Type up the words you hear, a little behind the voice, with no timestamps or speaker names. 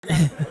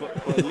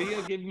For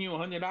Leah giving you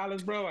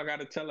 $100, bro, I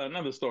gotta tell her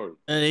another story.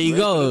 There you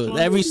go.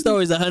 Every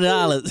story is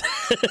 $100.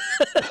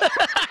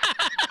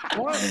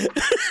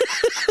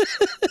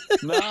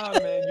 Nah,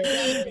 man, you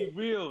gotta be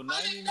real.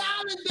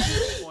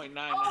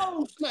 $99.99.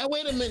 Oh,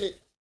 wait a minute.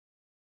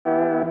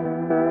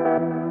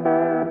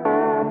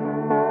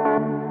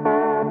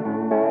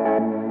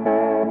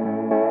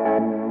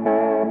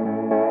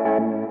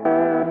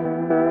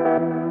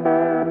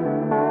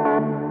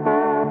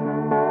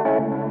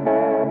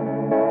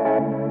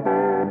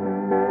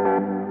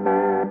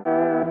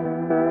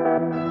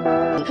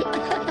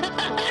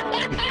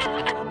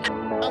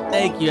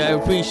 Thank you. I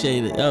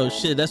appreciate it. Oh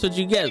shit, that's what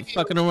you get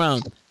fucking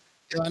around.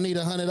 Yo, I need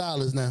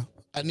 $100 now.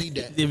 I need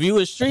that. If you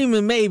were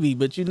streaming, maybe,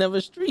 but you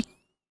never stream.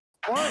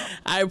 What?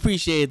 I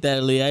appreciate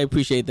that, Aaliyah. I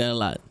appreciate that a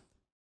lot.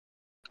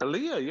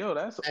 Aaliyah, yo,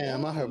 that's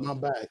damn. I hurt my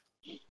back.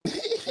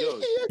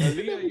 Yo,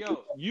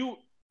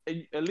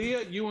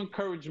 Aaliyah, you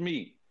encourage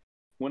me.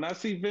 When I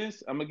see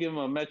Vince, I'm gonna give him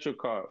a Metro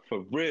card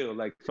for real,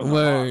 like for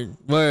word.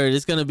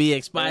 It's gonna be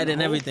expired and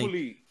everything.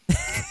 Hopefully,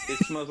 it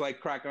smells like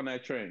crack on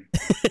that train.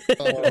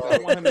 I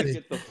want him to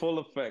get the full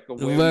effect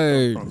of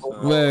where we come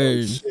from.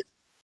 Word.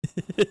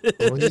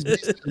 Oh, he's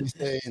basically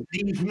saying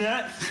these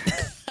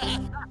nuts.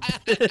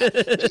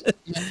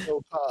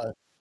 Metro card.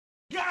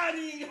 Got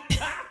him.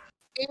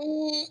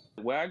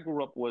 Where I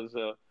grew up was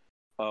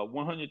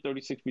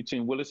 136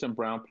 between Willis and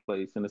Brown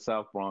Place in the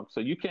South Bronx. So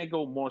you can't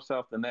go more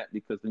south than that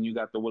because then you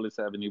got the Willis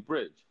Avenue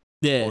Bridge,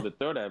 or the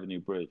 3rd Avenue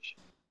Bridge.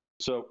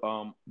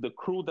 So the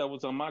crew that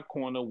was on my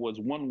corner was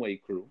one-way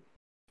crew.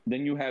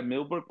 Then you had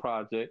Millbrook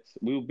Projects.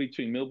 We were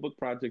between Millbrook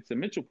Projects and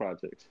Mitchell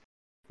Projects.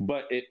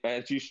 But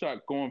as you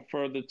start going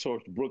further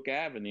towards Brook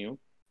Avenue,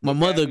 my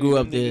mother grew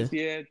up there.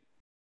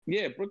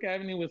 Yeah, Brook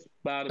Avenue was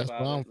about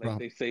like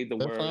they say the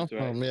words, right?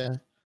 From, yeah.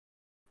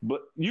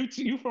 But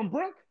you from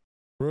Brook?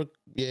 Brook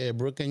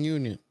and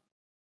Union.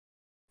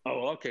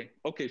 Oh, okay.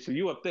 So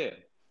you up there?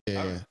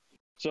 Yeah. Right.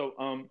 So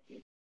I'm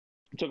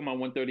talking about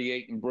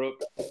 138 in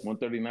Brook,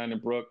 139 in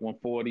Brook,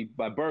 140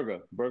 by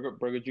Burger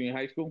Junior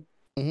High School.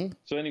 Mm-hmm.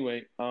 So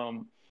anyway,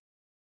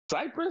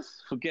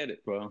 Cypress, forget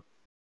it, bro.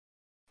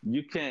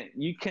 You can't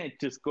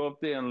just go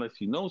up there unless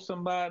you know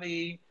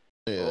somebody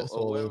or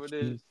whatever it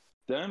is.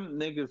 Them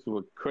niggas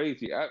were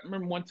crazy. I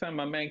remember one time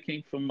my man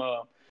came from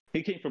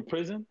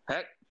prison.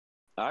 Heck,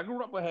 I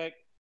grew up with Heck,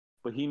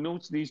 but he knew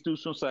these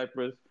dudes from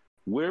Cypress.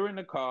 We're in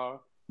the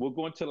car. We're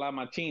going to La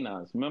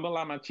Machinas. Remember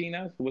La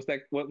Machinas?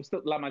 What was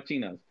the La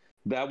Machinas?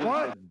 That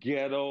was the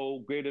ghetto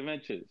Great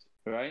Adventures,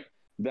 right?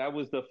 That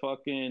was the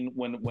fucking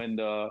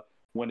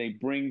when they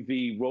bring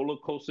the roller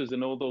coasters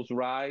and all those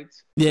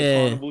rides, the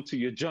carnival to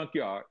your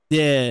junkyard.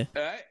 Yeah.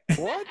 Right?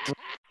 What?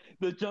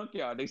 The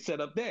junkyard they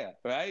set up there,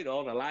 right?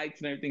 All the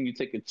lights and everything. You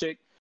take a chick.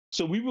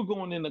 So we were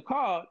going in the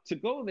car to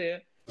go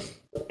there,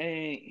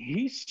 and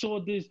he saw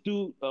this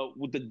dude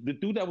with the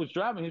dude that was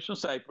driving. He's from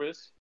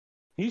Cyprus.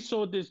 He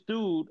saw this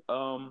dude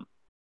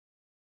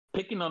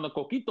picking on the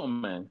Coquito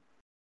Man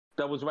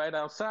that was right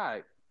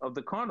outside of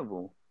the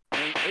carnival.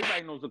 And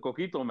everybody knows the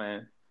Coquito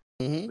Man.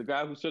 Mm-hmm. The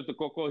guy who serves the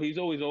coco, he's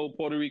always old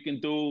Puerto Rican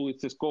dude.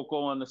 It's his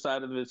coco on the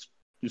side of his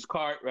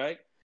cart, right?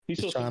 He's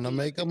trying to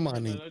make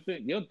money.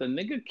 Yo, the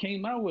nigga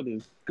came out with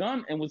his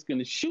gun and was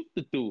gonna shoot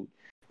the dude.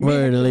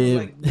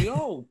 Like,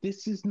 yo,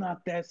 this is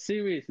not that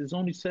serious. It's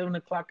only 7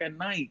 o'clock at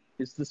night.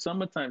 It's the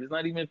summertime. It's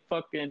not even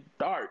fucking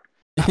dark.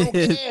 I don't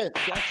care.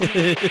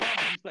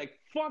 He's like,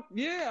 fuck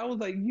yeah. I was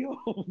like, yo,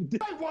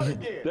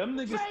 them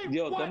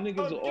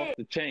niggas are off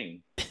the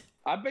chain.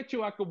 I bet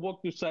you I could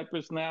walk through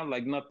Cyprus now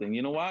like nothing.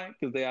 You know why?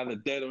 Because they either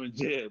dead or in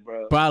jail,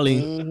 bro. Probably.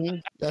 Mm-hmm.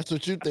 That's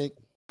what you think.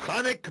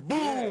 Sonic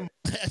boom.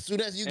 As soon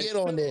as you get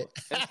on there.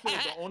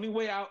 The only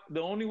way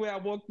I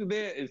walk through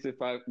there is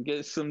if I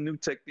get some new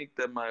technique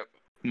that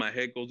my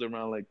head goes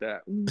around like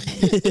that.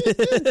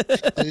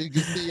 So you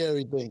can see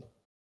everything.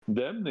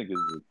 Them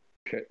niggas,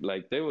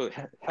 like they were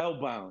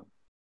hellbound.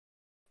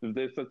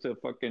 They're such a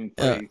fucking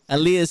place.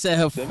 Aaliyah said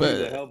her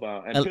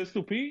hellbound. And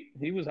Pistol Pete,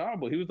 he was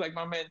horrible. He was like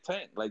my man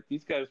Tank. Like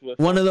these guys were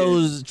one of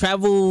those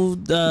travel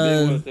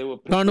they were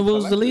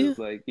carnivals, Aaliyah.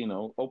 Like,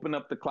 open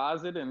up the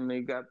closet and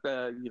they got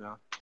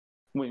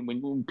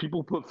when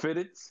people put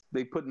fitteds,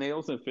 they put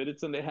nails and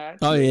fitteds in their hats.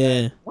 Oh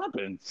yeah.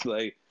 Weapons.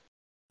 Like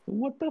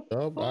what the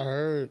fuck?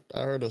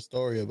 I heard a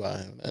story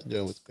about him. That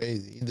dude was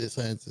crazy. He just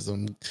sent to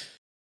some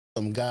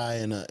guy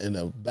in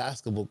a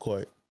basketball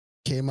court.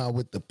 Came out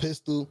with the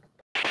pistol.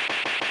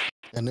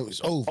 And it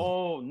was over.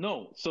 Oh,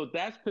 no. So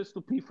that's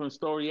Pistol Pete from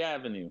Story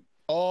Avenue.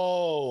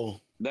 Oh.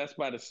 That's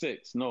by the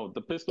 6. No,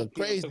 the Pistol Pete.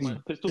 Crazy.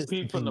 Pistol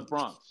Pete from the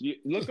Bronx.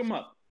 Look him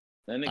up.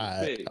 That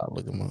nigga's big. I'll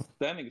look him up.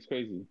 That nigga's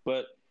crazy.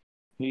 But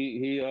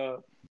he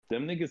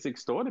them niggas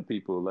extorted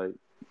people. Like,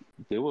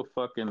 they were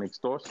fucking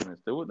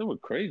extortionists. They were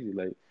crazy.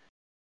 Like,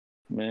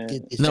 man.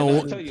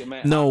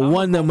 No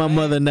wonder my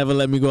mother never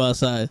let me go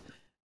outside.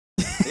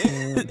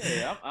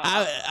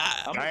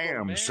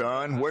 Damn,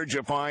 son, where'd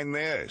you find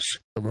this?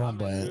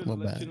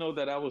 Let you know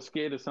that I was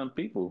scared of some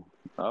people.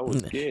 I was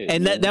scared.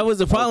 And that was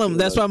the problem.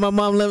 That's why my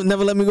mom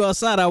never let me go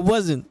outside. I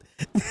wasn't.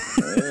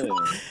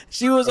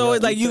 She was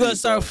always like, "You gonna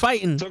start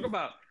fighting." Talk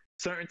about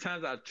certain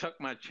times I tuck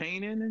my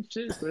chain in and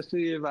shit,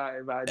 especially if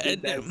I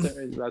did that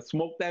certain, if I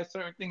smoked that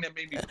certain thing that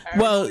made me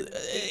paranoid. Well,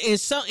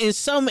 in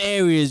some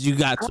areas you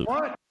got to.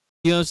 What?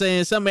 You know what I'm saying?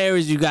 In some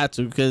areas you got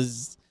to,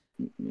 because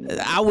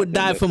I would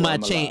die for my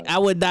chain. I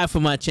would die for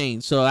my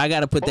chain, so I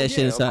gotta put that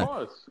shit aside. Of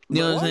course.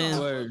 You know what I'm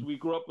saying? We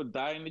grew up with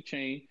dying the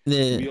chain.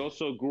 Yeah. We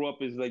also grew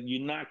up as like,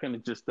 you're not gonna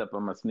just step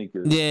on my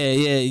sneakers. Yeah,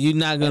 you're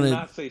not gonna. And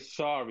not say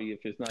sorry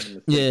if it's not in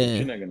the Yeah.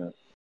 You're not gonna.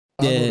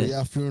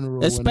 Yeah.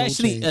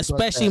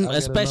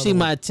 Especially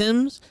my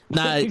Timbs.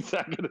 Nah,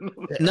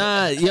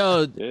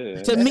 yo.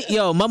 Yeah. To me,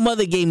 yo, my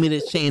mother gave me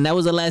this chain. That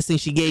was the last thing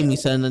she gave me,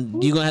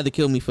 son. You're gonna have to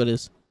kill me for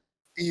this.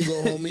 You go,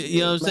 homie. You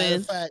know what I'm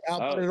saying? Fact,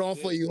 I'll put it on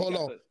for you. Hold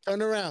on. Turn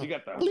around. You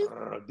got the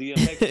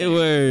DMX.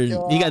 Word.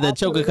 Yo, You got the I'll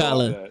choker put it on.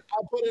 collar.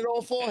 I'll put it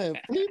on for him.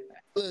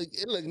 Look,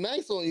 it look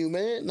nice on you,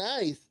 man.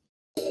 Nice.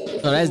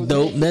 Oh, that's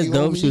dope. That's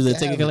dope. She was a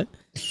choker collar.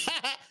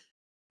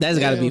 That's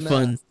gotta be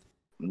fun.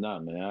 Nah,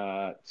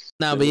 man.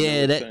 Nah, but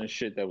yeah, that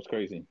shit that was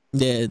crazy.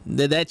 Yeah,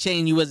 that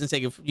chain you wasn't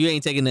taking. You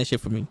ain't taking that shit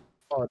from me.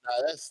 Oh, nah,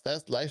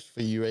 that's life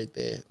for you right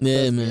there.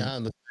 Yeah, Trust me,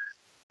 man.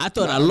 I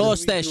thought I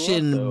lost that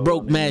shit and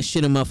broke mad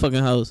shit in my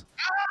fucking house.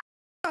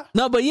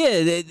 No, but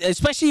yeah,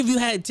 especially if you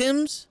had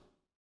Timbs,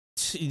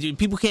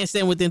 people can't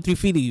stand within 3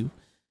 feet of you.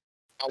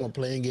 I'm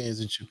playing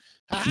games with you.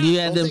 You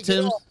had them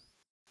Timbs?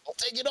 Don't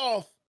take it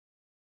off.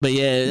 But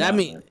yeah, I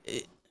mean,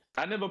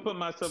 I never put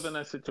myself in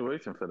that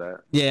situation for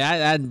that.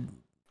 Yeah,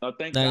 Oh,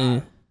 thank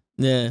God.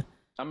 Yeah.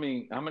 I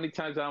mean, how many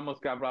times I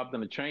almost got robbed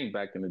in a train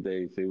back in the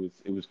days? It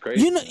was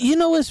crazy. You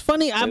know what's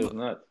funny?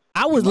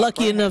 I was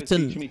lucky enough to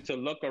teach me to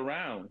look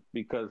around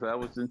because I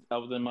was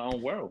in my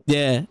own world.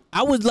 Yeah,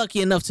 I was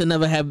lucky enough to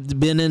never have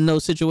been in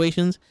those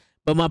situations.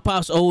 But my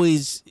pops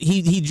always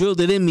he drilled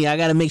it in me. I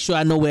gotta make sure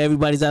I know where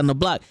everybody's on the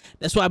block.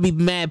 That's why I be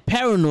mad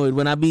paranoid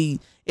when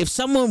if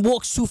someone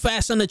walks too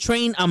fast on the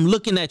train, I'm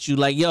looking at you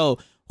like, yo,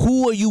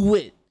 who are you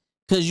with?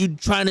 Because you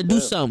trying to do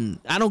something.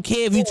 I don't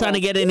care if you trying to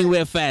get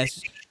anywhere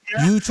fast.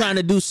 You trying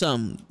to do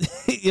something.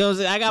 You know what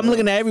I'm saying? I'm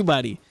looking at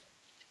everybody.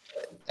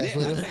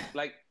 Yeah,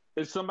 like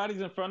if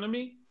somebody's in front of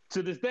me,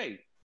 to this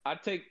day,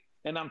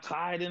 and I'm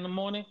tired in the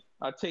morning,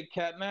 I take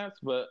cat naps,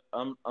 but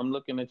I'm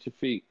looking at your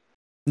feet.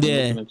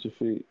 Yeah. Looking at your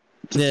feet.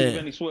 To see if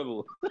any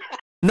swivel.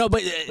 No,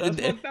 but that's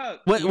fucked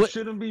up. What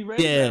shouldn't be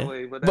raised that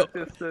way, but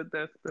that's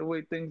the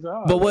way things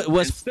are. But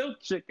what's still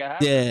chick?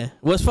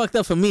 What's fucked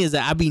up for me is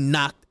that I be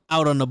knocked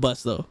out on the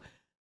bus though.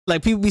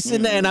 Like people be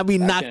sitting there and I be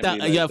knocked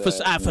out.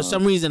 For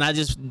some reason I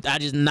just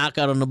knock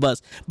out on the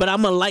bus. But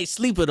I'm a light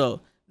sleeper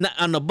though. Not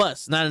on the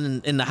bus, not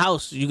in the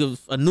house. A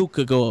nuke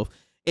could go off.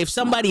 If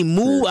somebody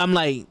move, I'm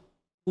like,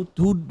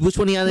 which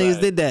one of y'all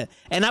niggas did that?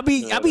 And I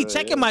be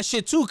checking my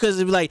shit too, cause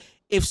it be like,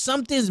 if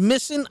something's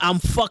missing, I'm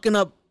fucking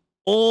up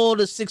all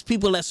the 6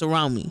 people that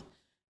surround me.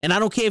 And I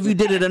don't care if you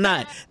did it or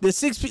not. The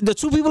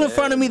 2 people in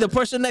front of me, the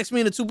person next to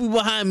me, and the 2 people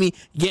behind me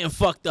getting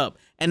fucked up.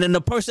 And then the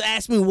person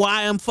asks me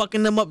why I'm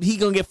fucking them up, he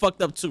gonna get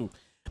fucked up too.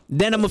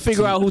 Then I'm gonna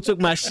figure out who took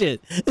my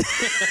shit.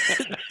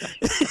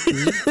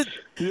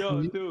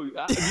 Yo, dude, you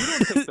don't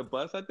take the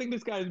bus. I think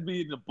this guy's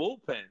be in the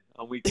bullpen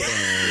on weekends.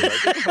 Like,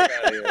 get the fuck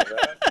out of here,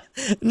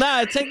 man.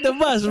 Nah, take the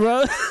bus,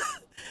 bro.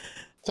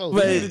 So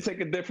you need to take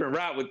a different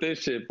route with this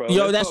shit, bro.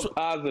 Yo, that's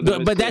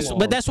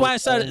why I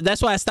started.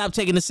 That's why I stopped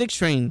taking the 6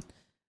 train.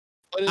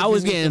 I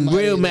was getting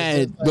real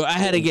mad, bro. I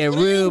had to get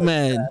real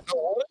mad.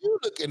 What are you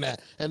looking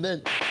at? And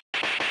then,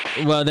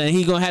 well, then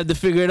he gonna have to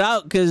figure it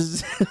out,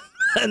 cause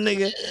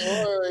nigga.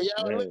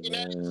 Y'all looking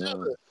at each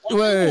other.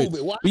 Word.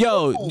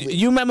 Yo,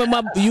 you remember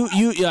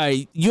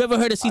you ever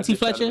heard of CT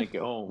Fletcher?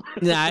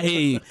 Nah, I hear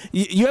you.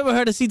 You ever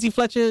heard of CT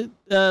Fletcher,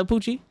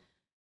 Poochie?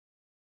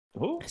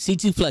 Who?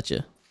 CT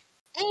Fletcher.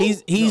 He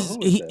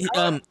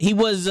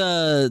was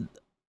a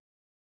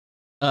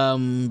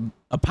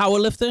power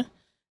lifter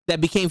that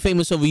became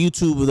famous over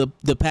YouTube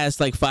the past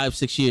like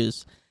 5-6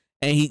 years,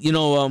 and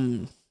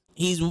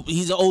he's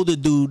an older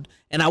dude,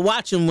 and I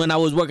watch him when I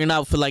was working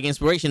out for like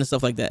inspiration and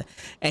stuff like that,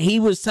 and he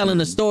was telling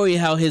a story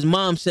how his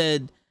mom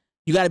said,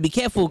 you got to be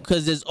careful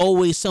because there's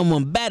always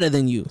someone better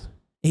than you.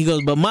 He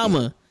goes, but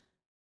mama,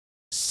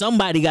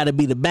 somebody got to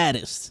be the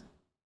baddest.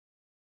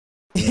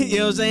 You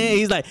know what I'm saying?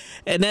 He's like,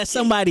 and that's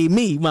somebody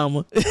me,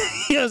 mama. You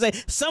know what I'm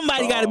saying?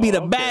 Somebody got to be the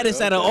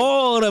baddest out of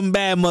all them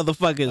bad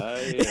motherfuckers.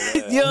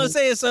 You know what I'm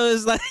saying? So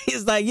it's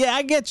like, yeah,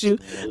 I get you.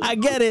 I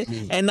get it.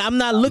 And I'm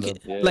not looking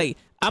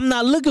I'm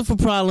not looking for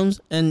problems,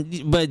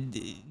 but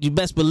you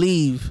best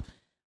believe,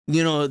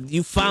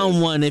 you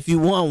found one if you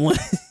want one.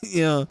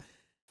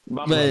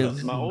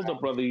 My older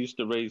brother used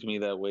to raise me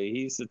that way.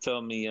 He used to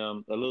tell me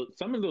something a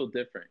little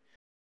different.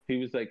 He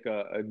was like,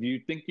 if you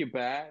think you're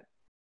bad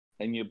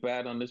and you're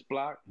bad on this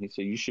block, he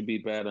said you should be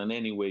bad on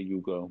any way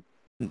you go.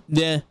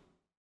 Yeah.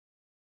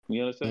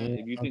 You know what I'm saying?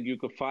 If you think you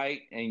could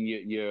fight and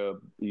you're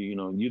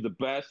the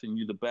best and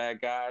you're the bad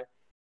guy,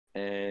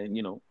 and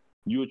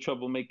you a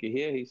troublemaker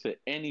here, he said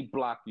any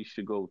block you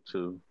should go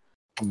to.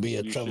 Be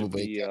a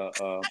troublemaker.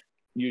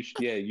 You should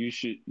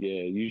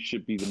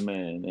be the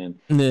man. And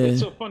it's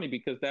so funny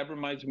because that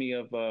reminds me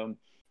of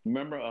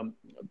remember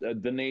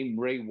the name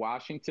Ray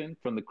Washington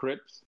from the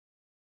Crips?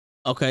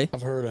 Okay.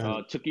 I've heard of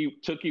him.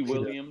 Tookie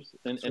Williams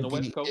in the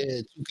West Coast.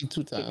 Yeah,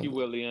 two times. Tookie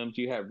Williams.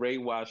 You had Ray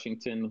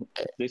Washington.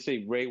 They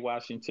say Ray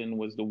Washington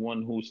was the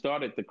one who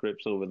started the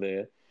Crips over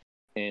there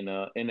in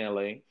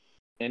L.A.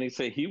 And they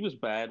say he was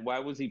bad. Why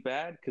was he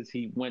bad? Because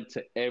he went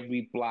to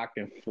every block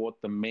and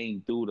fought the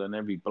main dude on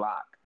every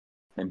block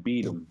and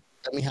beat him.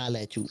 Let me holler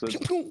at you. So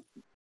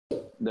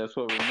that's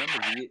what I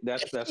remember.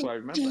 That's what I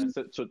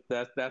remember. So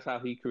that's how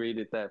he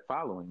created that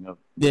following of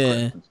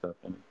Crips and stuff.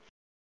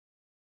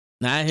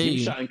 Nah, I hear he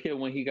you. shot and killed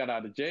when he got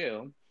out of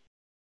jail.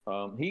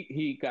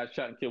 He got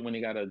shot and killed when he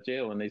got out of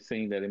jail, and they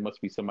saying that it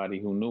must be somebody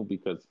who knew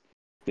because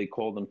they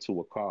called him to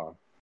a car.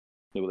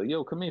 They were like,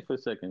 "Yo, come here for a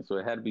second." So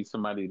it had to be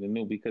somebody that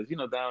knew because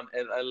down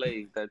in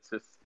LA, that's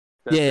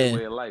their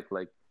way of life.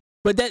 Like,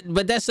 but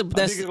that's you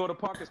can go to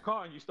park his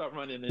car and you start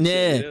running. And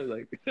shit.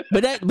 Like,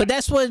 but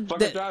that's what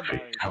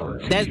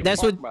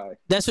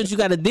that's what you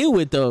got to deal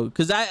with though.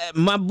 Because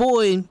my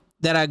boy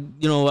that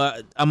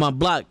on my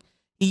block.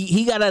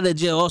 He got out of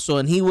jail also,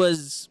 and he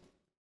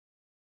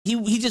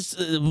just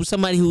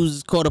somebody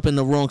who's caught up in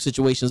the wrong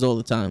situations all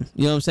the time.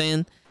 You know what I'm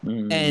saying?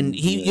 Mm-hmm. And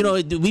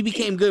we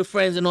became good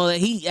friends and all that.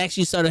 He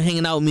actually started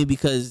hanging out with me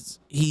because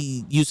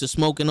he used to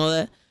smoke and all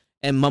that,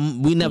 and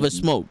we never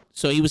smoked.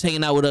 So he was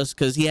hanging out with us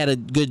because he had a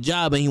good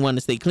job and he wanted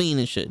to stay clean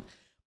and shit.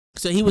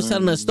 So he was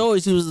telling us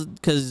stories. He was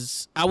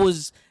because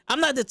I'm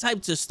not the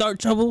type to start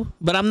trouble,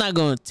 but I'm not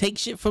gonna take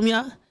shit from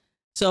y'all.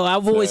 So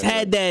I've always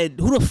had that,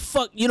 who the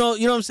fuck, you know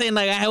what I'm saying?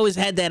 Like, I always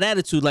had that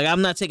attitude. Like,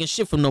 I'm not taking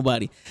shit from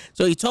nobody.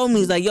 So he told me,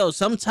 he's like, yo,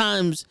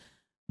 sometimes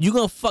you're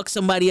going to fuck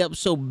somebody up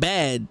so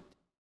bad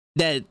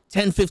that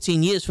 10,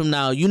 15 years from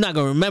now, you're not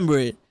going to remember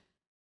it.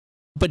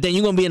 But then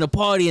you're going to be in a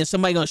party and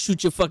somebody going to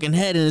shoot your fucking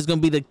head and it's going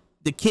to be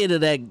the kid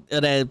of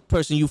that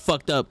person you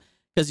fucked up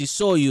because he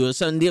saw you or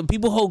something.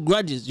 People hold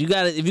grudges. You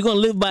got to, if you're going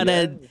to live by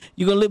that,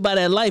 you're going to live by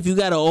that life, you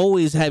got to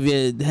always have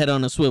your head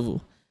on a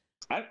swivel.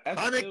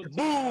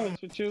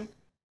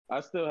 I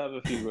still have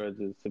a few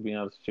grudges, to be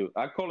honest with you.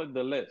 I call it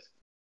the list.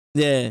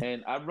 Yeah.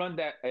 And I run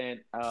that,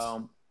 and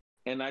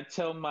I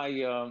tell my,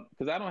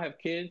 because I don't have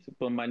kids,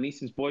 but my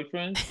niece's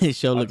boyfriend. His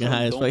show looking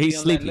high as fuck. He's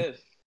sleeping.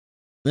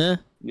 Yeah.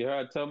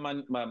 Yeah, I tell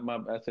my,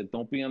 I said,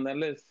 don't be on that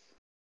list.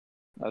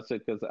 I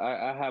said, because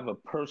I have a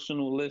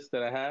personal list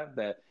that I have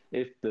that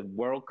if the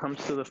world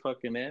comes to the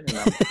fucking end and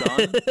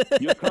I'm done,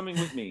 you're coming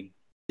with me.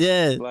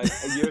 Yeah. Like,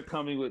 you're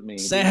coming with me.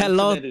 Say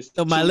hello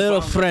to my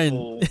little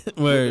friend.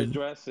 Word.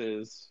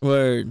 Addresses.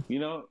 Word.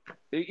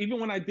 Even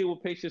when I deal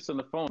with patients on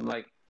the phone,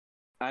 like,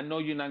 I know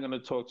you're not going to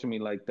talk to me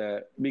like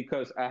that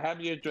because I have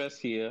your address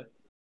here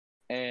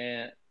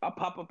and I'll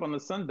pop up on a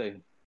Sunday.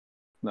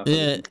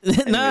 Yeah.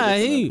 Nah, I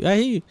hear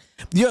you.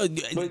 Yo,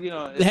 but,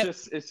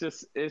 it's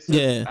just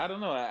yeah. I don't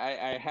know.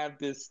 I have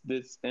this,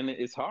 and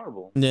it's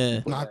horrible.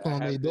 Yeah. Knock on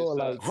their door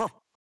like,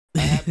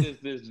 I have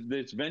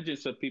this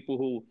vengeance of people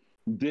who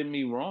did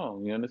me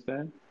wrong. You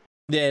understand?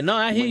 Yeah, no,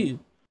 I hear you.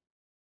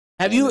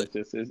 Have you?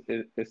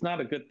 It's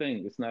not a good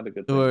thing. It's not a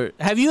good thing.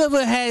 Have you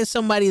ever had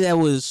somebody that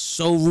was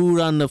so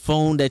rude on the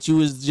phone that you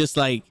was just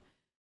like,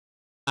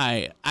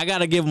 I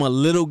gotta give them a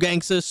little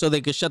gangster so they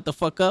could shut the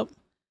fuck up?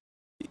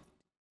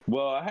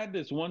 Well, I had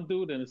this one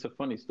dude, and it's a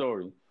funny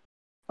story.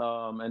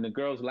 And the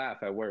girls laugh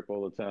at work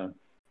all the time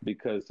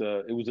because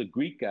it was a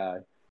Greek guy.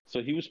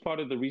 So he was part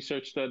of the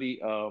research study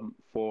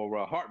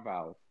for heart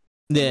valve.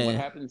 Yeah. And what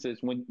happens is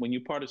when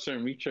you're part of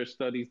certain research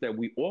studies that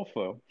we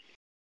offer,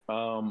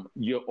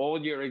 all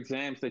your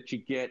exams that you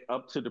get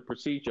up to the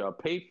procedure are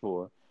paid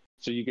for.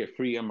 So you get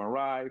free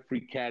MRI,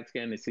 free CAT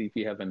scan to see if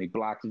you have any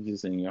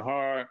blockages in your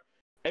heart,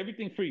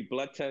 everything free,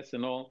 blood tests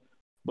and all.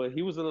 But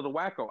he was a little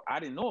wacko. I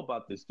didn't know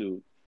about this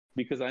dude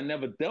because I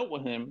never dealt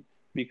with him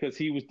because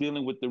he was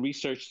dealing with the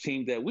research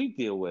team that we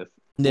deal with,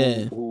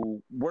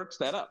 who works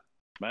that up,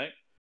 right?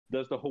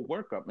 Does the whole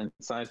workup and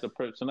signs the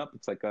person up.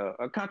 It's like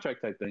a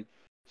contract type thing.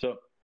 So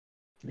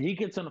he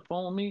gets on the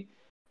phone with me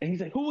and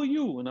he's like, "Who are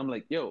you?" And I'm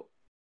like, "Yo,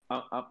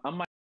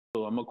 I'm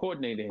a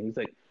coordinator." And he's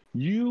like,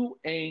 "You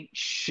ain't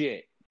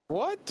shit."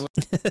 What?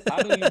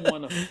 I don't even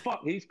want to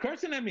fuck. He's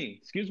cursing at me.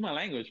 Excuse my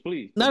language,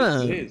 please.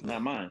 No. It's his,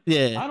 not mine.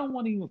 Yeah. I don't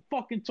want to even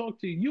fucking talk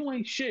to you. You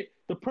ain't shit.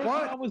 The person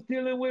I was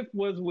dealing with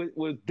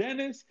was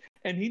Dennis,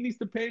 and he needs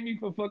to pay me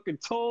for fucking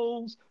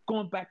tolls,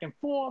 going back and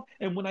forth.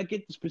 And when I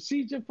get this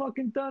procedure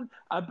fucking done,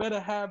 I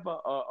better have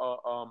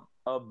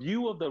a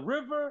view of the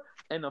river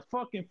and a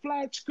fucking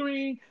flat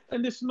screen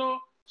and this and all.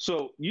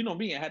 So, you know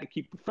me, I had to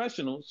keep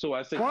professional. So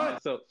I said to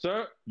myself,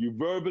 "Sir, you're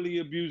verbally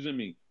abusing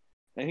me."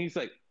 And he's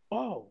like,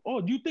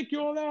 Oh, you think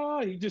you're all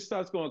that? He just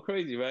starts going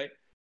crazy, right?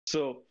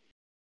 So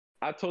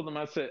I told him,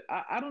 I said,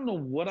 I don't know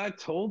what I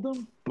told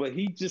him, but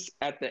he just,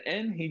 at the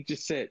end, he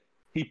just said,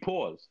 he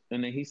paused.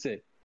 And then he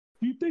said,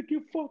 "You think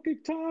you're fucking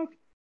tough?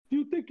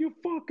 You think you're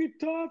fucking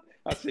tough?"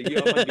 I said, "Yo,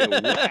 I'm going to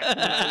get whacked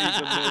when I leave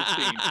the middle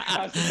team."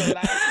 I said, "The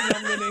last thing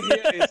I'm going to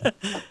hear is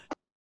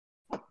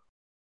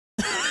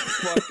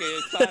fucking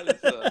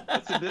silencer."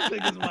 I said, "This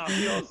nigga's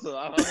mafioso." I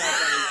hung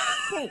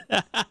up on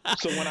him.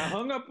 So when I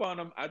hung up on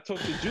him, I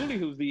talked to Julie,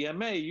 who's the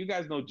MA. You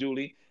guys know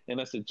Julie.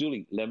 And I said,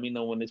 "Julie, let me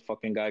know when this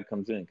fucking guy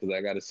comes in because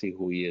I got to see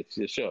who he is."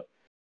 She said, "Sure."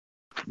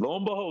 Lo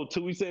and behold,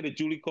 2 weeks later,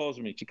 Julie calls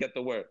me. She kept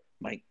the word.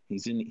 Mike,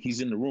 he's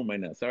in the room right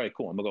now. It's all right,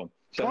 cool. I'm gonna go.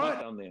 So I went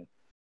down there.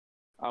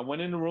 I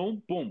went in the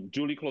room. Boom.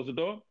 Julie closed the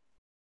door.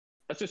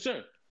 I said,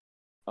 sir,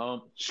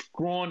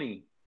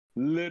 scrawny,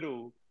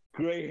 little,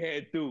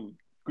 gray-haired dude,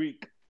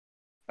 Greek.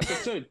 I said,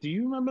 sir, do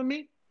you remember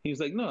me? He was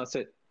like, no. I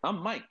said,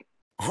 I'm Mike.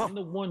 I'm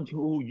the one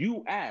who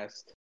you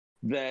asked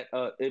that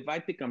if I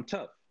think I'm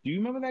tough. Do you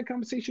remember that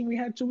conversation we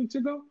had 2 weeks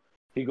ago?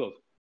 He goes,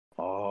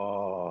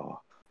 oh,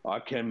 I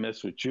can't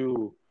mess with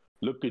you.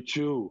 Look at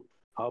you,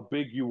 how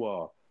big you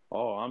are.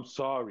 Oh, I'm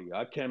sorry,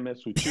 I can't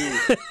mess with you.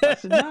 I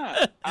said,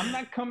 nah, I'm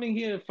not coming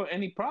here for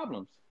any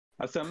problems.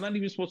 I said, I'm not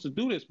even supposed to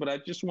do this, but I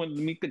just wanted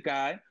to meet the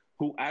guy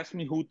who asked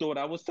me who thought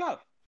I was tough.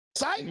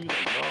 And he was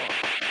like, no,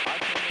 I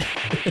can't mess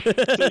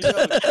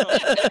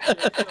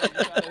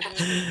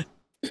with you.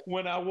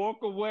 When I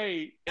walk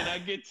away and I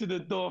get to the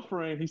door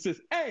frame, he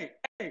says, hey.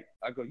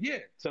 I go, yeah.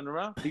 Turn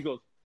around. He goes,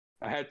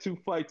 I had 2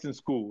 fights in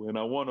school and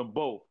I won them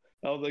both.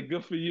 I was like,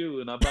 good for you.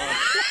 And I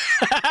bounced.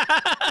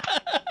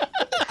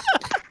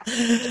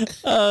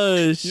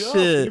 Oh,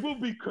 shit. People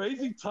be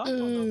crazy tough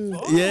on the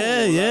phone.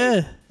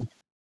 Yeah.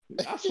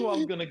 I swore I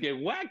was going to get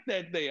whacked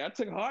that day. I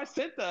took hard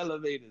set the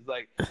elevators.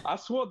 Like, I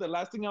swore the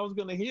last thing I was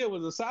going to hear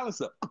was a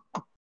silencer.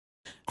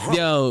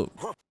 Yo,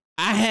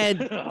 I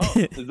had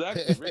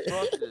exactly.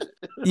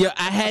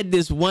 I had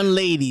this one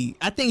lady.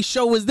 I think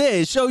Show was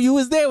there. Show, you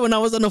was there when I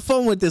was on the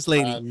phone with this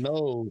lady. I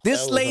know.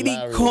 This lady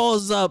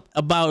calls up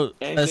about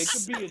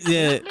this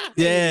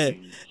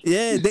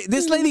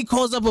lady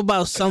calls up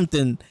about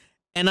something,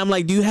 and I'm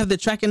like, do you have the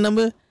tracking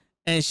number?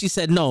 And she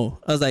said no.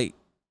 I was like,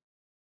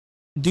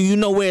 do you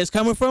know where it's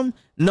coming from?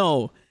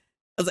 No.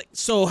 I was like,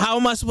 so how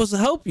am I supposed to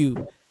help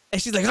you?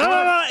 And she's like,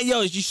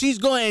 yo, she's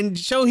going.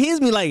 Show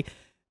hears me like,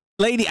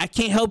 lady, I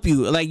can't help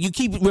you. Like, you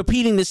keep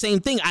repeating the same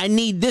thing. I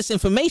need this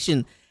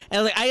information.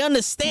 And like, I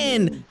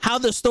understand how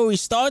the story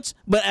starts,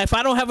 but if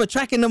I don't have a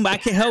tracking number, I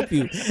can't help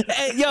you.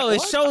 And, yo,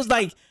 it shows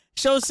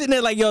sitting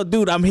there like, yo,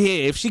 dude, I'm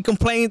here. If she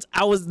complains,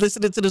 I was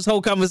listening to this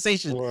whole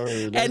conversation.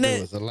 Word, and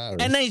then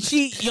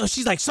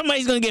she's like,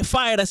 somebody's gonna get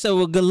fired. I said,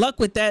 well, good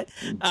luck with that.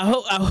 I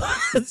hope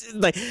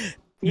like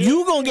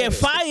you gonna get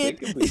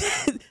fired.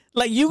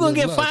 Like, you gonna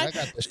get fired.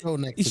 I got the show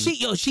next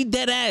she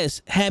dead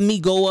ass had me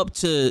go up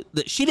to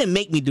she didn't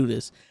make me do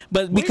this,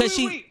 but because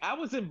wait, I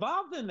was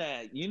involved in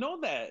that. You know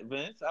that,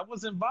 Vince. I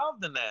was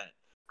involved in that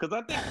because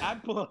I think I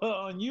put her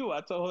on you.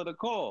 I told her to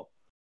call.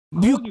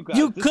 You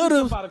could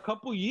have about a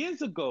couple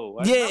years ago.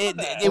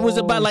 It was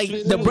about like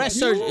the breast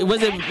surgery.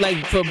 Was it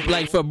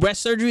like for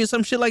breast surgery or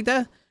some shit like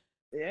that?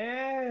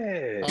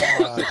 Yeah.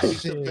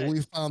 Shit,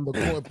 we found the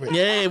corporate.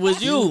 Yeah, it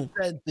was you.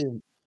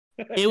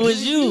 It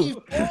was you.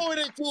 Forward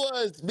it to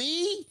us,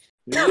 me.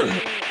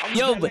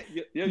 Yo, but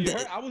you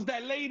heard? I was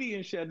that lady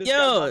and shit.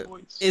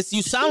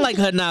 You sound like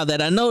her now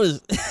that I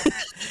noticed.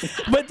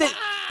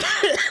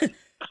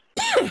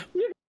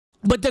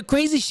 But the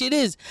crazy shit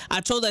is, I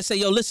told her, I said,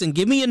 yo, listen,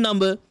 give me your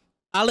number.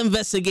 I'll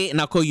investigate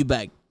and I'll call you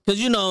back.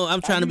 Because, you know,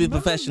 I'm trying to be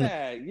professional.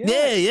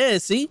 Yeah,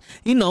 see?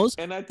 He knows.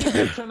 And I think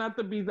it turned out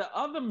to be the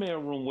other mail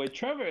room where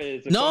Trevor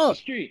is across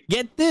the street.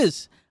 Get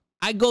this.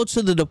 I go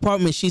to the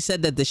department she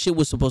said that the shit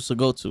was supposed to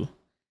go to.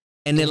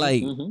 And they're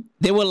like,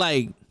 they were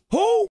like,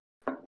 who?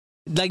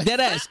 Like, dead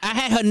ass. I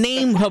had her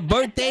name, her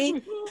birthday.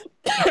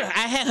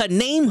 I had her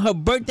name, her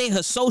birthday,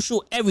 her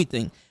social,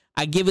 everything.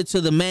 I give it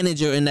to the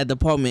manager in that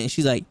department. And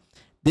she's like,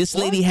 this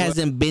lady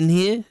hasn't been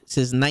here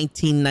since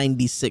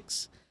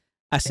 1996.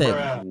 I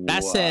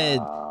said,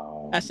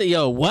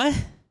 yo, what?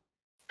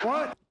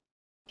 What?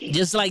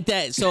 Just like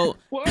that. So,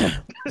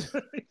 like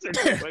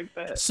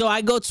that. So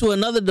I go to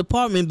another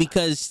department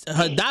because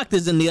her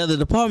doctor's in the other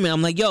department.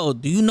 I'm like, yo,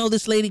 do you know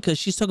this lady? Because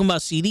she's talking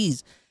about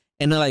CDs.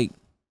 And they're like,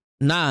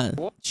 nah,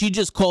 she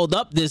just called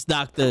up this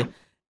doctor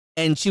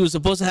and she was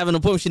supposed to have an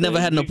appointment. She never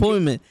had an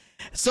appointment.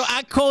 So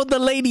I called the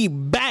lady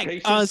back.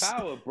 I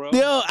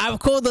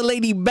called the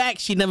lady back.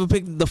 She never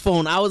picked up the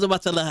phone. I was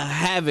about to let her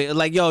have it.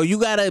 Like, yo, you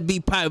gotta be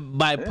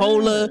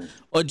bipolar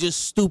or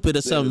just stupid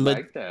or something.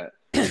 Like that.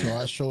 So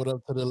I showed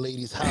up to the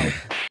lady's house.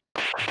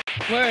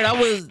 Word,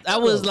 I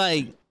was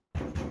like,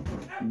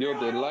 yo,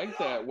 they like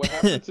that. What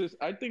happens is,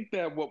 I think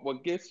that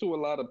what gets to a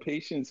lot of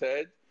patients'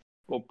 heads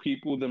or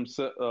people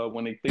themselves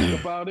when they think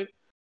about it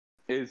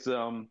is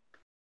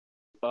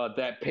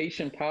that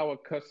patient power,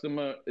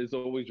 customer is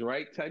always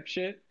right type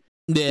shit.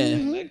 Yeah,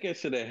 and that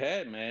gets to their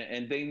head, man.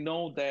 And they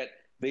know that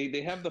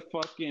they have the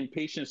fucking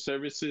patient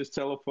services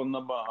telephone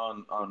number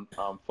on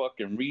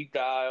fucking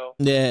redial.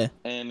 Yeah,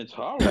 and it's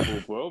horrible,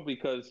 bro,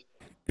 because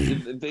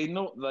they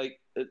know, like,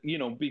 you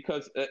know,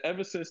 because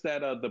ever since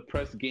that the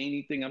Press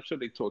Ganey thing, I'm sure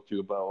they talked to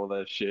you about all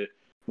that shit.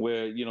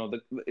 Where, you know,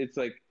 it's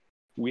like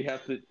we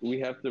have to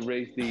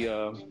raise the.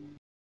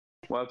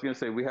 Well, I was gonna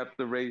say we have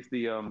to raise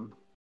the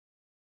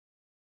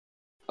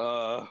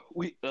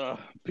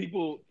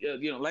people,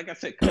 you know, like I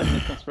said,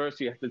 customers comes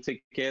first. You have to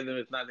take care of them.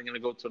 It's not going to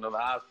go to another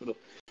hospital.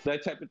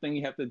 That type of thing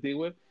you have to deal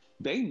with.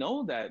 They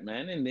know that,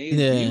 man, and they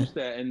abuse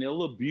that, and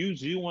they'll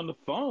abuse you on the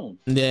phone.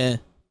 Yeah,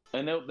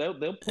 and they'll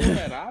pull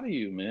that out of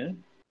you,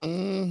 man,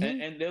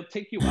 and they'll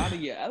take you out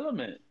of your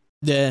element.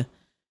 Yeah,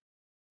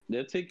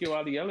 They'll take you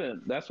out of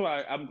yelling. That's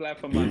why I'm glad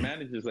for my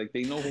managers. Like,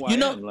 they know who I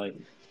am. Like,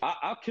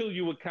 I'll kill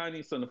you with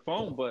kindness on the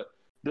phone, but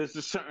there's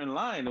a certain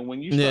line, and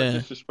when you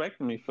start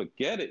disrespecting me,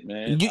 forget it,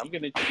 man. I'm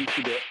gonna treat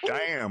you there.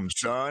 Damn,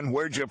 son,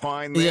 where'd you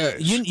find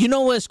this? You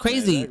know what's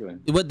crazy? Yeah,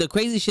 exactly. What the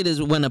crazy shit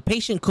is, when a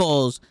patient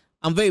calls,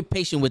 I'm very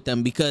patient with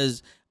them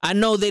because I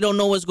know they don't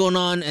know what's going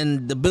on,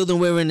 and the building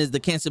we're in is the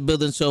cancer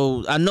building,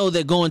 so I know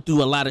they're going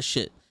through a lot of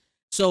shit.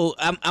 So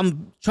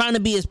I'm trying to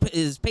be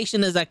as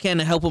patient as I can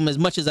and help them as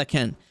much as I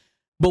can.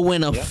 But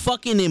when a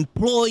fucking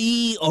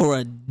employee or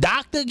a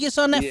doctor gets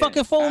on that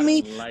fucking phone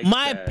with me,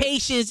 my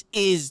patience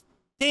is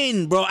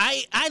thin, bro.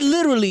 I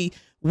literally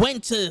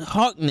went to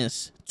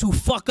Harkness to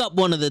fuck up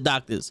one of the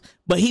doctors,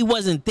 but he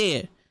wasn't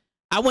there.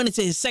 I went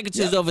into his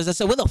secretary's office. I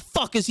said, where the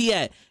fuck is he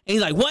at? And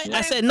he's like, what?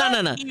 I said, no.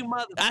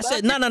 I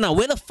said, no.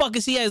 Where the fuck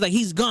is he at? He's like,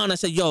 he's gone. I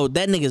said, yo,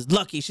 that nigga's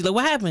lucky. She's like,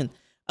 what happened?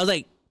 I was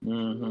like,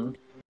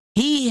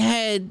 he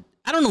had,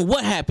 I don't know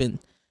what happened,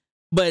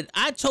 but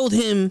I told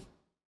him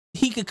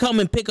he could come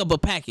and pick up a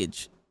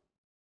package.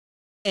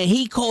 And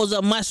he calls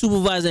up my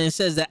supervisor and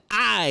says that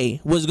I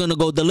was going to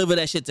go deliver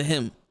that shit to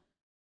him.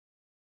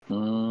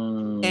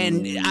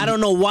 And I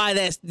don't know why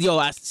that's,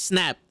 I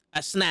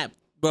snapped,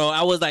 bro.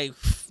 I was like,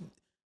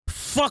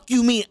 fuck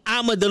you mean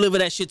I'ma deliver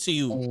that shit to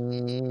you.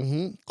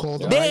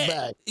 Called right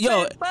back.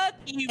 Yo, fuck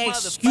you,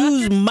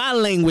 excuse my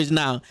language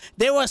now.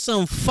 There are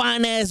some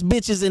fine ass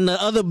bitches in the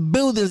other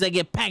buildings that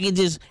get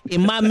packages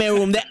in my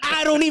mailroom that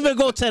I don't even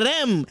go to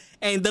them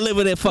and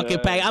deliver their fucking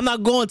package. I'm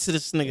not going to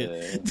this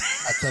nigga.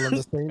 I tell them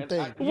the same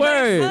thing.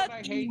 Word.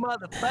 Fuck you,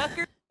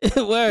 motherfucker.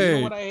 Word. You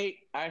know what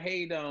I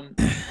hate?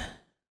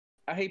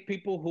 I hate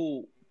people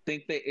who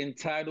think they're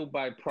entitled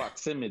by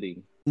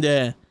proximity.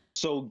 Yeah.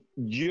 So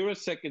you're a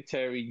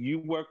secretary, you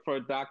work for a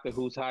doctor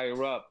who's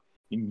higher up,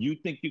 and you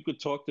think you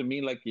could talk to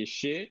me like you're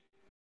shit?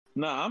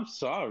 Nah, I'm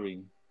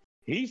sorry.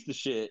 He's the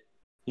shit.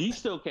 He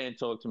still can't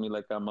talk to me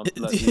like I'm a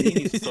he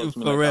needs to talk to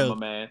me like I'm a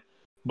man.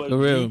 But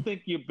you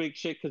think you're big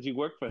shit because you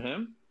work for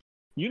him?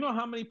 You know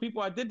how many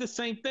people I did the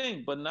same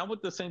thing, but not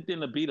with the same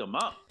thing to beat them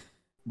up.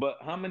 But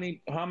how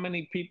many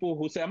people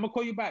who say, I'm gonna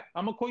call you back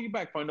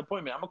for an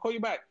appointment, I'm gonna call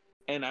you back.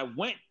 And I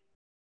went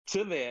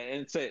to there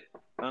and said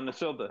on the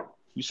shoulder,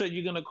 you said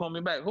you're gonna call me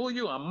back. Who are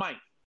you? I'm Mike.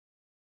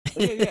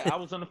 Yeah, I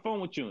was on the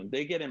phone with you. And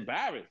they get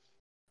embarrassed.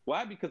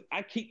 Why? Because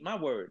I keep my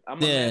word. I'm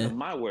a man of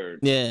my word.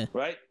 Yeah.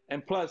 Right.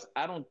 And plus,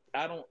 I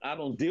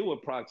don't deal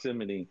with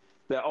proximity.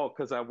 That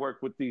because I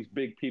work with these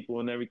big people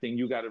and everything,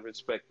 you gotta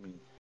respect me.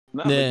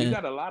 No, but you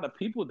got a lot of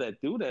people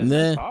that do that.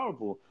 That's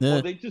horrible.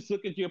 Or they just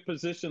look at your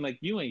position like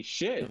you ain't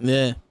shit.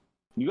 Yeah.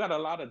 You got a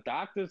lot of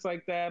doctors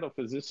like that or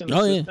physician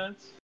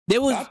assistants.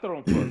 I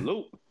throw them for a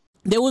loop.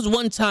 There was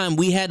one time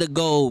we had to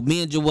go,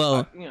 me and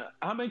Joel.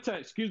 How many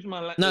times? Excuse my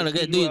language. No,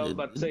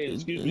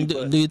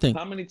 do you think?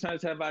 How many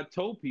times have I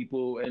told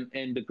people,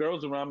 and the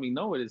girls around me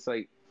know it? It's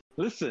like,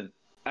 listen,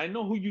 I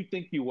know who you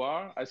think you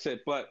are. I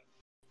said, but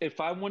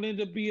if I wanted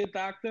to be a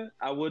doctor,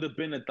 I would have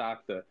been a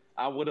doctor.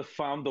 I would have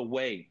found a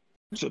way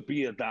to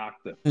be a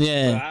doctor.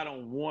 Yeah. But I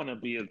don't want to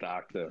be a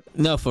doctor.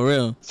 No, for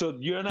real. So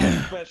you're not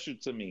special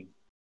to me.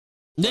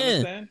 You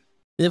understand?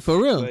 Yeah,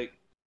 for real. Like,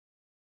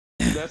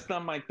 that's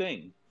not my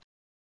thing.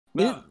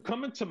 Now,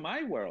 come into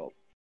my world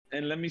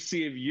and let me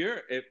see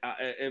if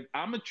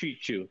I'm gonna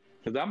treat you,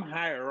 because I'm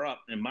higher up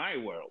in my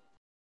world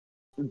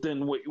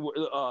than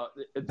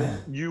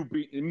you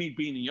me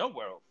being in your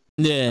world.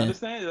 Yeah,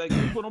 understand? Like,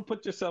 people don't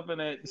put yourself in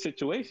that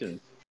situation.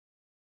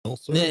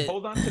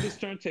 Hold on to this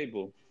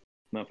turntable.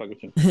 No, fuck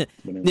with you.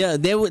 Yeah,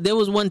 there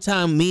was one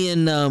time me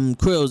and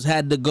Krills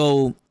had to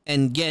go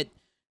and get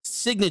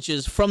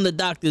signatures from the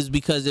doctors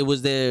because it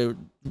was their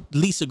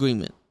lease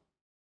agreement,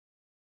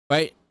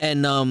 right?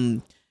 And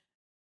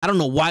I don't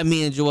know why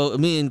me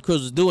and Chris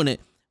was doing it,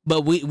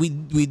 but we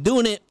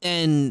doing it,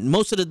 and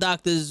most of the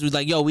doctors was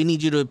like, yo, we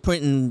need you to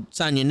print and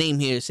sign your name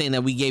here saying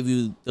that we gave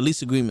you the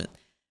lease agreement,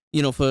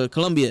 for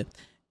Columbia.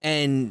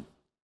 And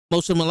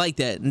most of them are like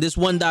that. And this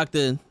one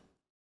doctor,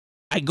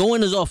 I go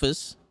in his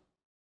office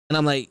and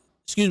I'm like,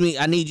 excuse me,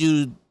 I need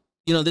you,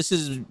 this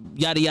is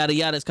yada, yada,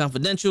 yada, it's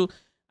confidential.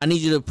 I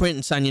need you to print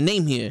and sign your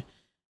name here.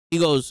 He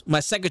goes,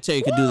 my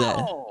secretary could do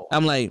that.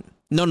 I'm like,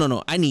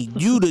 no, I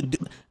need you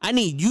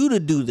to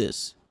do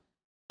this.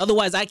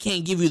 Otherwise, I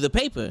can't give you the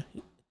paper.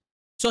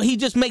 So he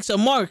just makes a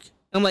mark.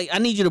 I'm like, I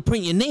need you to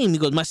print your name. He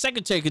goes, my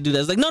secretary could do that.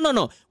 I was like,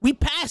 no. We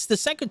passed the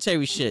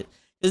secretary shit.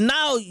 Because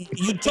now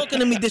you talking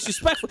to me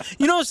disrespectful.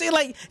 You know what I'm saying?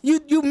 Like,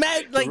 you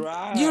mad, like,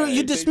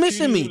 you're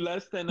dismissing me.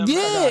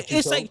 Yeah,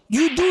 it's like,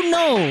 you do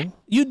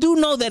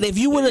know that if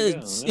you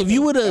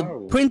would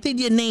have printed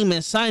your name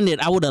and signed it,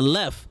 I would have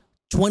left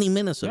 20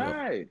 minutes ago.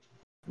 Right.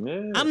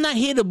 Yeah. I'm not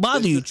here to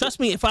bother you. Trust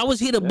me, if I was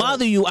here to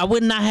bother you, I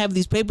would not have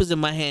these papers in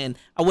my hand.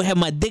 I would have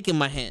my dick in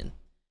my hand.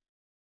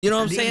 You know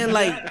what I'm saying?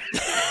 Like,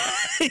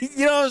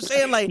 you know what I'm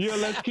saying? Like, yo,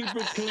 let's keep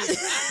it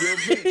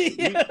clean.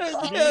 You know what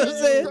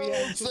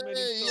I'm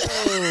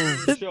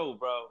saying? Show,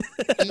 bro.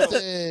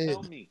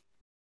 Tell me,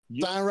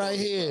 Sign right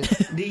here.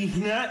 These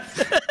nuts.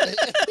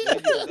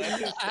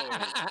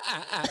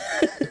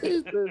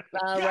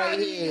 Sign right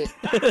here.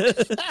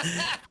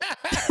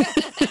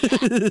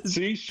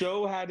 See,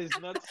 Show had his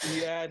nuts. He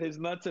had his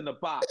nuts in a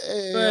box.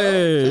 Hey,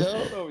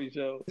 Hey. Sorry,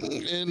 Show.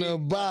 in a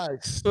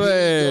box.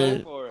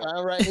 Hey.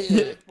 Sign right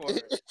here.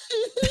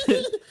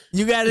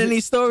 You got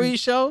any stories,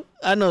 Show?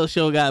 I know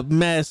Show got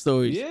mad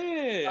stories.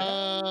 Yeah.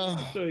 I'm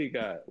sure he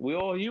got. We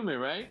all human,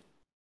 right?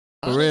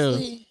 For real.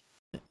 Honestly,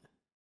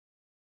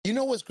 you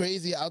know what's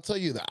crazy? I'll tell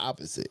you the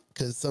opposite.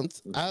 Because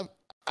I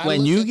When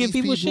look you at give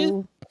these people shit?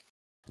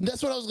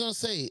 That's what I was gonna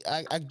say.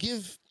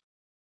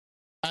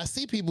 I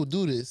see people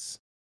do this,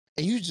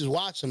 and you just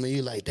watch them, and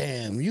you're like,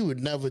 damn, you would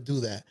never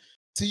do that.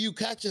 Till you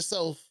catch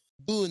yourself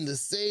doing the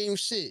same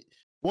shit.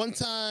 One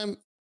time,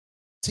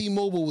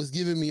 T-Mobile was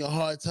giving me a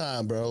hard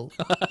time, bro.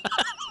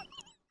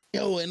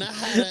 Yo, and I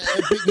had an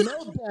epic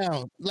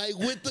meltdown, like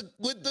with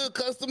the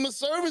customer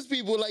service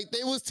people, like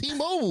they was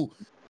T-Mobile.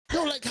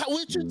 Yo, like,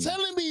 what you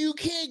telling me? You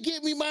can't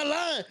get me my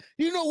line.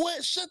 You know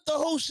what? Shut the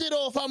whole shit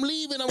off. I'm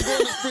leaving. I'm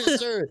going to Sprint,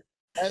 sir.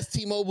 That's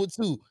T-Mobile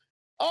too.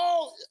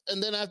 Oh,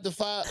 and then after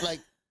 10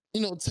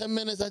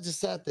 minutes, I just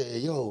sat there.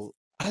 Yo,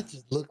 I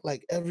just looked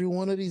like every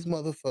one of these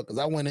motherfuckers.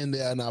 I went in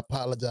there and I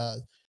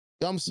apologized.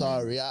 Yo, I'm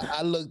sorry.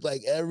 I looked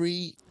like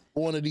every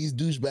one of these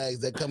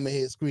douchebags that come in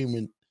here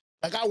screaming.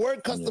 Like, I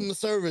work customer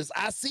service.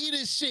 I see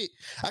this shit.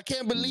 I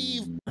can't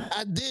believe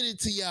I did it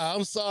to y'all.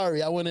 I'm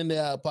sorry. I went in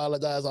there. I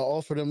apologized. I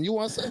offered them. You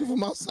want something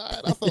from outside?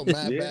 I felt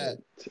mad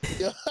bad.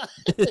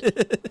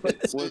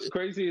 But what's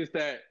crazy is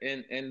that,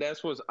 and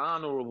that's what's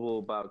honorable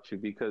about you,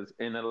 because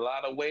in a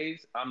lot of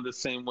ways, I'm the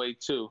same way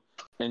too.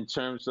 In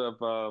terms of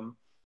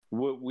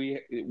what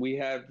we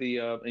have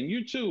the and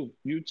you too,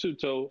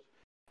 Toe.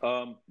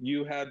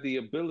 You have the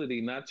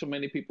ability. Not too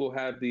many people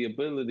have the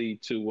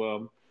ability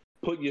to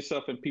put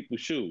yourself in people's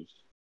shoes.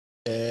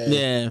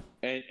 Yeah.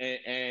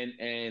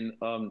 And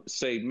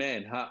say,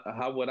 man,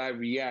 how would I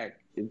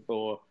react,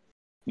 or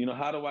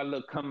how do I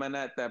look coming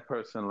at that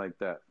person like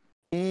that?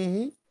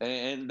 Mm-hmm.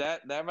 And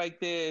that right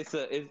there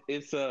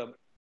it's a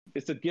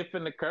gift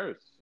and a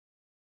curse.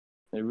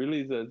 It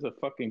really is a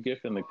fucking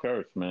gift and a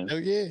curse, man. Oh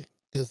yeah,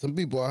 because some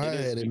people are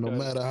hard-headed, no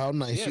matter how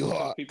nice you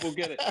are. People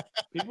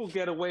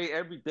get away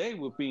every day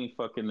with being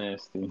fucking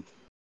nasty.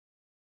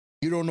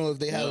 You don't know if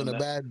they having a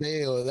bad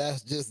day or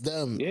that's just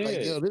them. Yeah,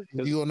 like, yo, this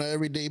is you on an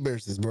everyday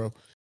basis, bro.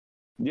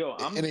 Yo,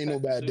 it ain't no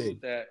bad day.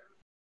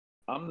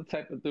 I'm the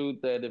type of dude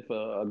that if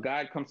a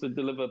guy comes to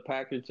deliver a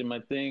package in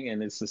my thing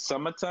and it's the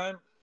summertime,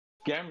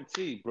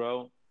 guaranteed,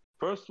 bro.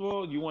 First of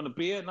all, you want a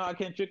beer? No, I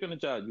can't drink on the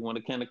job. You want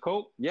a can of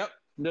Coke? Yep,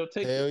 they'll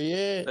take it. Hell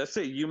yeah. That's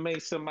it. You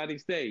made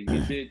somebody's day.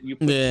 You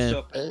put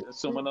yourself in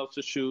someone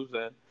else's shoes,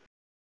 and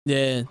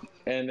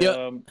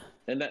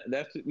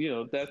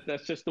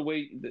that's just the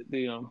way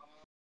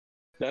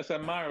that's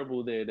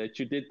admirable there that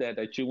you did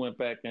that you went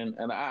back and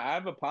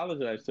I've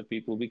apologized to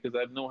people because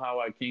I know how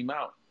I came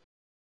out.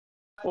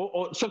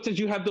 Or sometimes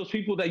you have those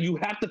people that you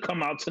have to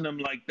come out to them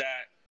like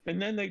that,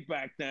 and then they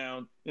back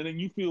down, and then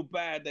you feel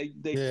bad they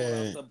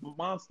pull out the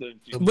monster.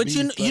 But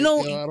you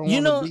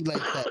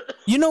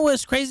know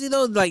what's crazy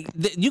though? Like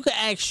you could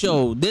ask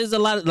Show. There's a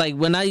lot of, like,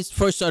 when I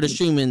first started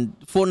streaming,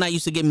 Fortnite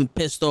used to get me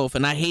pissed off,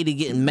 and I hated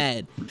getting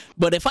mad.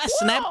 But if I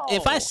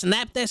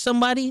snapped at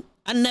somebody,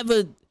 I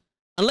never.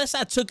 Unless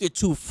I took it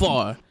too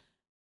far,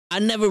 I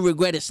never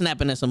regretted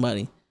snapping at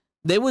somebody.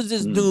 There was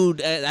this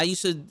dude, I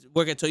used to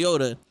work at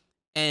Toyota,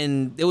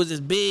 and there was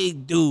this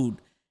big dude,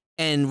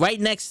 and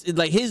right next,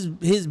 like his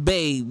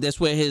bay,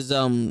 that's where his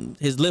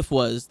lift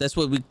was. That's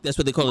what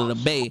they call it, a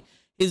bay.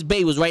 His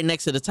bay was right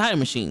next to the tire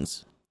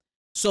machines.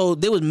 So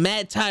there was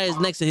mad tires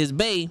next to his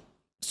bay.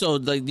 So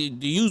like the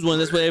used one,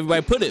 that's where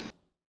everybody put it.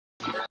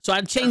 So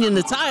I'm changing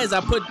the tires.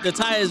 I put the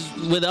tires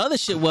where the other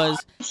shit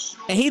was,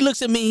 and he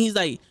looks at me. He's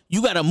like,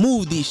 "You gotta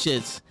move these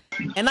shits."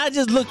 And I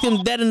just looked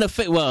him dead in the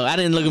face. Well, I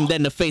didn't look him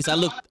dead in the face. I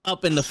looked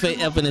up in his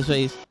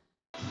face.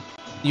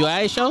 You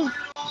alright, Show?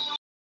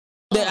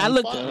 I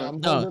looked.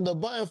 I'm holding the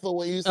button for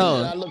what you said.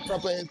 I looked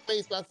up at his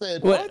face. I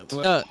said, "What?"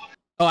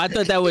 I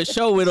thought that was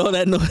Show with all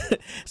that noise.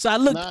 So I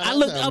looked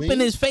up in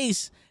his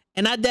face.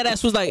 And I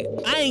deadass was like,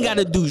 I ain't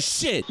gotta do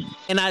shit.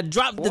 And I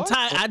dropped the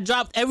tire. I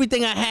dropped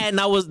everything I had,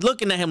 and I was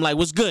looking at him like,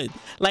 what's good?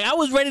 Like, I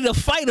was ready to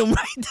fight him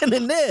right then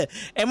and there.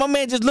 And my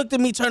man just looked at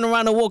me, turned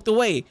around, and walked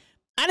away.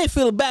 I didn't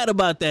feel bad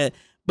about that.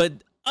 But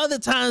other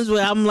times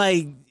where I'm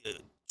like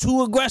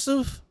too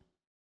aggressive,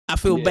 I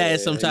feel bad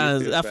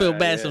sometimes. I feel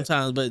bad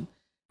sometimes. But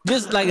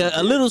just like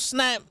a little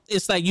snap,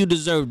 it's like you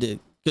deserved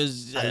it.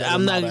 Because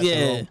I'm not,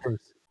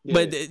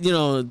 But,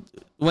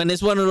 when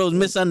it's one of those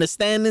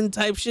misunderstanding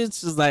type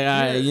shits, it's like,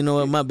 all right, you know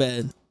what, my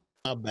bad.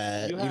 My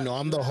bad.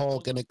 I'm the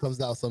Hulk, and it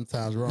comes out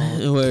sometimes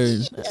wrong.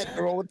 Word. At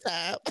the wrong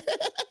time.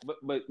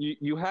 but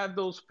you have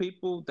those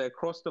people that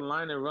cross the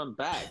line and run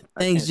back.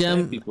 Thanks,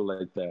 Jim. People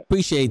like that.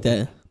 Appreciate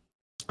that.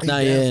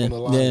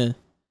 Yeah.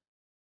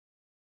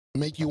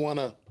 Make you want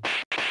to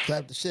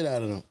slap the shit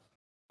out of them.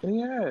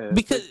 Yeah,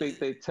 because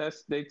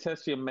they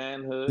test your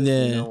manhood.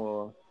 Yeah.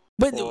 Or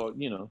But or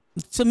you know,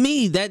 to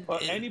me, that or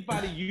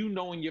anybody you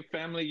know in your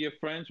family, your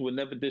friends would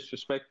never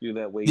disrespect you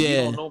that way. Yeah. You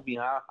don't know me.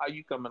 How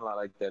you coming out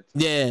like that?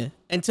 yeah,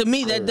 and to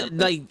me that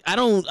like I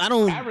don't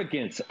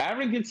Arrogance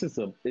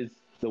is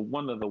the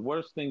one of the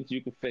worst things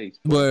you can face.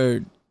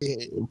 word. Yeah,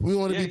 we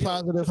want to Yeah, be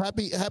positive.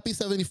 Happy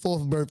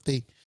 74th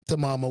birthday to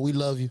Mama. We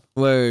love you.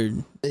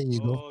 Word. There you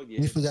go. Oh,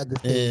 yeah. We forgot to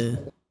say. Yeah.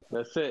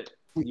 That's it.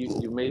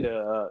 You made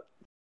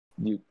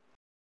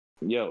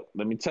yo.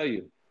 Let me tell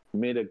you, you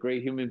made a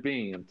great human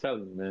being. I'm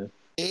telling you, man.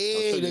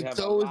 Hey, you the have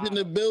a toes lot in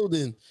the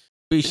building.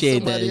 Appreciate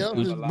Somebody that.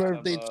 else's A lot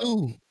birthday of,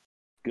 too.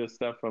 Good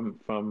stuff from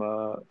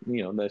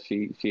that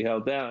she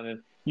held down, and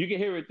you can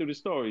hear it through the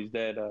stories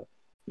that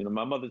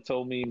my mother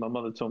told me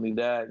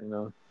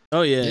that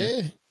Oh yeah.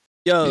 Yeah,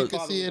 Yo, you can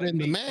see it in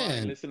the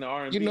man. Listen to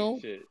R&B You know,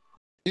 and shit.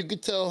 you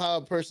could tell how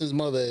a person's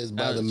mother is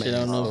by the shit, man. I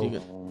don't know if So, you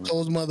could-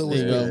 Toe's mother was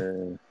There you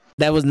good. go.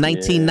 That was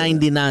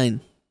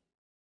 1999.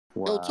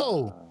 Yo,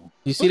 Toe,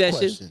 You see quick that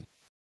shit? question.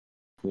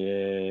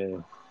 Yeah.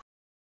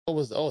 What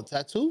was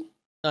tattoo?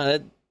 No,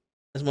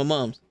 that's my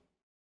mom's.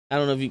 I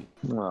don't know if you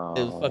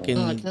the fucking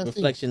No, I can't see.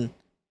 reflection.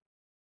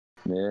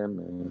 Yeah,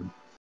 man.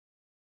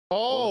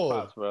 Oh,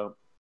 Pops, bro.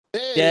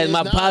 there Yeah, it is.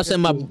 my Now I pops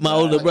can and see. my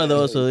older I brother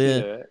can also. see.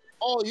 Yeah.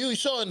 Oh, you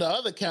showing the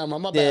other camera?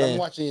 My bad. Yeah. I'm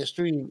watching your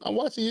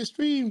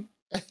stream.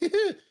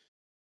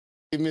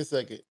 Give me a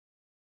second.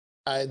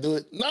 I do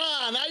it.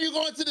 Nah, now you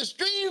going to the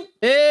stream?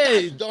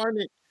 Hey, Gosh, darn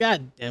it.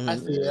 God damn I it.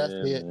 see it. I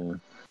see it.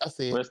 Man. I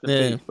see it. Rest in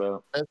Yeah. peace,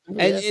 bro.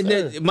 Yes,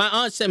 And sir. my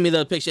aunt sent me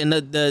the picture,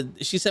 and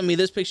she sent me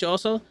this picture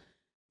also.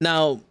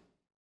 Now,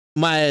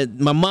 my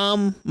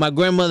mom, my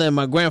grandmother, and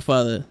my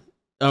grandfather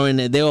are in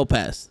there. They all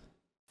passed.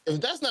 If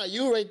that's not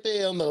you right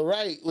there on the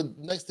right with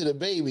next to the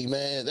baby,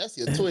 man, that's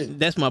your twin.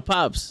 That's my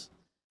pops.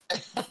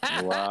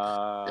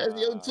 Wow. That's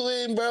your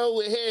twin, bro,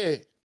 with hair.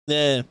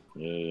 Yeah.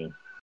 Yeah.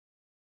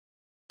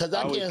 Cause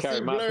I always can't carry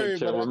see my blurry,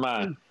 picture but with I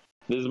mine.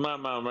 This is my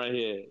mom right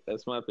here.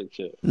 That's my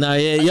picture. Nah,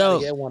 yeah, gotta yo,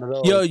 get one of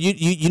those. yo,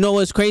 you know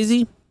what's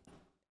crazy?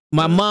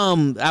 My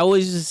mom, I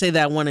always used to say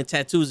that I wanted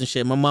tattoos and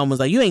shit. My mom was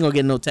like, "You ain't gonna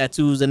get no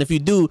tattoos, and if you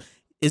do,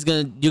 you're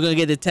gonna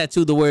get a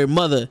tattoo the word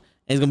mother, and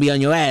it's gonna be on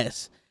your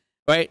ass."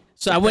 Right,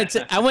 so I went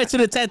to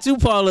the tattoo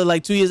parlor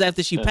like 2 years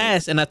after she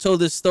passed, and I told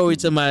this story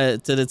to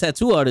the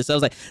tattoo artist. I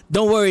was like,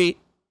 "Don't worry,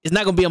 it's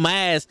not gonna be on my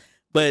ass,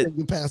 but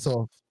You pass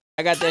off.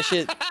 I got that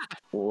shit.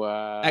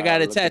 Wow. I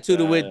got it look at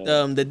tattooed with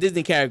that. the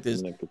Disney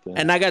characters, Look at that.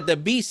 and I got the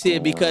Beast here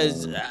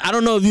because I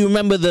don't know if you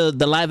remember the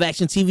live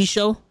action TV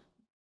show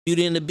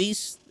Beauty and the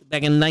Beast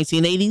back in the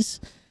 1980s.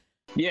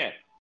 Yeah.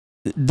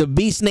 The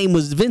Beast's name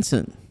was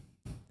Vincent,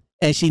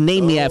 and she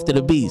named me after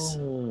the Beast.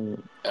 Oh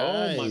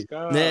my Nice.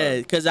 god. Yeah,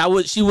 because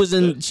she was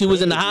in the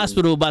crazy.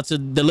 hospital about to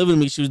deliver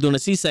me. She was doing a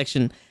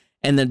C-section,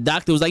 and the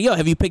doctor was like, "Yo,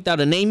 have you picked out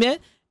a name yet?"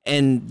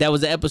 And that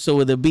was the episode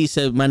where the Beast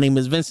said, "My name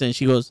is Vincent."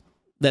 She goes,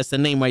 "That's the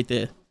name right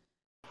there."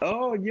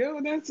 Oh, yo,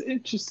 that's an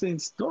interesting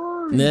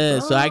story. Yeah,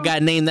 bro. so I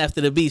got named after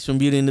the Beast from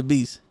Beauty and the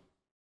Beast.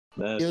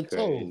 That's Yo, crazy.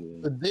 Toe,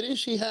 but didn't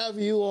she have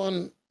you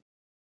on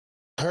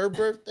her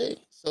birthday?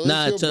 So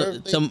Nah, it's your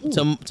birthday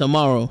too.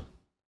 tomorrow.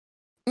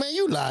 Man,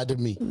 you lied to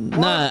me.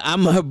 Nah,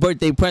 I'm her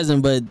birthday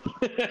present, but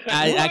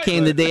I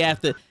came the day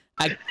after.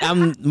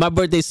 I'm my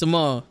birthday's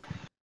tomorrow.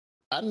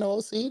 I know.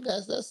 See,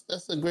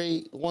 that's a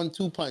great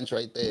 1-2 punch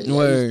right there. I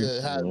Word. used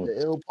to have the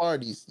ill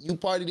parties. You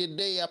party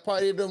today, I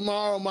party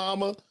tomorrow,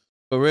 mama.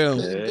 For real.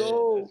 Let's Yeah,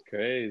 go. that's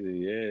crazy.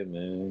 Yeah,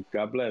 man.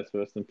 God bless.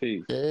 Rest in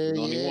peace. Yeah, There's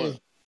only yeah. one.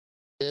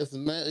 Yes,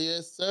 man.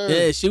 Yes, sir.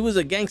 Yeah, she was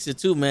a gangster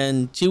too,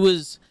 man.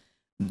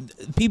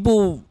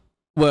 People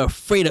were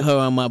afraid of her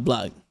on my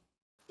block.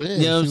 Yeah,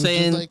 You know what I'm she was just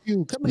saying? like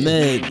you. Come here.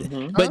 Man,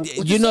 Mhm. but What'd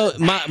you you know, say?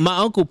 my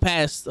uncle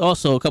passed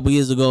also a couple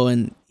years ago,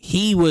 and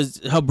he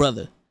was her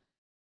brother.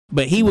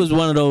 But he was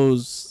one of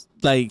those,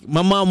 like,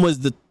 my mom was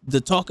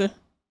the talker.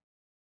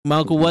 My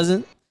uncle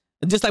wasn't.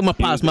 Just like my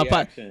He pops. was My the pop.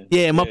 action.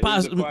 Yeah, my he was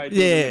pops. the quiet dude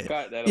in Yeah. the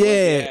cut that'll wipe your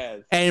Yeah. ass.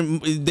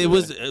 And there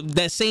was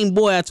that same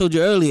boy I told you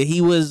earlier.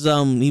 He was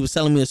telling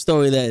me a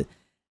story that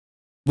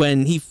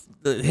when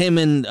him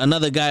and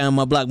another guy on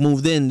my block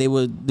moved in, they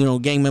were,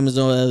 gang members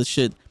and all that other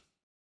shit.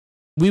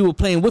 We were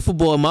playing wiffle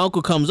ball, and my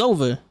uncle comes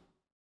over,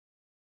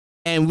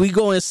 and we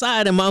go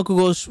inside, and my uncle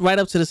goes right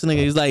up to this nigga.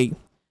 He's like,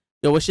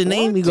 "Yo, what's your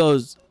name?" He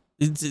goes,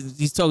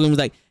 he's talking. He's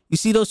like, "You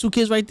see those 2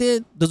 kids right there?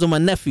 Those are my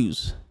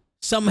nephews.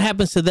 Something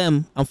happens to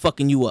them, I'm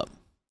fucking you up."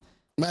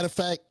 Matter of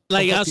fact,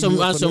 Like I'm on fucking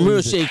you up some for no real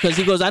reason. shit, because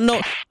he goes, I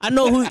know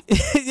who.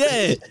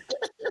 Yeah,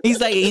 he's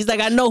like,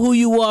 I know who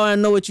you are. I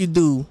know what you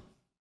do.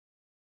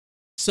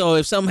 So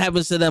if something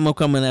happens to them, I'm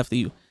coming after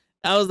you.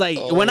 I was like,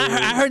 when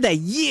I heard that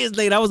years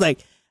later, I was like,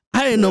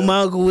 I didn't know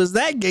my uncle was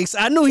that gangster.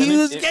 I knew he And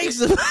was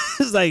gangster.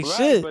 It's like Right,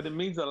 shit. but it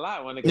means a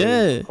lot when it comes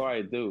Yeah. to a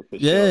quiet dude. For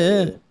Yeah, sure.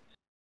 yeah.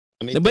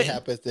 And if But- that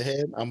happens to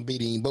him, I'm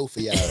beating both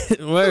of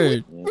y'all.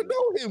 Word. You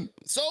know him.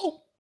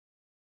 So,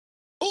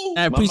 ooh,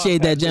 I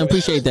appreciate that, Jen.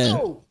 Appreciate that.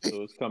 So,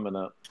 So it's coming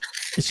up.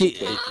 She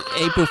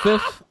April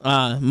 5th.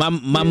 My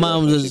Yeah,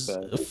 mom when was she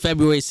passed.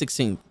 February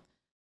 16th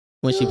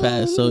when she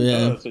passed. So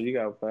yeah. Oh, so you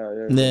got 5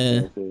 years.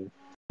 Yeah.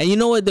 And you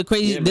know what the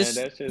crazy Yeah, man, this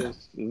that shit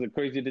is a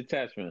crazy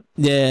detachment.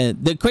 yeah,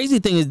 the crazy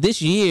thing is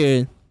this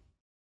year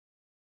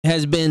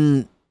has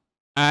been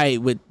all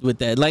right with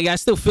that. Like I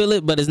still feel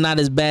it, but it's not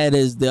as bad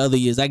as the other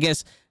years. I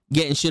guess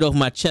getting shit off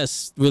my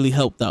chest really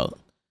helped out.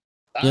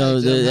 You know,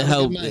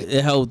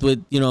 it helped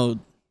with, you know,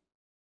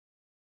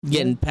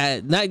 getting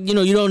past. Not, you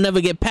know, you don't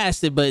never get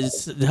past it, but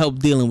it's helped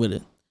dealing with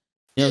it.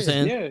 You know what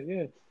I'm saying?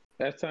 Yeah.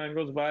 As time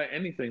goes by,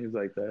 anything is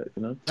like that,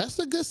 you know. That's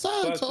a good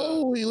sign,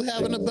 Toe. You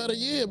having a better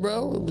year,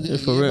 bro. Yeah,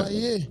 for real. By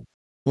year.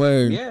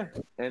 Word. Yeah,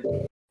 and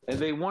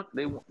they want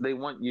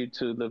you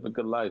to live a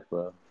good life,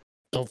 bro.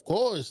 Of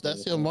course,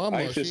 that's your mama.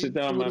 I used to sit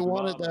down with my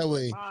want mom. it that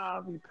way.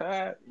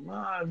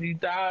 Mom, you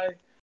died.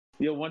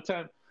 Yo, one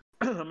time,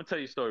 I'm gonna tell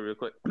you a story real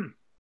quick.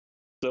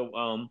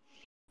 So,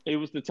 it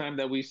was the time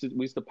that we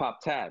used to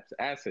pop tabs,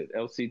 acid,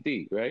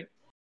 LCD, right?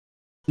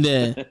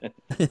 Yeah.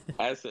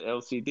 Acid,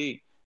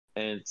 LCD.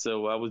 And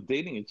so I was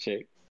dating a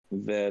chick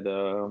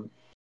that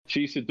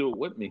she used to do it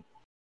with me.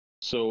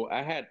 So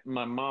I had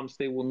my mom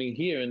stay with me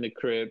here in the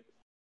crib.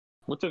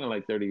 We're talking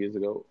like 30 years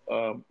ago.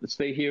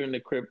 Stay here in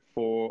the crib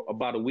for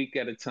about a week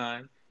at a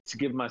time to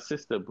give my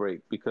sister a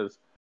break because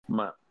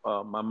my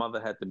mother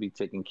had to be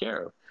taken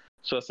care of.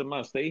 So I said,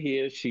 Mom, stay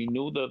here. She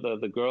knew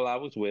the girl I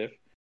was with.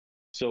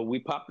 So we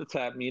popped the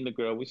tab, me and the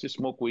girl. We should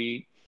smoke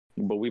weed.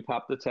 But we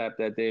popped the tab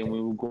that day, and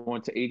we were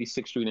going to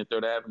 86th Street and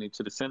 3rd Avenue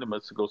to the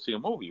cinemas to go see a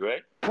movie,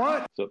 right?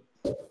 What? So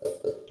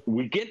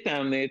we get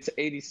down there to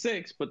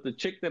 86, but the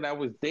chick that I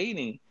was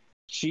dating,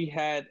 she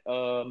had,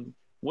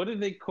 what do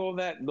they call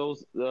that?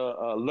 Those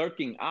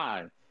lurking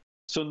eye.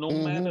 So no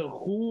matter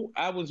who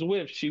I was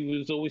with, she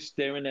was always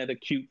staring at a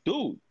cute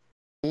dude.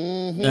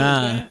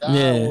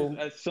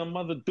 As some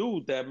other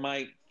dude that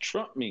might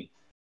trump me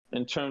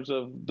in terms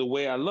of the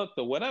way I looked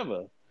or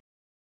whatever.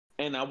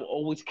 And I would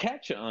always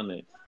catch her on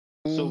it.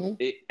 So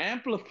it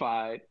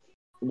amplified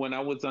when I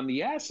was on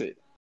the acid.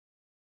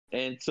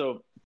 And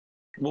so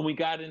when we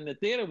got in the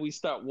theater, we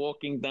start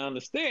walking down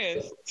the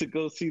stairs to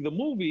go see the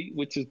movie,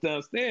 which is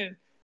downstairs.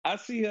 I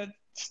see her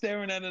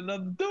staring at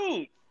another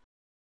dude.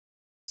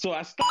 So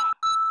I stopped.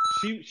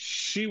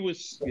 She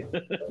was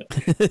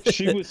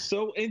she was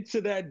so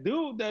into that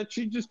dude that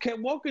she just kept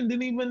walking,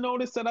 didn't even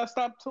notice that I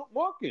stopped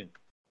walking.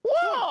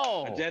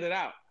 Whoa! I jetted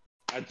out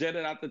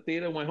the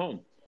theater, went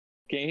home.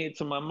 Came here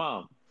to my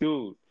mom.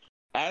 Dude,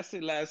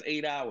 acid lasts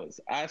 8 hours.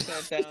 I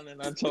sat down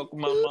and I talked to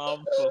my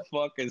mom for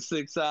fucking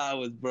 6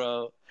 hours,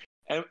 bro.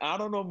 And I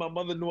don't know if my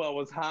mother knew I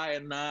was high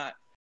or not,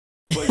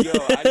 but yo,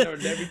 I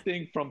learned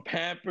everything from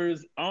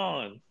Pampers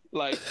on.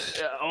 Like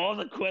all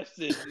the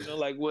questions, you know,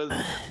 like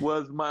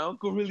was my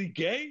uncle really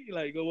gay?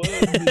 Like what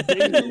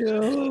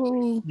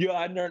was yo,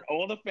 I learned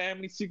all the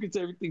family secrets,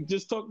 everything.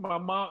 Just talk to my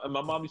mom, and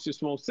my mom used to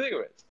smoke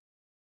cigarettes.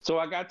 So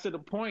I got to the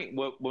point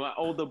where my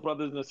older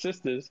brothers and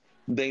sisters,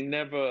 they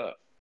never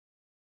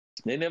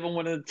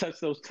wanted to touch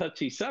those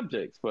touchy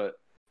subjects, but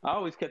I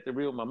always kept it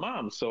real with my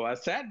mom. So I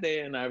sat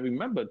there and I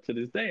remember to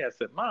this day, I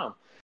said, Mom,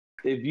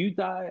 if you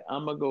die,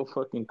 I'm gonna go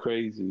fucking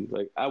crazy.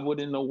 Like I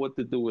wouldn't know what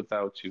to do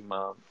without you,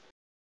 Mom.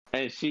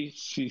 And she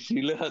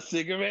lit her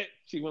cigarette.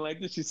 She went like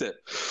this. She said,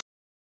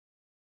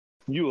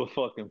 "You a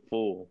fucking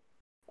fool."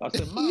 I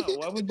said, Mom,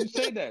 why would you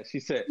say that? She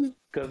said,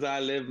 "Cause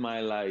I live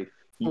my life.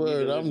 You need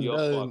to live your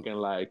fucking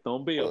life.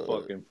 Don't be a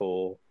fucking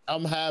fool."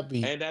 I'm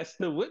happy. And that's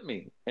still with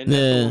me. And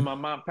that's when my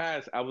mom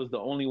passed, I was the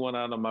only one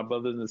out of my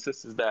brothers and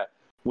sisters that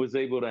was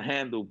able to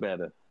handle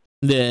better.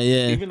 Yeah.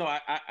 Even though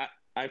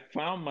I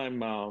found my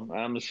mom,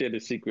 I'm gonna share the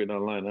secret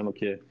online. I don't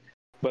care.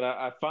 But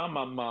I found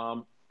my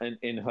mom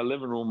in her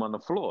living room on the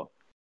floor.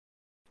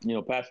 You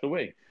know, passed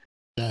away.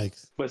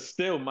 Yikes. But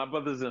still, my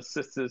brothers and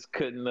sisters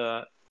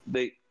couldn't.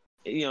 They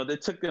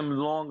took them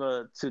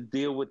longer to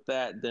deal with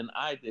that than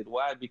I did.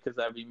 Why? Because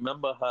I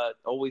remember her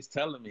always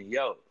telling me,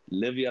 "Yo,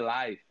 live your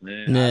life,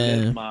 man. I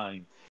live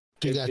mine."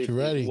 She got you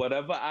ready.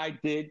 Whatever I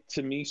did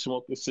to me,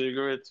 smoking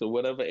cigarettes or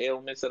whatever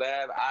ailments that I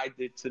have, I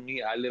did to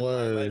me. I live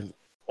my life.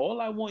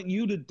 All I want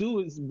you to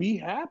do is be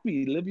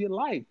happy, live your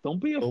life. Don't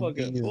be a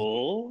fucking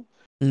fool.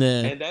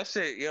 Yeah. And that's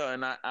it, yo.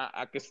 And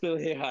I can still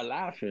hear her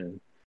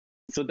laughing.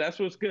 So that's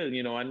what's good.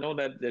 You know, I know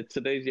that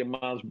today's your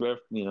mom's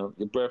your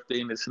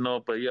birthday and it's no,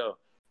 but yo,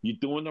 you're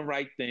doing the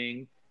right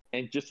thing.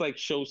 And just like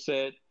Show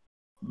said,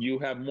 you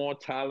have more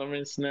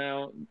tolerance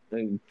now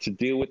to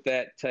deal with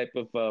that type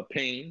of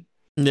pain.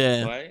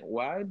 Yeah. Right?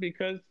 Why?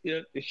 Because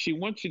she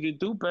wants you to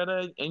do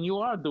better, and you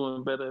are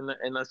doing better,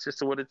 and that's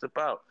just what it's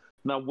about.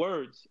 Now,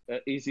 words are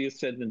easier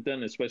said than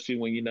done, especially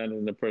when you're not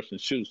in the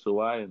person's shoes. So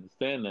I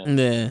understand that.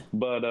 Yeah.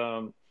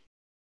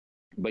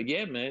 But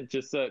yeah, man,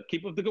 just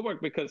keep up the good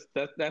work because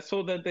that's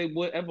all that they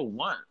would ever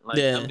want. Like,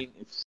 I mean,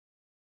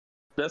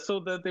 that's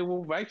all that they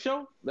will write.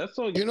 Show. That's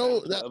all. You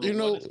know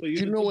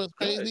what's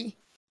crazy?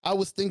 I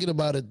was thinking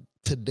about it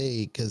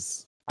today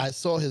because I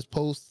saw his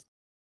post,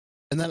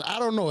 and then I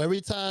don't know.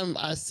 Every time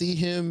I see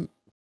him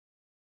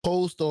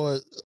post or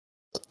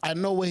I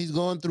know what he's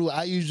going through,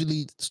 I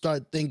usually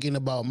start thinking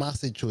about my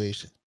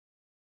situation.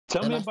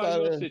 Tell me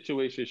about your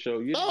situation,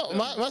 Show.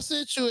 My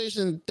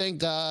situation, thank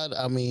God.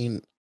 I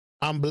mean,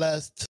 I'm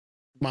blessed.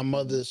 My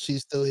mother,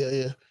 she's still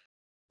here.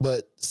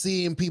 But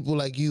seeing people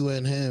like you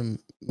and him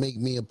make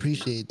me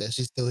appreciate that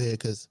she's still here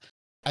because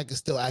I can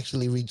still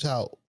actually reach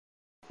out.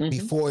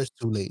 before it's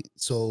too late.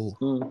 So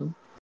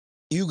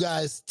you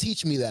guys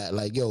teach me that,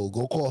 like, yo,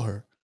 go call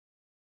her.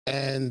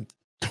 And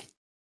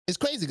it's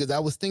crazy because I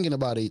was thinking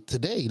about it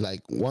today.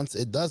 Like, once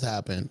it does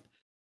happen,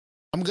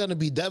 I'm gonna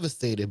be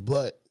devastated.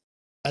 But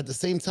at the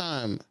same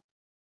time,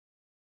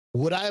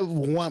 would I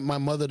want my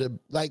mother to,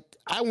 like,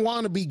 I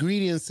want to be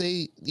greedy and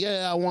say,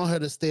 yeah, I want her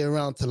to stay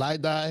around till I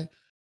die.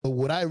 But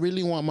would I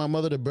really want my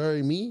mother to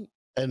bury me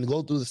and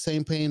go through the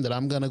same pain that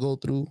I'm gonna go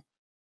through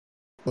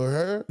for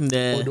her?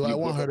 Yeah. Or do I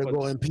want her to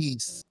go in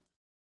peace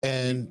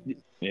and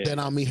then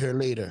I'll meet her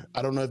later?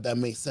 I don't know if that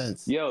makes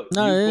sense. Yo, you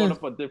brought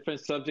up a different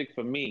subject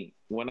for me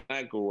when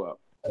I grew up.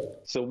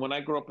 So when I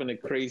grew up in the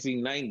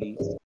crazy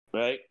 90s,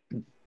 right?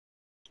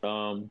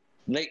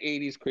 Late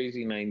 80s,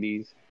 crazy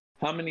 90s.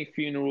 How many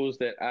funerals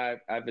that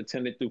I've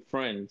attended through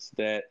friends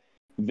that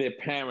their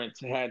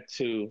parents had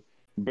to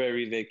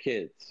bury their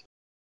kids?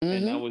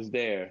 And I was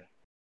there.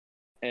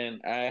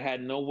 And I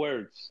had no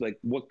words. Like,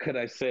 what could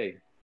I say?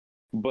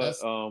 But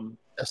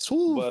that's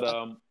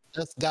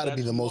got to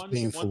be the most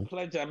painful. One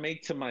pledge I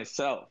made to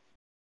myself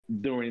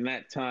during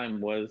that time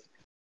was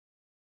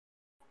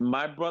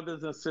my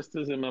brothers and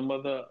sisters and my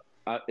mother,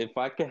 if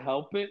I could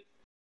help it,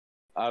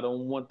 I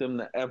don't want them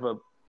to ever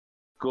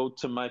go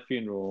to my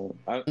funeral.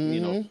 You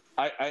know,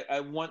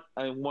 I wanted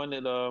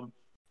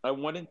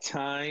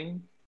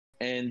time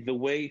and the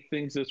way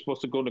things are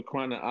supposed to go to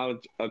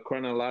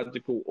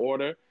chronological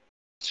order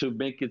to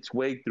make its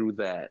way through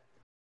that.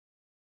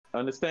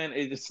 Understand?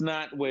 It's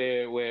not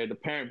where the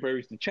parent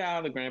buries the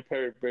child, the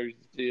grandparent buries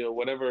the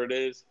whatever it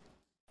is.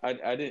 I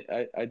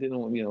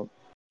didn't, you know.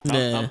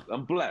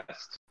 I'm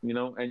blessed, you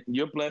know, and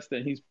you're blessed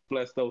and he's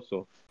blessed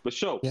also. But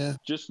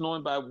just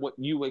knowing by what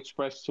you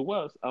expressed to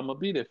us, I'm gonna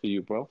be there for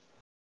you, bro.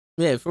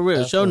 Yeah, for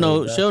real. She'll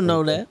know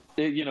that.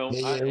 You know,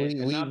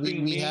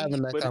 we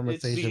having that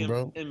conversation,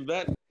 bro.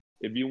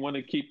 If you want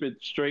to keep it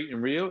straight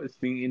and real, it's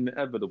the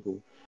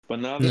inevitable.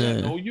 But now that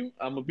I know you,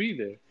 I'm gonna be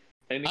there.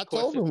 Any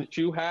questions that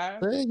you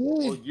have, or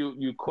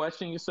you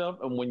question yourself,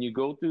 and when you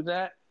go through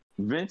that,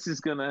 Vince is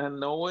gonna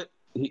know it.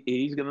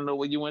 He's gonna know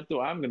what you went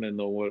through. I'm gonna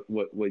know what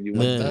you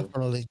went through.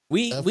 Definitely.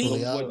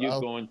 What you're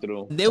going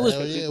through.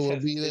 We'll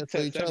be there for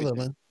each other,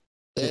 man.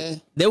 Yeah.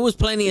 There was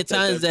plenty of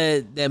times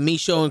that me,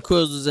 Show, and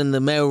Krills was in the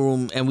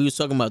mailroom and we was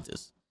talking about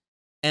this.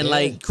 And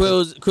like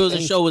Krills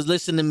and Show was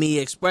listening to me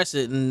express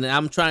it, and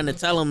I'm trying to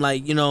tell him,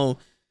 like, you know,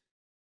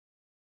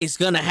 it's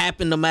gonna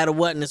happen no matter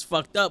what, and it's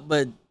fucked up,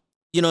 but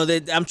you know,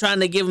 that I'm trying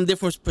to give him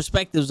different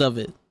perspectives of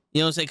it. You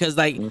know what I'm saying? Because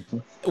like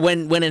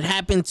when it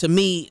happened to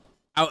me,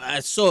 I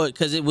saw it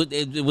because it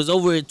was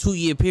over a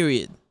 2-year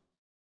period.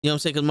 You know what I'm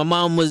saying? Because my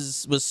mom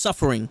was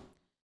suffering,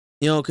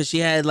 you know, because she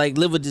had like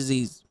liver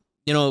disease,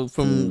 you know,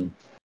 from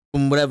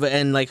whatever,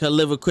 and like her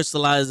liver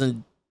crystallized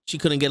and she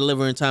couldn't get a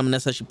liver in time, and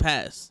that's how she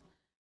passed.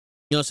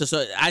 You know,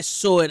 so I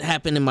saw it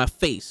happen in my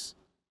face.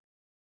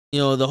 You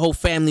know, the whole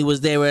family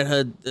was there at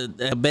her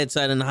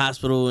bedside in the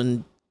hospital,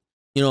 and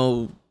you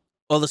know,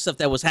 all the stuff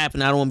that was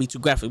happening. I don't want to be too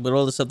graphic, but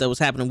all the stuff that was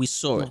happening, we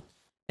saw it,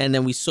 and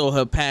then we saw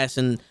her pass.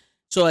 And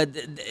so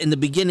in the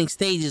beginning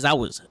stages, I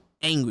was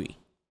angry.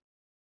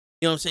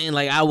 You know what I'm saying?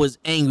 Like, I was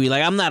angry.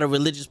 Like, I'm not a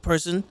religious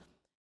person,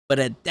 but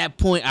at that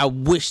point, I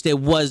wish there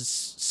was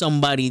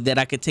somebody that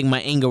I could take my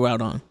anger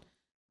out on.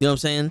 You know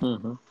what I'm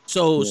saying?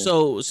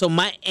 So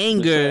my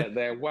anger.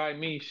 That why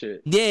me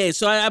shit. Yeah.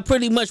 So I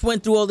pretty much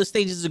went through all the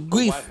stages of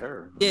grief. Why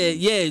her?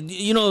 Yeah.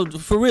 You know,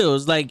 for real,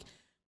 it's like.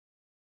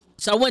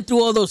 So I went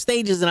through all those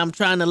stages, and I'm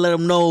trying to let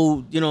them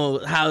know, you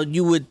know, how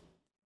you would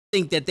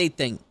think that they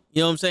think.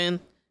 You know what I'm saying?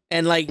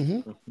 And like,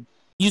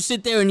 you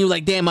sit there and you're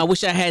like, damn, I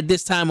wish I had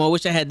this time, or I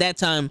wish I had that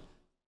time.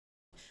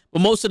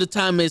 But most of the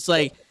time, it's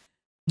like,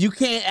 you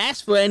can't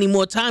ask for any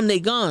more time.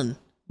 They gone.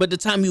 But the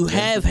time you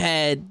have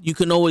had, you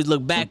can always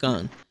look back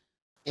on.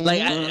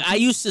 Like, I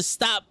used to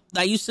stop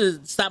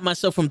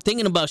myself from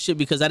thinking about shit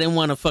because I didn't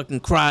want to fucking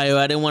cry, or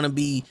I didn't want to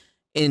be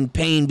in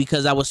pain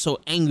because I was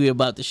so angry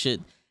about the shit.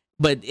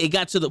 But it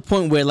got to the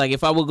point where, like,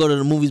 if I would go to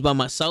the movies by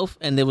myself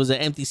and there was an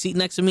empty seat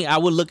next to me, I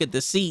would look at the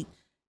seat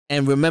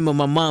and remember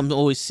my mom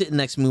always sitting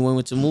next to me when we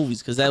went to movies,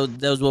 because that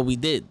was what we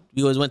did.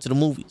 We always went to the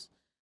movies.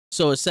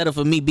 So instead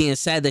of me being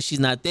sad that she's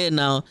not there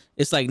now,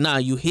 it's like, nah,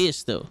 you here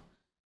still.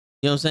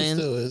 You know what I'm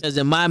saying? Because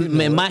in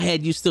my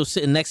head, you still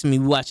sitting next to me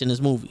watching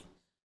this movie.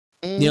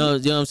 You know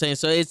what I'm saying?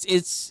 So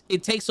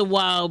it takes a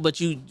while,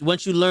 but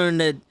once you learn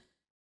that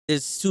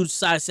there's two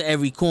sides to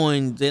every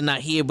coin, they're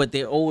not here, but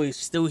they're always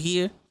still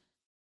here.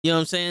 You know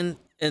what I'm saying?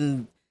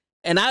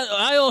 And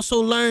I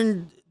also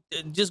learned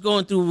just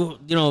going through,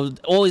 you know,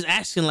 always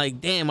asking, like,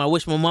 damn, I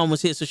wish my mom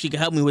was here so she could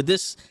help me with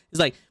this. It's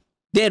like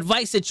the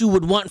advice that you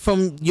would want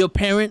from your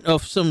parent or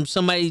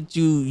somebody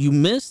you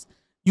missed,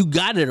 you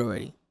got it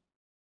already.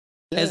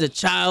 As a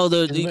child,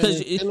 or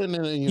because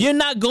you're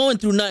not going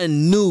through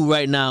nothing new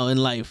right now in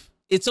life.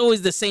 It's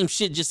always the same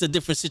shit, just a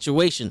different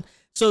situation.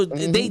 So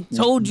they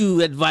told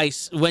you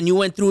advice when you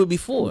went through it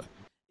before.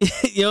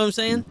 You know what I'm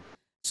saying?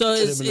 So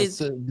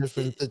it's a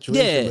different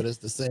situation, but it's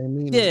the same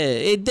meaning. Yeah,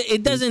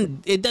 it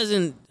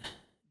doesn't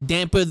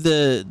damper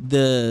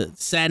the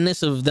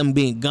sadness of them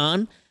being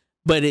gone,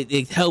 but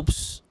it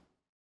helps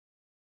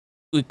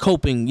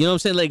coping. You know what I'm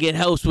saying? Like it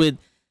helps with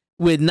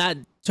not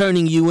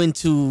turning you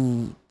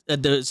into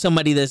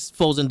somebody that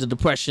falls into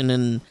depression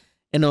and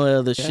all that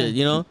other shit.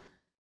 You know.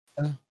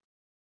 Yeah.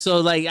 So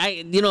like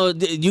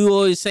you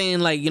always saying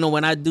like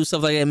when I do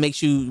stuff like that, it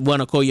makes you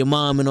want to call your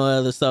mom and all that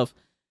other stuff.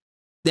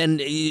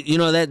 Then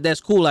that's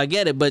cool. I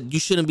get it, but you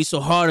shouldn't be so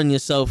hard on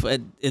yourself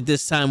at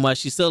this time while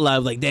she's still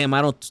alive. Like, damn,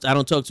 I don't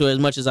talk to her as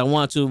much as I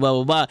want to. Blah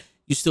blah blah.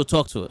 You still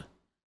talk to her.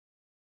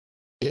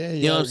 Yeah,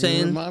 you know what I'm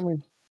saying.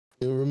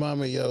 Remind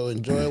me, yo,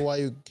 enjoy it while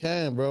you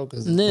can, bro.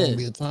 Because there's gonna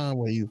be a time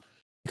where you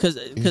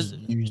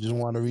just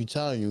want to reach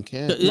out and you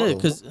can't. Yeah,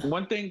 because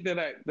one thing that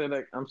I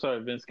I'm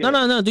sorry, Vince.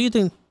 No. Do you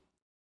think?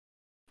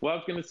 Well, I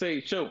was gonna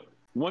say,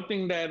 one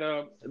thing that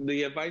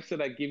the advice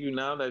that I give you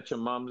now that your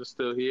mom is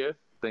still here,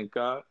 thank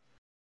God,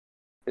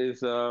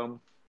 is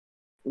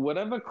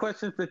whatever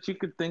questions that you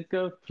could think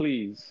of,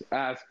 please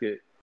ask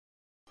it.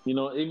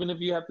 Even if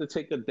you have to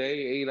take a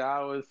day, 8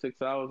 hours,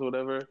 6 hours,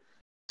 whatever,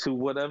 to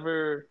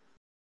whatever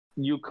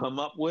you come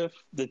up with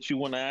that you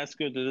want to ask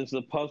her, that is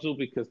a puzzle,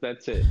 because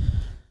that's it.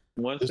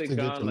 Once they're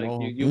gone,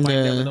 like you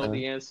might never know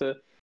the answer.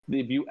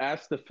 If you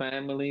ask the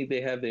family,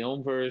 they have their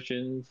own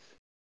versions.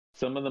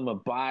 Some of them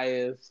are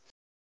biased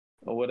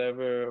or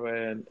whatever,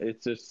 and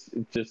it's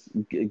just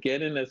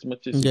get in as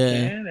much as you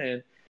can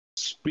and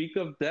speak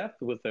of death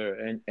with her.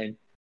 And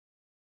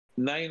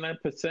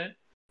 99%,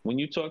 when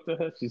you talk to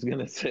her, she's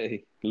gonna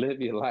say,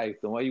 "Live your life.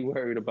 Don't why you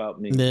worried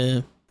about me."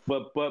 Yeah.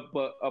 But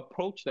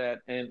approach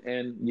that and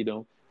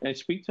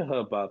speak to her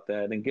about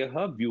that and get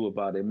her view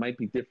about it. It might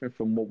be different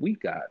from what we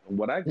got and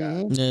what I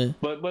got. Yeah.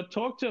 But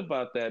talk to her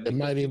about that. It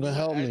might even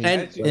help me.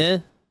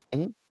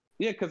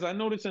 Yeah, because I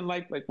notice in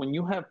life, like when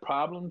you have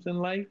problems in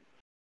life,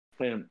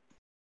 and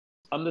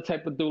I'm the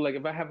type of dude, like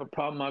if I have a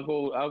problem, I'll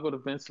go to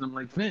Vince and I'm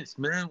like, Vince,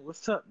 man,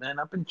 what's up, man?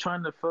 I've been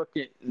trying to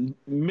fucking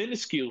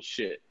minuscule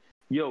shit.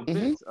 Yo,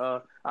 Vince,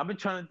 I've been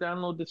trying to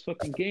download this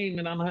fucking game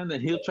and I don't have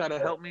that. He'll try to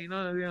help me.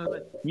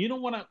 You know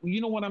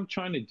what I'm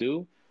trying to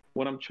do?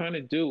 What I'm trying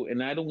to do,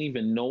 and I don't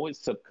even know it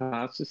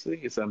subconsciously,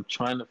 is I'm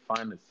trying to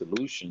find a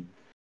solution.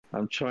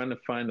 I'm trying to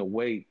find a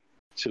way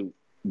to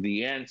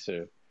the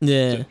answer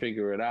to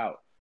figure it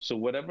out. So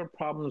whatever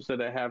problems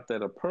that I have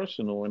that are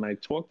personal, and I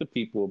talk to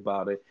people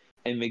about it,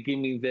 and they give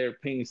me their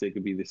opinions. They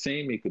could be the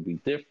same, it could be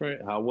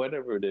different,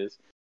 whatever it is.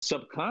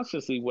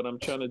 Subconsciously, what I'm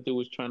trying to do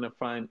is trying to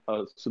find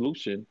a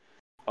solution,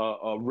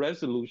 a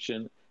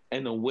resolution,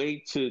 and a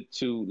way to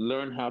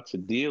learn how to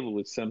deal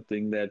with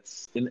something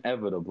that's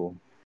inevitable.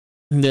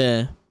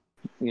 Yeah.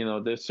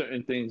 There's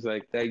certain things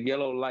like that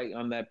yellow light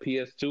on that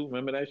PS2.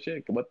 Remember that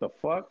shit? What the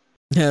fuck?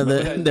 Yeah,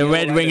 the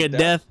red ring of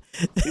death.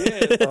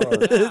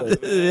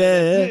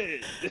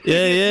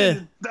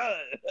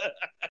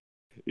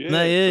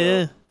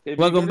 Yeah.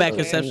 Welcome back,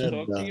 Conception.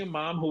 Talk to your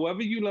mom,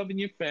 whoever you love in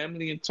your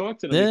family, and talk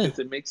to them because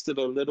it makes it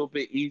a little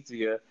bit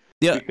easier.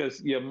 Yeah.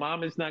 Because your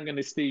mom is not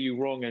gonna steer you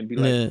wrong and be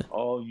like,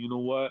 "Oh, you know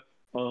what?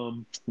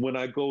 When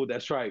I go,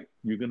 that's right.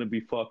 You're gonna be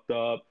fucked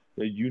up.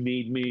 You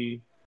need me.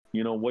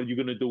 What are you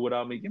gonna do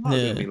without me?" Your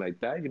mom's gonna be like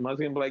that. Your mom's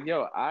gonna be like,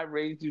 "Yo, I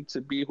raised you to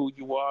be who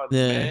you are,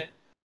 man.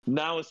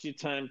 Now it's your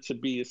time to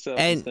be yourself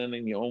and stand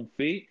on your own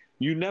feet.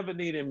 You never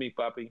needed me,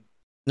 Papi."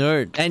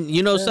 Nerd. And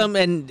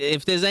and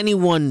if there's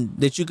anyone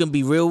that you can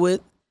be real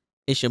with,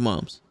 it's your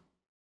mom's.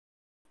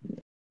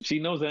 She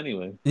knows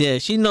anyway. Yeah,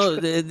 she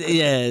knows.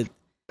 Yeah.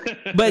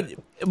 But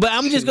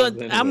I'm just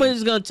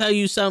gonna tell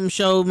you something,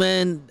 show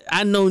man.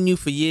 I known you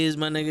for years,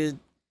 my nigga.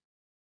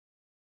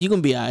 You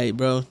gonna be alright,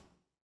 bro.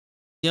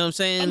 You know what I'm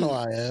saying? I know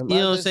I am. You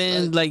know what I'm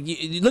saying? Like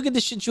you look at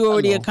the shit you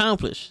already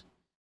accomplished.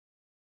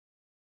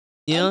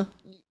 You know?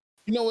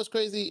 You know what's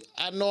crazy?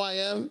 I know I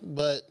am,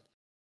 but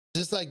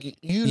just like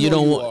you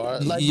are.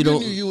 Like you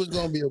knew you was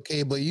gonna be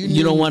okay, but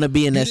you don't want to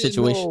be in that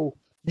situation.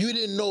 You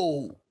didn't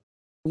know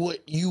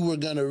what you were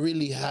gonna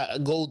really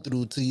go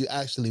through till you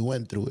actually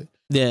went through it.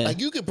 Yeah, like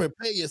you can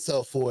prepare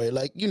yourself for it.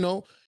 Like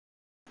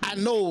I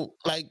know,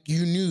 like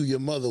you knew your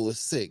mother was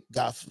sick.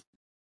 God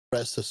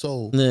rest her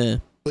soul. Yeah,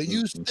 but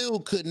you still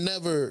could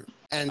never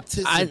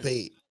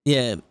anticipate.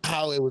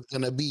 How it was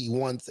gonna be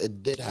once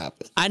it did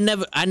happen. I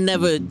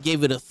never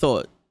gave it a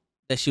thought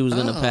that she was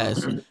gonna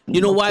pass.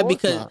 You know why?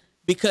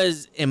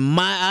 Because in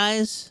my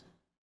eyes,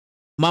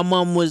 my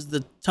mom was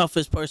the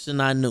toughest person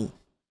I knew.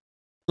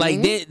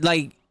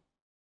 Like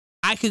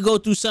I could go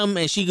through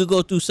something and she could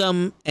go through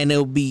something and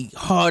it'll be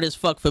hard as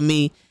fuck for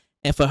me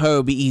and for her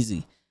it'll be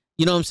easy.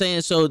 You know what I'm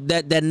saying? So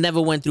that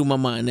never went through my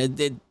mind.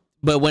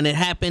 But when it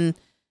happened,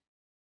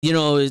 it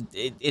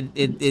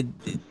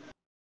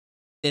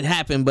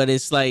happened. But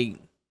it's like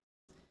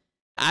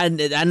I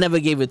never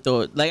gave it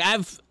thought. Like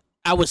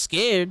I was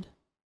scared,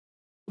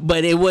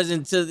 but it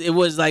wasn't. It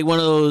was like one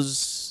of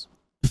those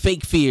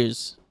fake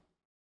fears.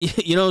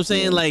 You know what I'm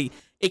saying? Like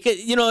it could.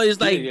 It's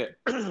like it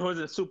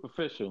wasn't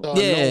superficial.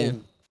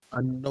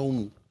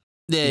 Unknown.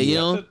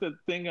 Yeah, That's the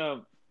thing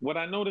of what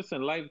I notice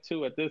in life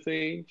too at this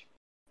age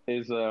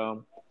is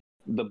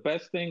the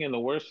best thing and the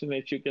worst thing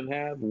that you can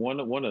have.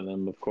 One of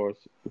them, of course,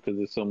 because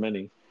there's so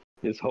many,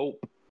 is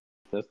hope.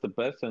 That's the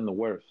best and the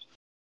worst.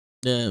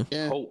 Yeah.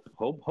 Hope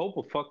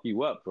will fuck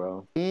you up,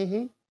 bro.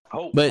 Mm-hmm.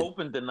 Hope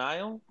and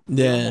denial,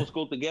 they almost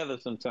go together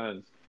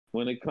sometimes.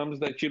 When it comes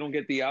that you don't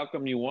get the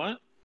outcome you want,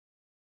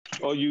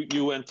 or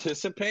you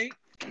anticipate,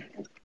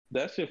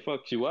 that shit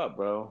fucks you up,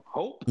 bro.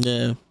 Hope,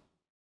 or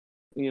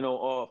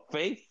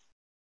faith,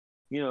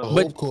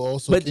 hope could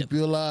also keep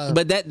you alive.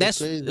 But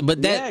that's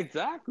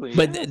exactly.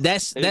 But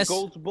yes. that's it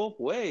goes both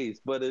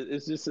ways. But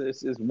it's just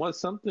it's one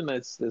something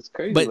that's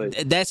crazy. But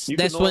like, that's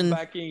when when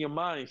back in your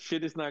mind,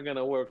 shit is not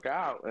gonna work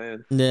out,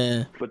 and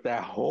but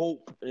that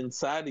hope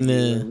inside of you,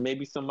 and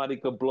maybe somebody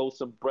could blow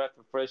some breath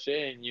of fresh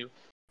air in you,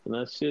 and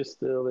that shit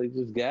still like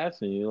just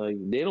gassing you. Like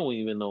they don't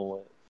even know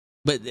what.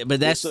 But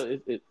that's no,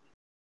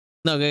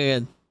 go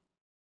ahead.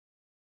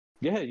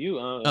 Yeah, you.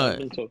 I've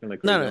been talking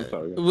like no. I'm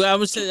sorry. Well, I'm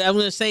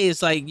gonna say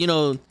it's like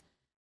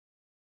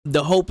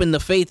the hope and the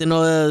faith and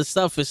all that other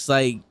stuff. It's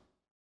like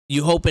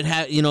you hope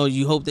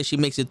you hope that she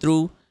makes it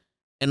through,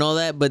 and all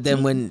that. But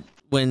then when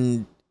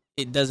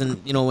it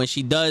doesn't, when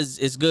she does,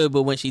 it's good.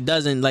 But when she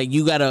doesn't, like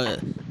you gotta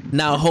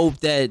now hope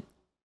that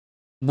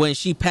when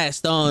she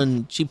passed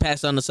on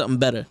to something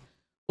better,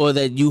 or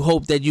that you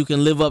hope that you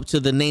can live up to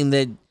the name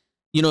that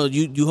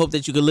you hope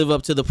that you can live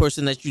up to the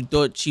person that you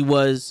thought she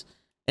was.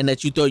 And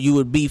that you thought you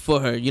would be for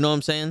her, you know what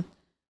I'm saying?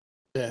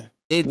 Yeah.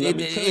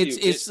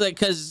 It's like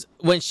because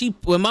when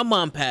my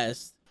mom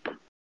passed,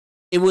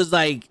 it was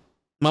like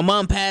my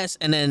mom passed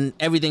and then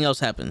everything else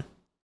happened.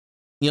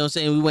 You know what I'm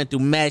saying? We went through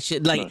mad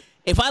shit. Like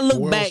if I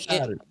look back,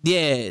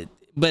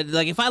 but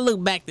like if I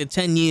look back the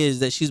 10 years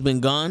that she's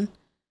been gone,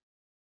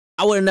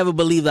 I would have never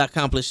believed I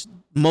accomplished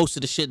most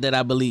of the shit that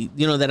I believed,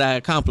 that I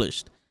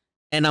accomplished,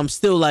 and I'm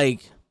still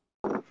like.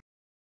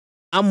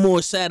 I'm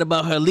more sad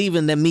about her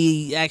leaving than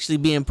me actually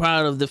being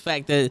proud of the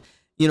fact that,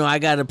 I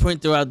got a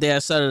printer out there. I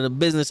started a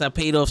business. I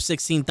paid off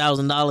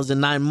 $16,000 in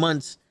 9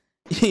 months,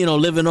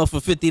 living off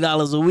of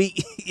 $50 a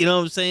week, you know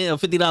what I'm saying? Or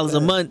 $50 a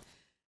month,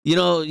 you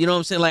know what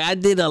I'm saying? Like I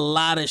did a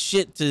lot of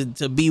shit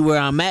to be where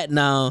I'm at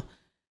now.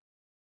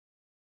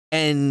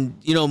 And,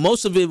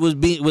 most of it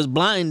was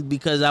blind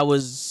because I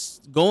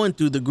was going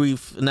through the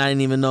grief and I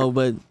didn't even know,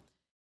 but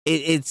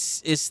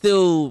it's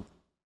still,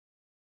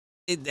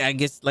 I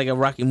guess like a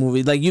Rocky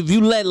movie. Like if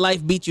you let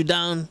life beat you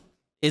down,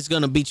 it's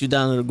gonna beat you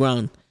down to the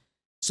ground.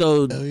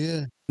 So hell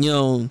yeah,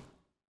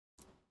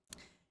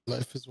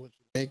 life is what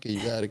you make it.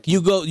 You gotta keep,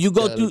 you go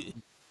through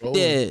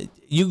rolling.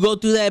 You go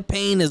through that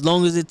pain as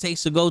long as it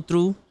takes to go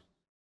through.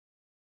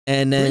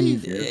 And then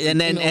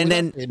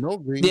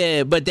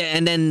but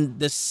then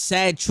the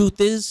sad truth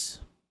is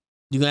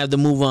you're gonna have to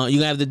move on. You're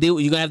gonna have to deal.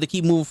 You're gonna have to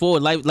keep moving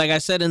forward. Like I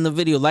said in the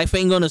video, life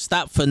ain't gonna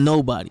stop for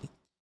nobody.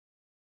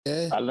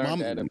 Yeah, I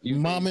learned that.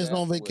 Mom is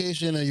on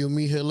vacation and you'll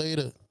meet her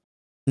later.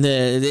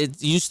 Yeah,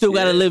 you still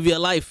gotta live your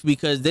life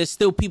because there's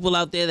still people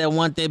out there that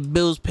want their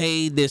bills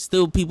paid. There's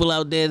still people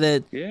out there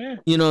that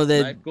that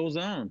life goes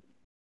on.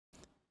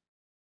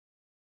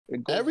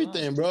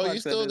 Everything, bro. You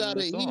still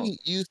gotta eat.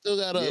 You still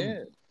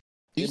gotta.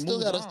 You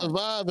still gotta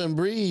survive and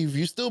breathe.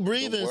 You still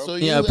breathing, so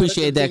I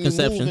appreciate that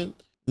conception.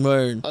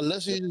 Word.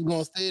 Unless you're just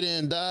gonna stay there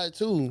and die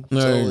too. Word.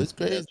 So it's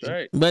crazy. That's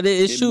right. But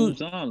it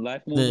moves on.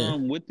 Life moves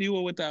on with you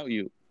or without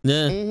you.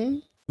 Yeah. Mm-hmm.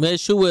 Man,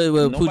 it's true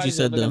what Poochie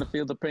said though. Nobody's gonna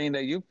feel the pain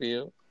that you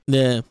feel.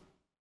 Yeah.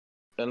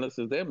 Unless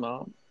it's their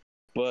mom.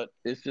 But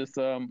it's just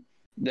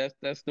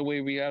that's the way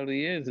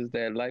reality is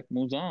that life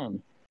moves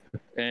on.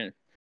 And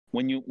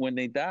when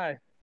they die,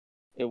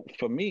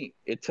 for me,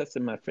 it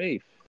tested my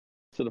faith.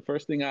 So the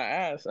first thing I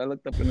asked, I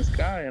looked up in the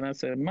sky and I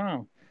said,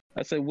 Mom,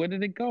 I said, where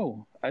did it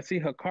go? I see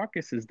her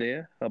carcass is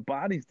there, her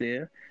body's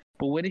there,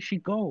 but where did she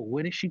go?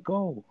 Where did she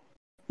go?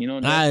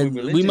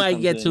 We might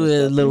get to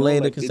it a little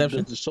later. Conception.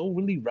 Does the soul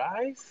really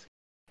rise?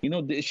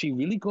 Did she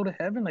really go to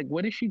heaven? Like,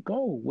 where did she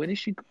go? Where did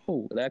she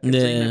go? I kept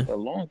saying that for a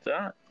long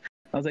time.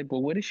 I was like, but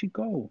where did she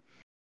go?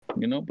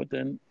 But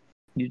then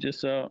you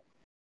just you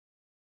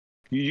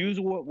use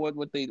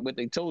what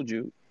they told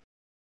you,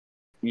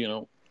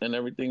 and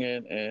everything,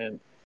 and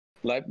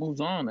life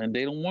moves on, and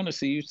they don't want to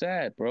see you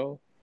sad, bro.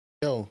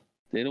 Yo,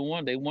 they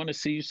want to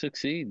see you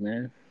succeed,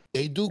 man.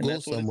 They do go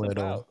somewhere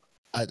though.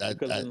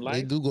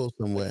 They do go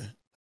somewhere.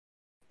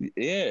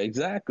 Yeah,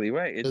 exactly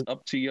right. It's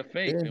up to your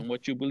faith and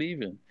what you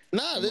believe in.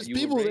 Nah, there's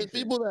people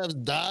that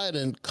have died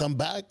and come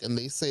back, and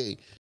they say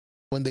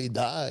when they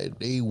died,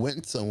 they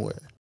went somewhere.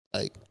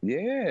 Like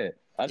they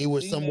were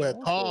somewhere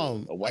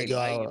calm. A white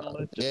light,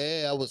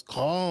 I was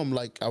calm,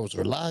 like I was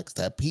relaxed,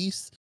 at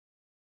peace.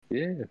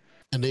 Yeah,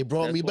 and they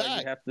brought me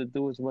back. You have to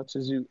do as much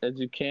as you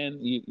can.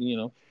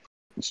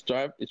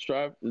 Strive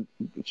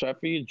for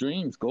your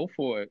dreams. Go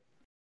for it.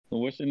 The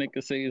worst thing they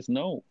could say is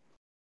no.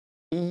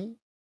 Mm-hmm.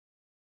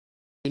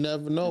 You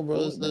never know,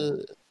 bro.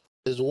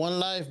 There's one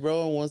life,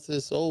 bro. And once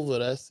it's over,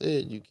 that's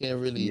it. You can't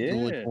really do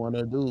what you want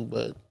to do.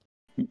 But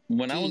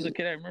when I was a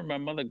kid, I remember my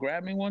mother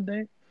grabbed me one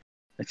day,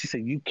 and she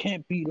said, "You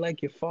can't be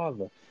like your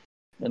father."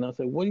 And I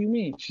said, "What do you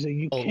mean?" She said,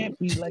 "You can't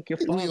be like your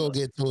father." We all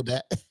get told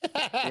that,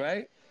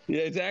 right?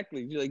 Yeah,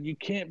 exactly. She's like, you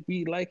can't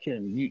be like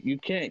him. You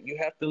can't. You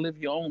have to live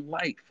your own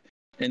life.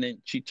 And then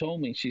she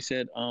told me, she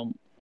said,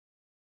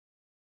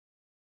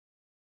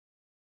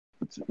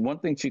 one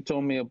thing she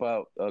told me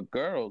about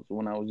girls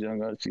when I was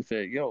younger, she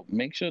said, "Yo,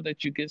 make sure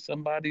that you get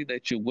somebody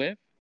that you're with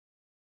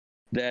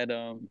that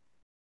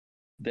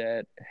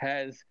that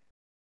has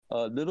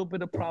a little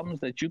bit of problems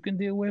that you can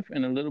deal with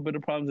and a little bit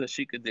of problems that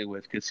she could deal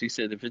with." Because she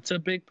said if it's a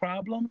big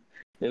problem,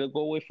 it'll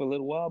go away for a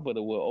little while, but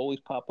it will always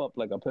pop up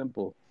like a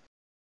pimple.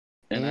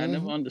 And I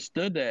never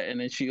understood that. And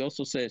then she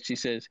also said, she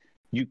says,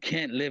 you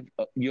can't live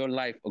your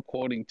life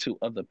according to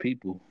other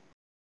people.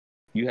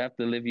 You have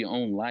to live your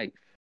own life.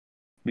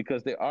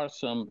 Because there are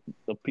some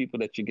people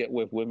that you get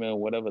with, women or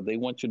whatever, they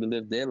want you to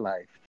live their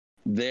life,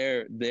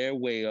 their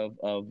way of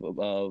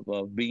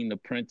being the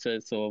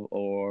princess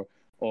or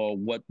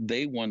what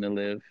they want to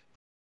live.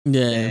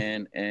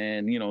 Yeah.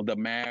 And you know, the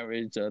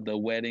marriage, the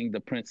wedding,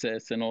 the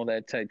princess, and all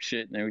that type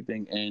shit and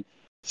everything. And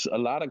a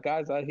lot of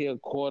guys out here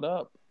caught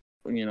up,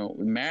 you know,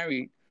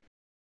 married,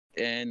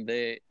 and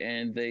they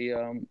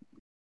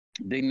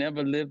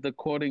never lived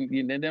according.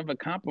 They never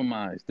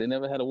compromised. They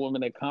never had a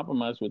woman that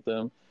compromised with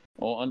them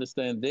or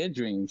understand their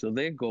dreams or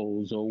their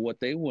goals or what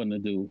they want to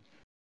do.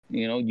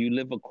 You know, you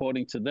live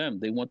according to them.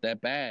 They want that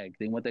bag.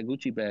 They want that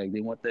Gucci bag.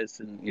 They want this,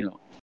 and you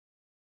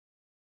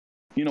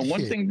know,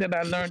 one thing that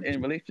I learned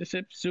in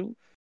relationships too.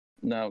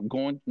 Now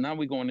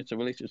we're going into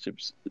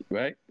relationships,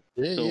 right?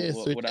 Yeah, so yeah.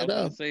 what I was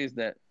going to say is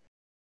that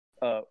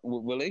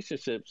with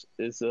relationships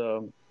is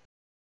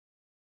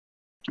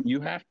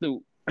you have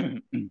to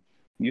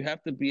you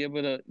have to be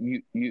able to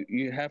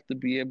you have to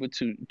be able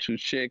to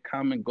share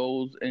common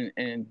goals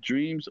and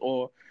dreams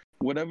or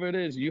whatever it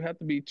is. You have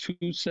to be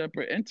two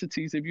separate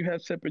entities. If you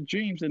have separate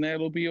dreams, then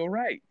that'll be all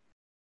right.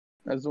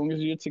 As long as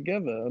you're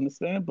together,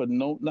 understand? But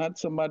no, not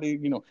somebody,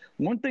 you know.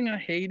 One thing I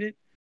hated,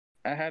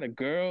 I had a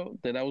girl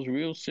that I was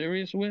real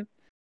serious with.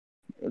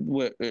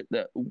 One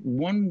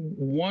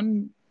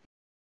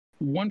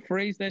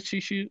phrase that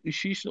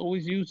she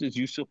always uses,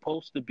 "You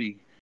supposed to be.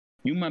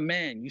 You my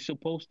man. You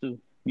supposed to.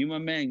 You my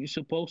man. You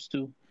supposed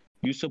to.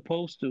 You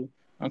supposed to."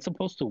 I'm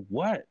supposed to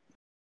what?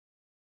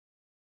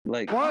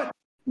 Like What?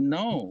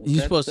 No.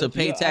 You're supposed to that's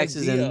pay your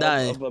taxes idea and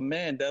die. of a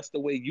man. That's the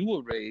way you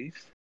were raised.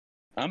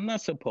 I'm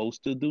not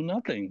supposed to do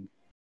nothing.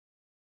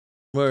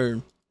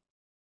 Word.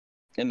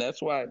 And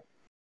that's why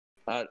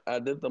I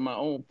lived on my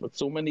own for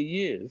so many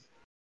years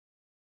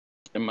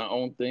in my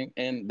own thing.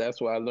 And that's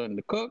why I learned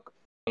to cook,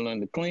 I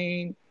learned to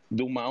clean,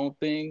 do my own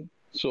thing.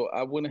 So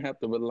I wouldn't have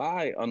to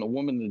rely on a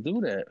woman to do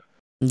that.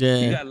 Yeah.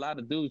 You got a lot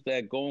of dudes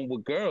that go in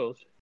with girls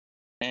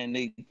and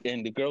the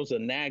girl's a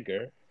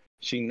nagger.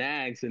 She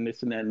nags and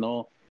this and that and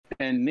all.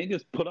 And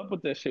niggas put up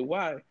with that shit.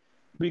 Why?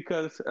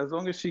 Because as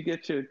long as she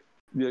gets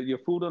your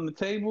food on the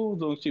table,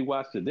 as long as she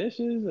washes the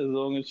dishes, as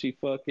long as she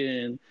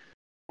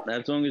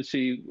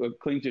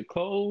cleans your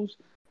clothes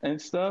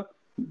and stuff,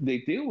 they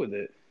deal with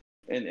it.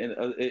 And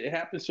it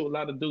happens to a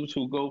lot of dudes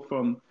who go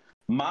from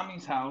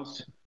mommy's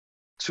house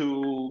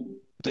to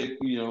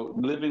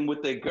living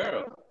with their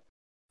girl,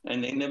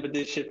 and they never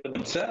did shit for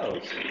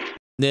themselves.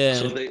 Yeah.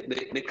 So they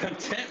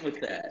content with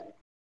that.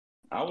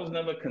 I was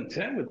never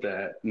content with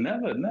that.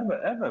 Never,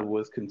 ever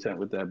was content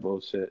with that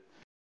bullshit.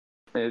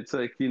 It's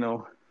like, you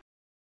know,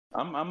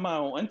 I'm my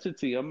own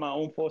entity. I'm my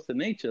own force of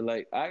nature.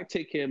 Like, I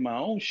take care of my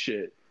own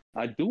shit.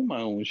 I do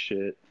my own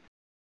shit.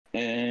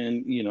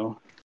 And, you know,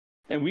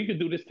 and we could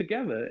do this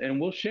together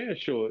and we'll share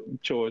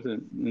chores.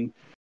 And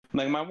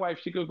like my wife,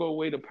 she could go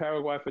away to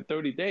Paraguay for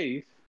 30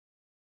 days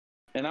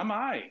and I'm all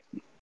right.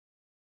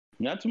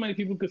 Not too many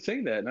people could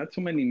say that. Not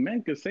too many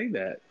men could say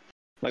that.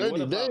 Like, 30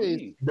 what about days?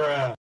 me?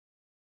 Bruh.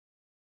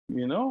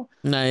 You know?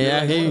 Nah, yeah,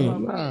 like, I hear you.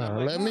 Nah,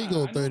 let me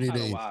go 30 I know how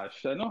days. to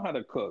wash. I know how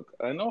to cook.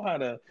 I know how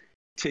to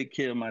take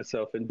care of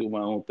myself and do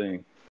my own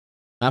thing.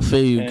 I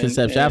feel you,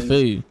 Conception. I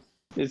feel you.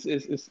 It's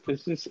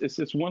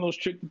just one of those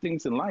tricky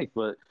things in life.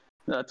 But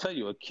I tell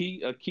you, a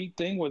key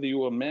thing, whether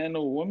you're a man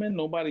or a woman,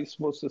 nobody's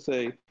supposed to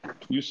say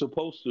you're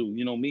supposed to.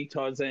 You know, me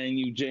Tarzan,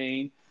 you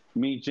Jane.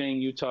 Me Jane,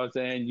 you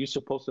Tarzan. You're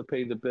supposed to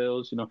pay the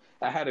bills. You know,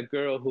 I had a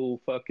girl who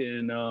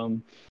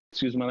fucking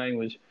excuse my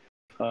language.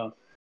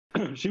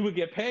 She would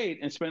get paid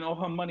and spend all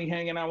her money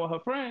hanging out with her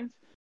friends,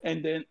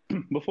 and then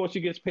before she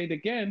gets paid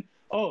again,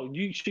 oh,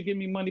 you should give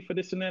me money for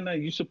this and that. No,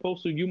 you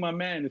supposed to. You my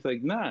man. It's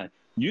like, nah,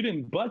 you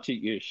didn't budget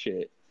your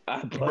shit.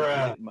 I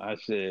budgeted my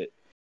shit.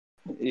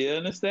 You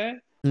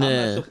understand? Yeah.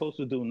 I'm not supposed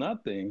to do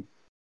nothing.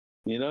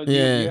 You know,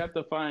 Yeah. you have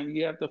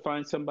to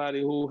find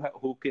somebody who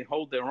can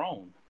hold their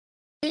own.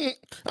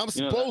 I'm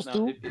supposed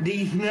to.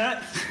 These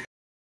nuts.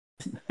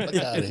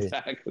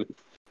 Exactly.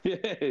 Yeah,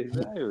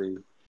 exactly.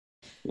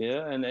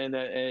 Yeah, and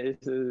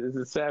it's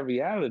a sad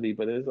reality,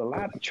 but there's a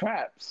lot of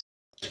traps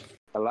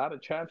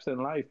in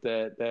life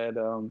that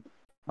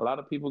a lot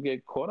of people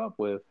get caught up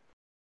with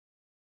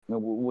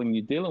when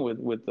you're dealing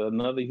with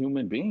another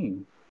human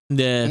being.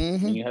 Yeah.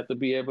 Mm-hmm. And you have to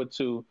be able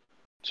to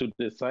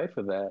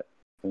decipher that.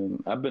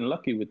 And I've been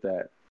lucky with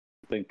that.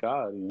 Thank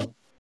God, you know.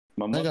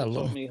 My mother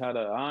taught me how to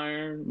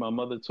iron. My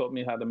mother taught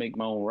me how to make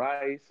my own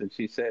rice. And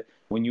she said,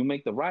 when you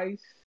make the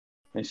rice,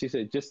 and she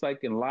said, just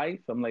like in life,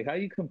 I'm like, how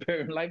you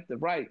comparing life to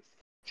rice?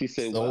 She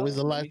said, always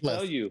a life let me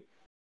tell you.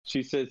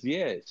 She says,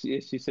 yeah.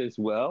 She says,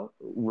 well,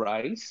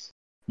 rice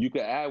You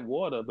can add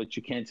water, but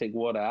you can't take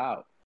water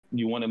out.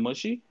 You want it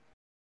mushy?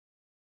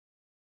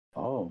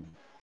 Oh.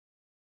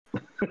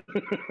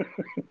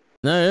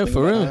 No, yeah,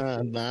 for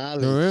real.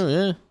 Knowledge. For real,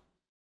 yeah.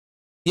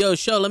 Yo,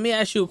 Show, let me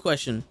ask you a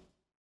question.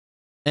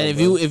 And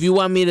if you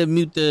want me to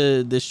mute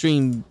the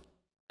stream,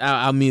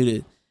 I'll mute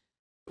it.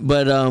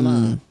 But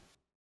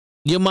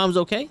your mom's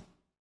okay?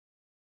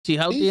 She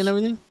healthy and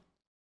everything?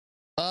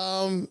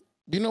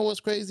 You know what's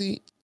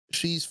crazy?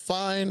 She's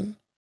fine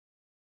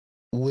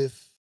to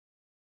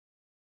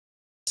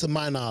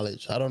my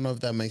knowledge. I don't know if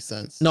that makes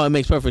sense. No, it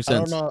makes perfect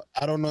sense.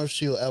 I don't know if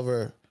she'll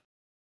ever.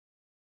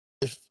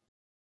 If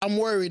I'm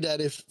worried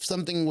that if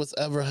something was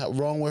ever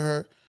wrong with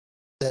her,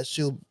 that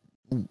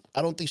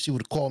I don't think she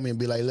would call me and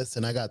be like,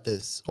 "Listen, I got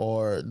this,"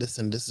 or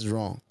 "Listen, this is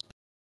wrong."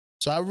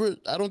 So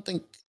I don't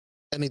think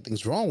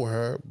anything's wrong with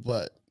her.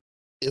 But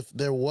if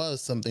there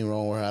was something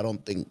wrong with her, I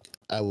don't think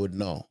I would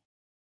know.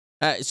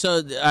 All right,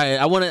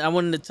 I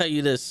wanted to tell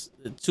you this,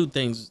 two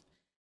things.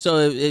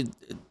 So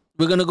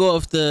we're gonna go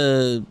off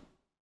the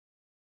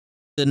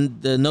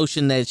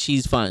notion that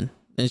she's fine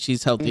and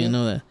she's healthy and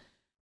all that.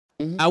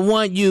 Mm-hmm. I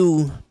want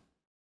you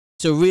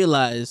to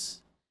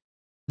realize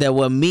that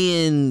what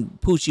me and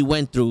Poochie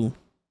went through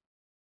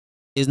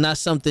is not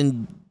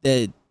something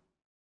that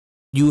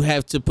you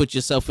have to put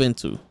yourself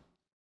into. You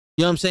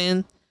know what I'm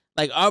saying?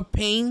 Like, our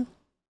pain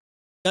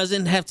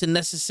doesn't have to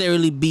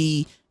necessarily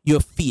be your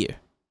fear.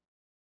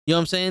 You know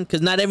what I'm saying?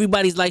 Because not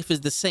everybody's life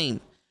is the same.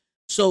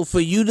 So for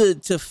you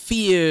to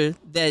fear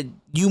that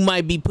you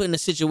might be put in a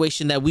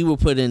situation that we were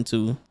put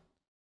into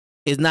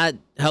is not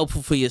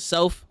helpful for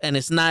yourself, and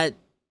it's not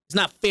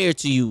fair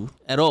to you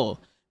at all,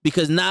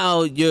 because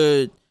now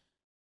you're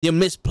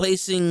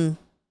misplacing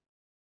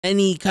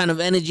any kind of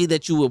energy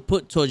that you would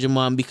put towards your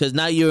mom, because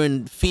now you're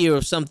in fear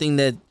of something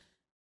that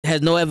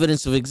has no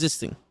evidence of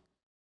existing.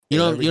 You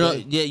know what I'm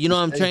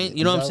saying?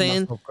 You know what I'm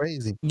saying? So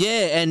crazy.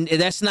 Yeah, and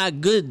that's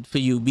not good for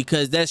you,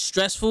 because that's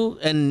stressful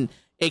and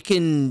it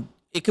can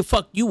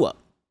fuck you up.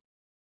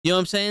 You know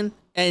what I'm saying?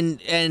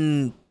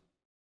 And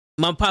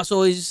my pops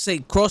always say,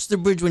 cross the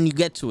bridge when you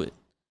get to it.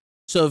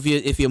 So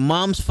if your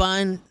mom's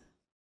fine,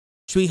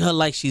 treat her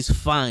like she's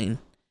fine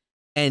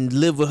and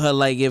live with her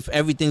like if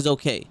everything's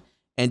okay.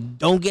 And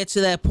don't get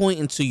to that point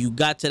until you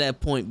got to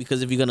that point,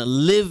 because if you're gonna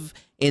live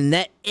in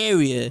that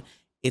area,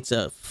 it's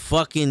a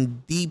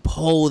fucking deep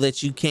hole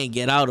that you can't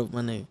get out of,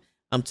 my nigga.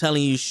 I'm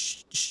telling you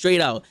straight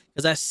out,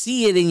 because I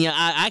see it in your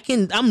eye.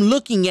 I'm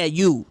looking at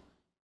you,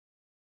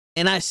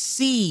 and I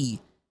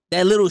see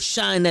that little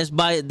shine that's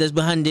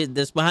behind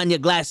your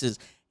glasses,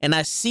 and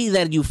I see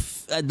that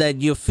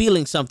you're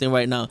feeling something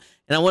right now.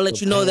 And I want to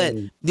let you know that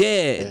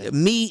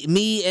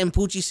me and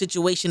Poochie's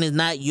situation is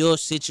not your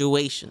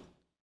situation.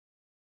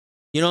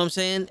 You know what I'm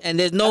saying? And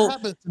there's no,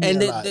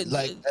 and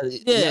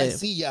I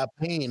see your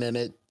pain,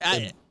 and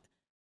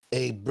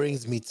it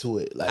brings me to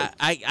it. Like,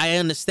 I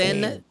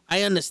understand that.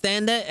 I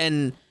understand that,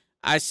 and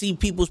I see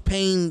people's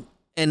pain,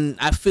 and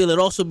I feel it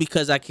also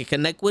because I can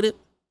connect with it.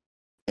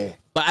 Yeah.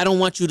 But I don't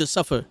want you to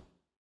suffer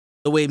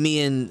the way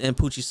me and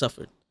Poochie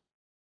suffered.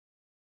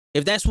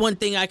 If that's one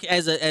thing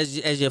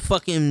as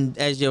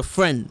your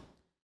friend,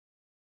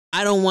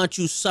 I don't want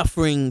you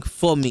suffering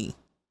for me.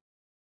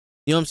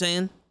 You know what I'm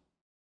saying?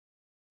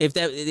 If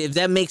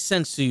that makes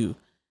sense to you.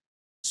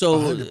 So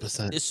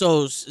 100%.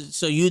 So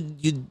you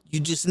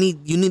just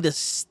need to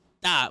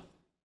stop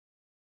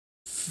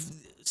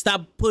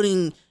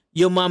putting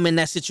your mom in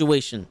that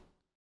situation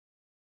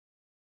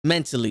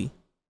mentally,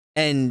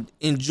 and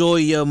enjoy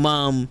your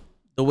mom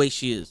the way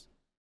she is.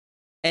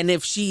 And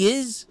if she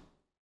is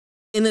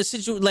in a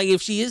situation, like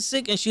if she is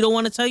sick and she don't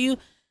want to tell you,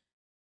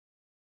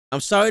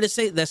 I'm sorry to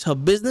say, that's her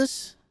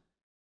business,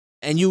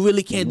 and you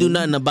really can't do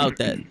nothing about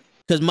that.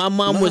 Because my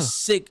mom was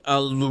sick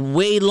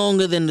way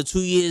longer than the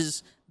 2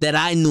 years that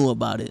I knew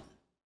about it.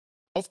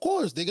 Of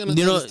course, they're gonna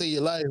devastate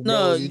your life.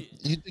 No, bro.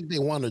 You think they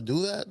want to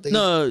do that?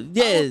 I'm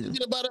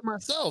thinking about it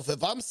myself.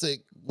 If I'm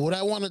sick, would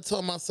I want to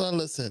tell my son,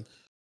 "Listen,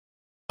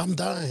 I'm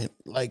dying.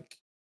 Like,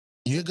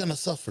 you're gonna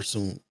suffer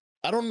soon"?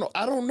 I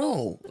don't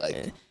know.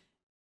 Like,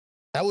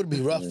 that would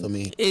be rough for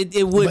me.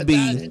 It would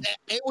be.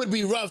 It would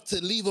be rough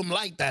to leave him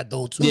like that,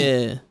 though, too.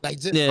 Yeah. Like,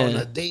 just on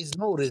a day's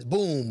notice,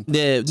 boom.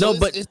 Yeah. So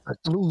no, it's like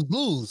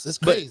lose. It's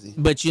crazy.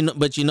 But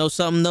you know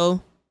something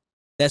though?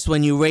 That's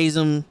when you raise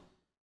him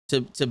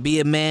to be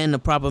a man, a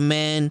proper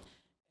man,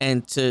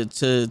 and to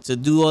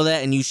do all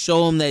that, and you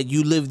show him that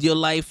you lived your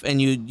life,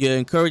 and you're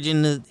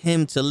encouraging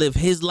him to live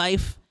his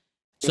life.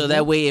 So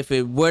that way, if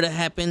it were to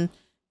happen,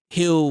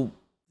 he'll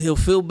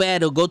feel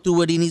bad. He'll go through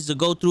what he needs to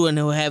go through, and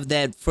he'll have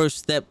that first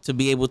step to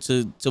be able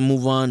to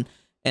move on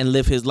and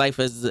live his life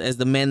as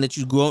the man that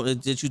you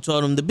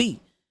taught him to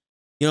be.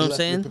 You know what I'm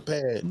saying?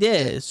 Prepared.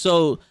 Yeah.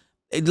 So,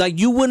 like,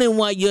 you wouldn't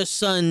want your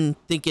son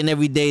thinking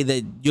every day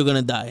that you're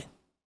gonna die,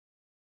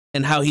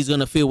 and how he's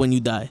gonna feel when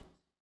you die,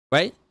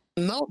 right?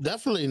 No,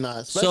 definitely not.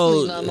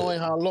 Especially not knowing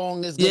how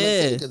long it's gonna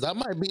take, because I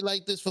might be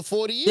like this for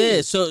 40 years.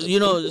 Yeah. So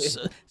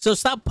so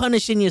stop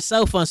punishing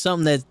yourself on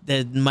something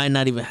that might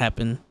not even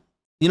happen.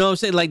 You know what I'm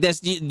saying? Like,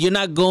 you're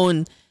not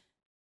going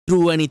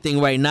through anything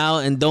right now,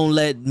 and don't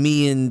let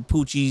me and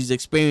Poochie's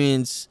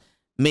experience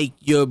make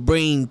your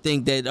brain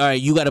think that, all right,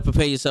 you got to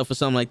prepare yourself for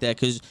something like that.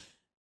 Because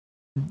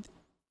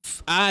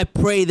I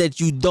pray that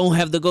you don't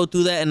have to go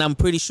through that, and I'm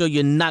pretty sure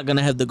you're not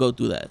gonna have to go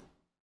through that.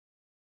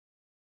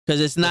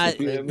 Because it's not. If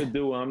you ever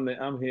do, I'm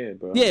here,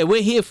 bro. Yeah,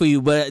 we're here for you,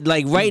 but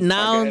like right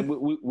now,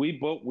 we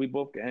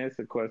both can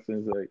answer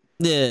questions like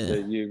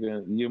that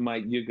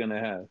you're gonna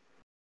have.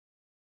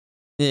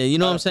 Yeah, you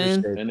know what I'm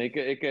saying? And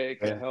it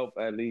can help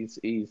at least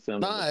ease some.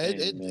 Nah, of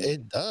the pain,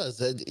 it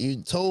does.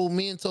 You told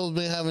me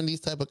been having these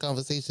type of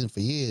conversations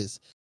for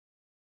years,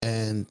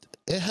 and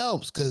it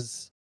helps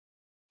because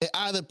it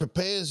either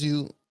prepares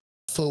you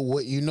for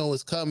what you know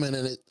is coming,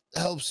 and it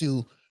helps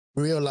you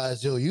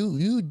realize, yo,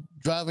 you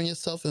driving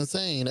yourself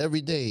insane every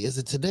day. Is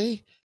it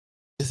today?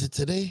 Is it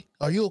today?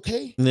 Are you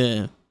okay?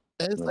 Yeah.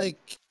 And it's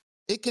like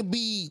it could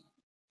be.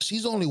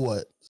 She's only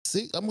what?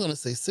 I'm gonna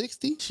say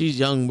 60. She's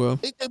young, bro.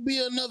 It could be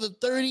another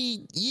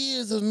 30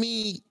 years of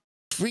me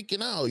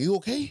freaking out. You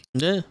okay?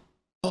 Yeah.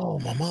 Oh,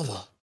 my mother.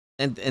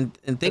 And think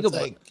It's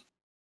about like,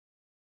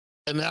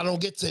 and I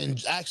don't get to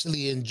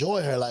actually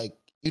enjoy her. Like,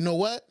 you know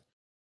what?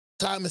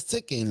 Time is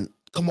ticking.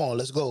 Come on,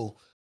 let's go.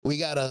 We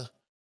gotta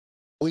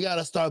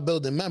start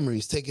building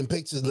memories, taking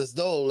pictures. Let's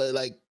go.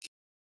 Like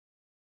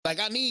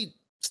I need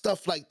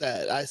stuff like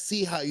that. I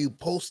see how you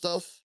post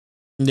stuff.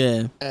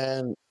 Yeah.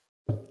 And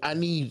I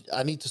need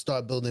to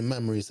start building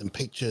memories and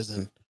pictures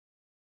and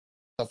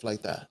stuff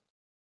like that.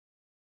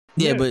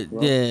 Yeah, bro.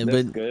 That's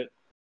but good.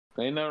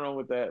 Ain't nothing wrong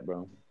with that,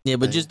 bro. Yeah,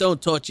 but just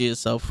don't torture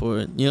yourself for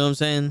it. You know what I'm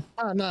saying?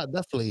 No,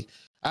 definitely.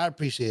 I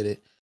appreciate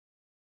it.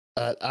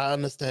 I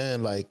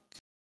understand like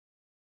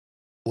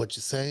what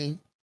you're saying.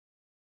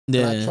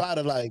 Yeah. And I try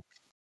to like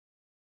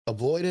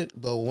avoid it,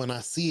 but when I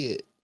see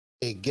it,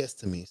 it gets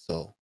to me.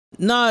 So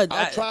no,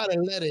 I try to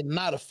let it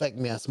not affect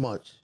me as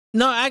much.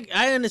 No,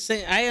 I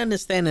understand. I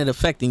understand it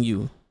affecting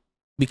you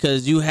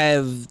because you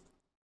have.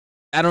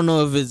 I don't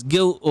know if it's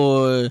guilt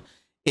or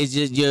it's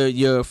just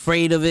you're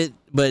afraid of it,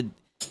 but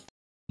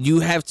you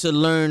have to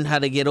learn how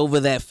to get over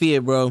that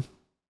fear, bro. You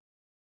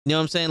know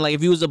what I'm saying? Like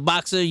if you was a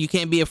boxer, you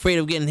can't be afraid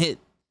of getting hit.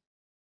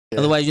 Yeah.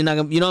 Otherwise, you're not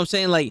gonna. You know what I'm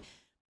saying? Like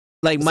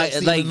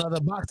another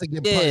boxer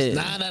get punched.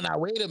 Nah.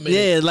 Wait a minute.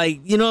 Yeah,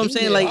 like you know what I'm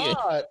saying? Like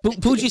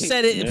Poochie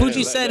said it.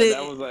 Poochie said it.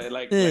 That was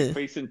like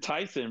facing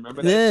Tyson.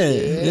 Remember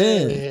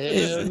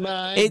that? Nah,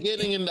 I ain't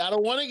getting in. I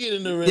don't want to get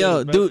in the ring.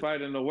 Yo, the dude, best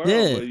fight in the world,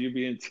 but you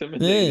be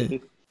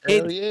intimidated.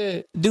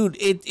 Dude,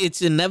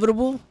 it's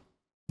inevitable.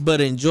 But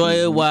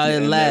enjoy it while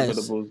it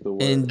lasts.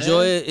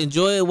 Enjoy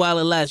it while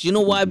it lasts. You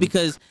know why?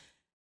 Because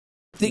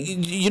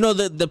you know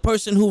the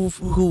person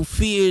who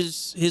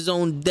fears his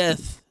own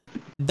death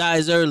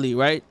dies early,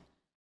 right?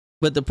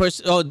 But the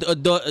person,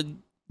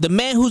 the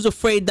man who's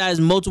afraid dies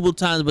multiple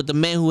times, but the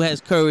man who has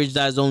courage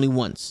dies only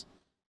once,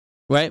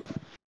 right?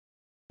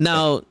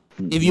 Now,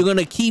 if you're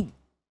gonna keep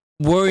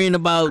worrying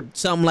about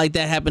something like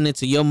that happening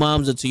to your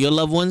moms or to your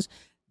loved ones,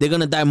 they're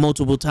gonna die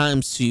multiple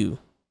times to you.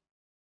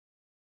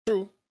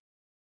 True.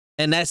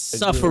 And that's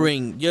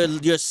suffering.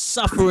 You're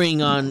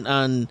suffering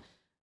on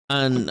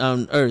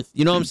Earth.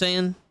 You know what I'm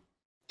saying?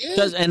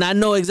 Yeah. And I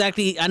know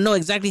exactly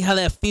how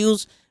that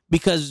feels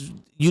because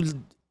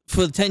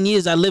for 10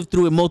 years I lived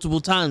through it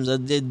multiple times.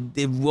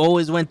 It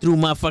always went through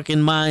my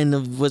fucking mind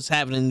of what's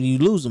happening. You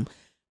lose them,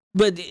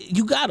 but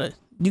you gotta.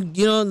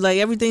 You know, like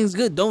everything's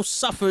good. Don't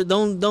suffer.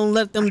 Don't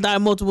let them die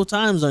multiple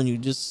times on you.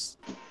 Just.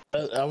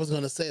 I was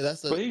gonna say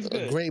that's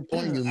a great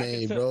point you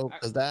made, bro.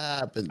 Because that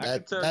happened.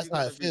 That's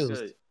how it feels.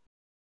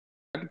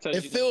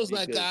 It feels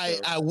like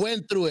I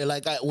went through it.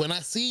 Like when I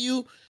see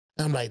you,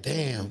 I'm like,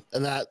 damn.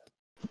 And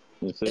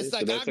it's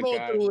like I go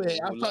through it.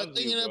 I start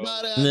thinking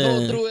about it. I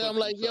go through it. I'm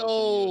like,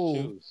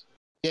 yo,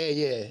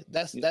 yeah.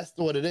 That's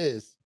what it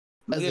is.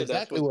 That's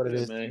exactly what it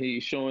is, man.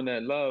 He's showing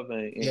that love,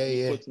 and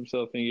he puts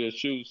himself in your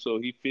shoes, so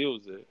he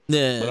feels it.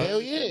 Yeah, but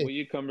hell yeah. Where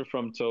you coming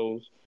from,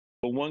 Toes?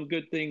 But one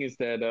good thing is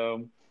that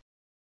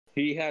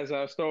he has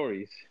our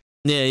stories.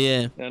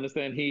 Yeah. I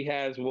understand he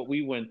has what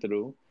we went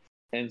through,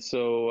 and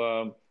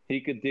so he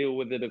could deal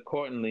with it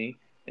accordingly.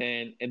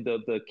 And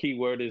the key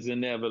word is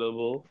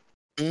inevitable.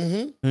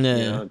 Mm-hmm. Yeah.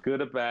 You know,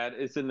 good or bad,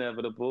 it's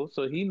inevitable.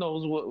 So he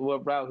knows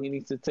what route he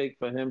needs to take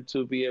for him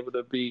to be able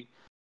to be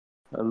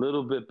a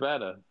little bit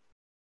better.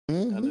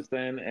 Mm-hmm.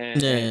 Understand?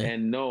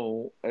 And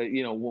know,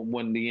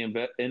 when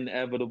the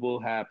inevitable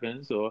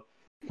happens, or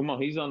come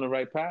on, he's on the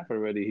right path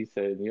already. He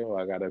said, yo,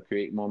 I got to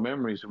create more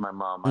memories with my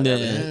mom.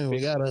 We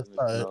got to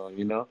start.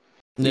 You know?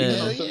 Yeah.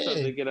 Sometimes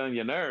they get on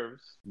your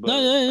nerves. But,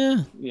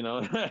 yeah. You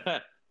know?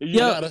 You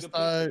gotta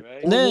start.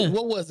 Right?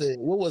 What was it?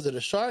 What was it?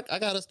 A shark? I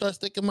gotta start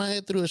sticking my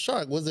head through a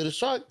shark. Was it a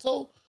shark,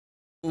 too?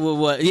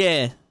 What?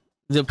 Yeah.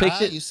 The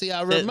picture. You see,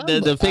 I remember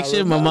the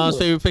picture. My mom's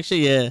favorite picture.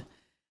 Yeah.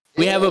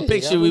 We have a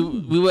picture. We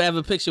would have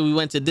a picture. We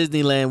went to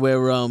Disneyland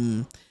where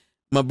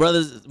my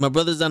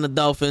brother's on a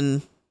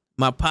dolphin.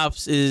 My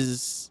pops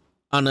is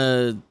on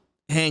a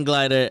hang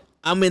glider.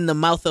 I'm in the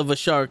mouth of a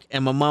shark,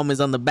 and my mom is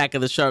on the back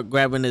of the shark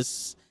grabbing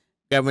his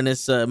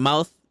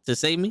mouth to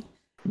save me.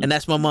 And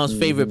that's my mom's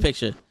favorite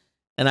picture.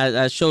 and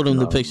I showed him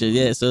the picture.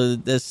 Yeah, so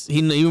that's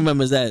he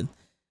remembers that.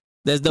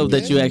 That's dope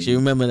that you actually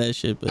remember that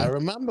shit. But I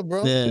remember,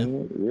 bro.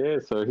 Yeah.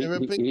 So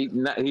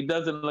he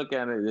doesn't look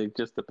at it like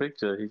just the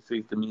picture. He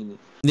sees the meaning.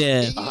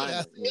 Yeah.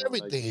 I see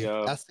everything.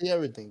 I see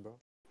everything, bro.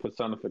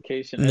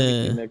 Personification,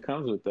 everything that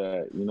comes with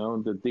that. You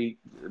know, the deep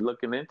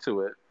looking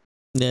into it.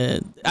 Yeah,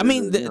 I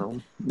mean,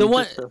 the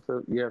one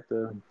you have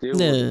to deal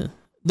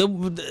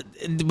with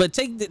it. But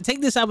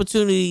take this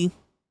opportunity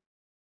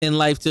in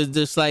life to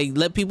just like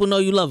let people know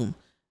you love them.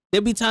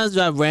 There'll be times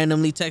where I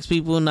randomly text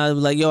people and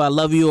I'm like, yo, I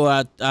love you,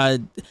 or I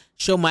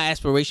show my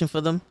aspiration for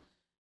them.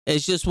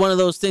 It's just one of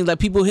those things. Like,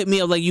 people hit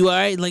me up like, you all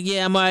right? Like,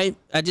 yeah, I'm all right.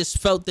 I just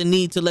felt the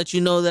need to let you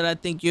know that I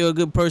think you're a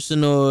good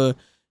person, or,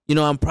 you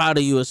know, I'm proud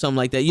of you, or something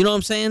like that. You know what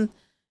I'm saying?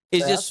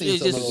 It's just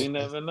you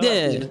never know.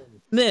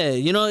 Yeah.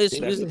 You know, that's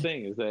the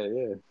thing is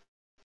that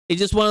it's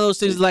just one of those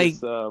things. It's like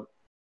just,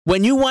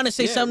 when you want to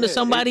say something to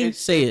somebody,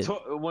 say it.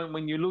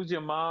 When you lose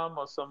your mom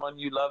or someone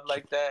you love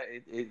like that,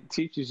 it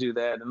teaches you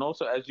that. And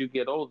also, as you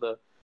get older,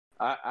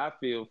 I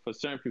feel for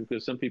certain people,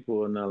 because some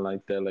people are not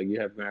like that. Like, you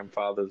have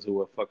grandfathers who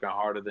are fucking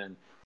harder than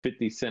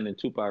 50 Cent and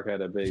Tupac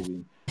had a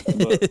baby.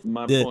 But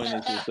my point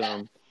is,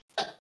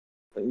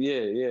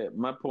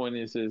 my point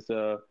is,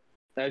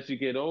 as you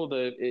get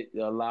older,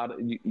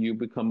 you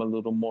become a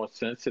little more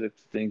sensitive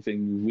to things,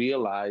 and you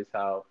realize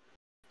how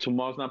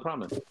tomorrow's not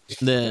promised.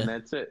 And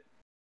that's it.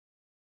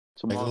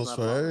 Tomorrow's not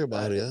promised.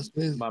 Everybody. That's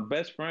my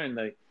best friend,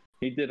 like,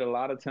 he did a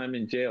lot of time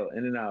in jail,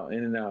 in and out.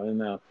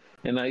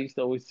 And I used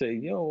to always say,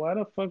 yo, why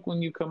the fuck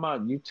when you come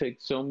out, you take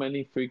so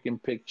many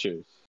freaking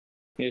pictures?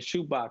 He had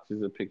shoe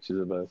boxes of pictures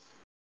of us.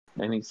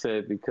 And he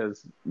said,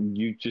 because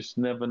you just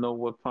never know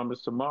what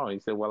promised tomorrow. He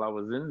said, well, I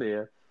was in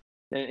there.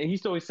 And he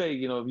used to always say,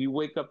 you know, if you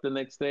wake up the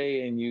next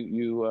day and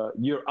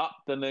you're up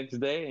the next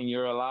day and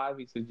you're alive,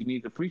 he said, you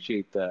need to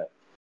appreciate that.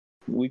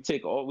 We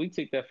take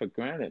that for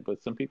granted,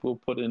 but some people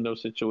put in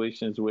those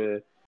situations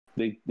where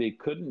they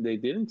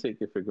didn't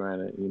take it for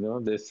granted. You know,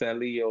 their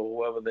Sally or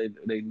whoever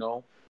they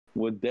know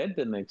were dead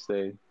the next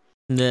day.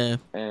 Yeah.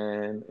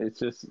 And it's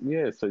just,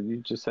 so you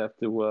just have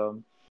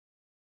to,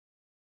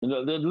 you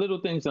know, the little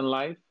things in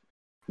life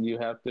you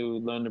have to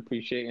learn to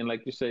appreciate. And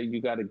like you say, you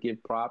got to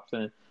give props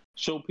and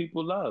show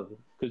people love,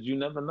 because you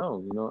never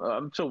know. You know,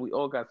 I'm sure we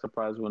all got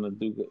surprised when a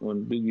dude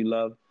you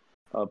love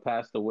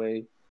passed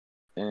away,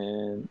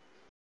 and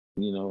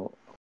you know,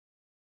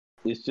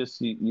 it's just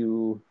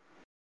you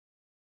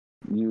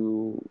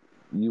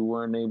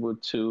weren't able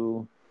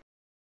to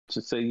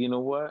say, you know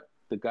what,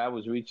 the guy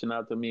was reaching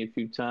out to me a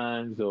few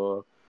times,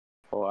 or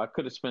I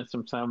could have spent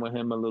some time with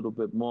him a little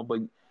bit more,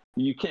 but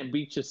you can't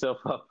beat yourself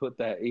up with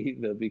that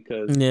either,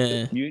 because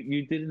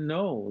you didn't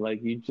know.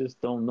 Like, you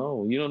just don't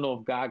know. You don't know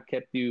if God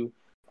kept you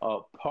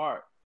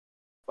apart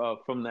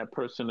from that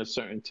person a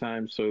certain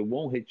time, so it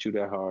won't hit you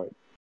that hard.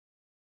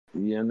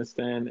 You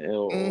understand?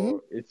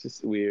 Or it's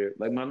just weird.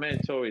 Like, my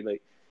man Tori,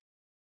 like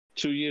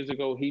 2 years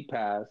ago, he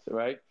passed,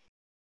 right?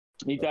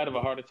 He died of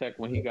a heart attack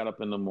when he got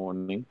up in the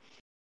morning.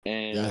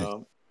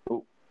 And,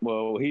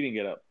 well, he didn't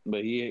get up,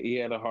 but he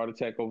had a heart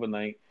attack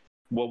overnight.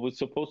 What was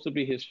supposed to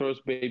be his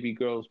first baby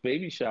girl's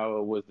baby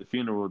shower was the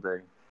funeral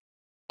day.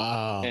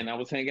 And I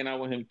was hanging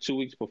out with him 2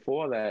 weeks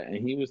before that, and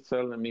he was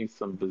telling me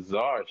some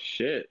bizarre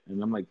shit.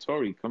 And I'm like,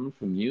 Tori, coming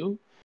from you?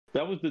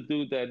 That was the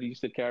dude that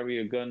used to carry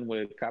a gun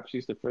where cops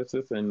used to frisk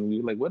us, and we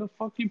were like, where the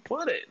fuck you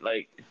put it?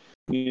 Like,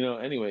 you know,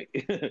 anyway,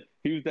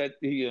 he was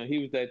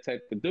that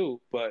type of dude.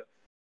 But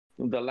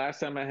the last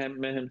time I had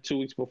met him 2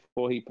 weeks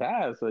before he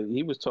passed, like,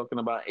 he was talking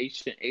about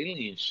ancient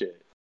alien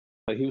shit.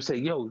 Like, he would say,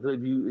 yo,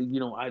 you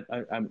know,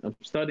 I'm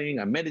studying,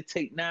 I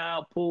meditate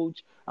now,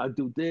 Pooch. I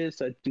do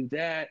this, I do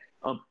that.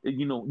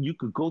 You know, you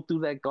could go through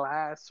that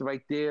glass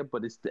right there,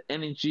 but it's the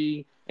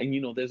energy, and, you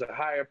know, there's a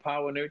higher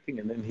power and everything.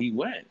 And then he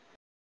went.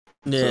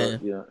 Yeah. So,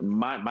 you know,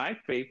 my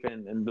faith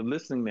and the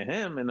listening to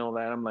him and all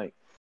that, I'm like,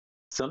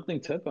 something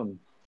took him.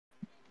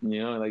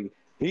 You know, like,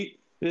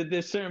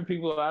 there's certain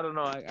people, I don't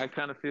know, I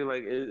kind of feel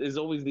like it's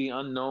always the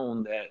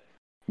unknown, that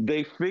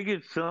they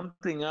figured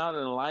something out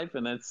in life,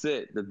 and that's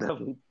it. The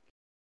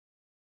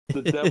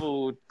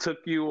devil took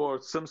you,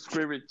 or some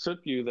spirit took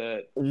you,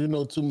 that you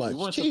know too much. You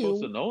weren't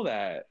supposed to know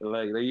that.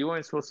 Like, you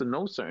weren't supposed to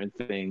know certain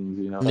things,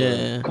 you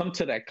know. Come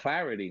to that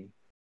clarity.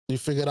 You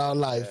figured out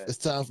life. It's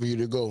time for you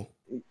to go.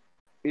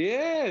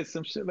 Yeah,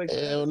 some shit like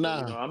Hell that.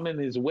 nah. So, you know, I'm in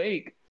his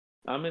wake,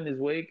 and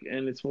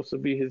it's supposed to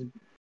be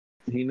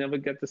he never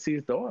got to see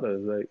his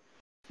daughters. Like,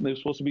 it was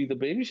supposed to be the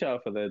baby shower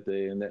for that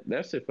day, and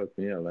that shit fucked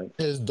me up. Like,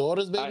 his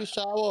daughter's baby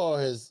shower, or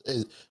his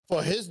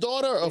for his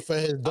daughter, or for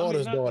his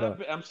daughter's daughter?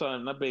 I'm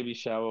sorry, not baby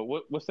shower.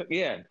 What's that?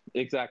 Yeah,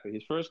 exactly.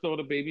 His first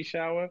daughter baby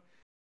shower.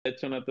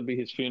 It turned out to be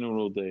his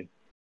funeral day.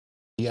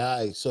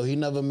 Yeah, so he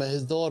never met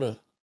his daughter.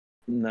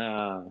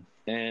 Nah,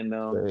 and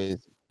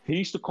he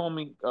used to call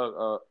me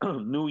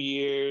New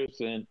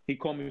Year's, and he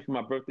called me for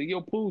my birthday.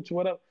 Yo, Pooch,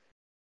 what up?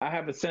 I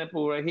have a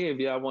sample right here if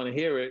y'all want to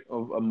hear it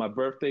of my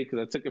birthday, because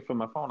I took it from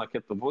my phone. I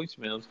kept the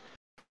voicemails,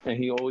 and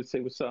he always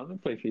say, "What's up?" Let me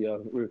play for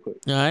y'all real quick.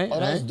 All right. Oh,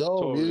 that's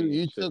dope.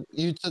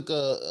 You took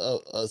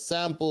a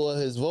sample of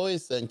his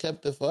voice and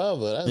kept it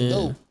forever. That's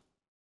dope.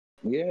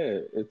 Yeah,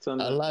 it's on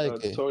I the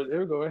like it. Tory.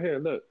 Here we go, right here.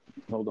 Look,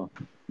 hold on.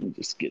 Let me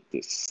just get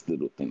this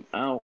little thing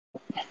out.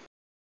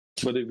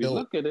 But if you Yo.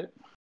 look at it,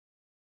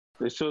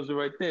 it shows it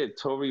right there.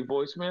 Tory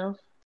voicemails,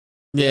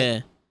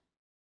 Yeah.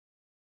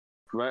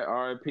 right?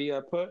 RIP. I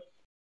put.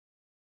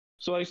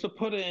 So I used to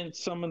put it in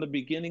some of the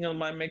beginning of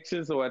my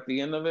mixes or at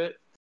the end of it,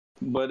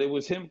 but it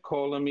was him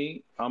calling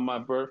me on my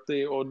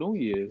birthday or New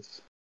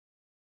Year's.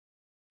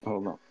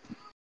 Hold on.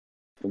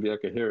 Maybe I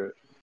could hear it.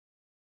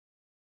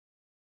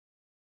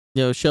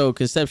 Yo, show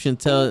Conception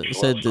said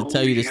to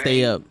tell you to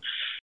stay up.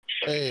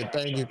 Hey,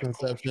 thank you,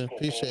 Conception.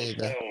 Appreciate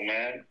that.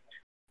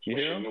 You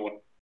hear him?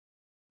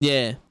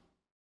 Yeah.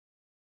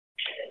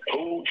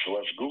 Coach,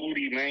 what's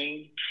goody,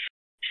 man?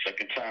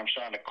 Second time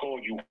trying to call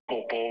you,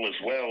 Popo, as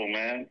well,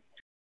 man.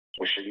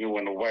 Wishing you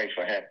and the wife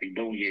a happy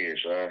New Year's.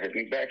 Hit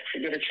me back if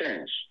you get a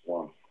chance.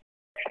 One.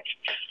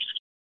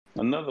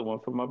 Another one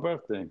for my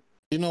birthday.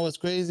 You know what's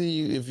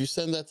crazy? If you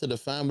send that to the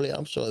family,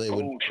 I'm sure they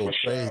would Coach, go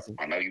what's crazy. up?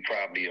 I know you're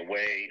probably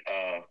away.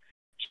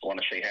 Just want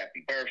to say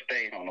happy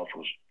birthday. I don't know if it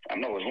was, I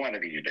know it's one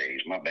of these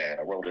days. My bad.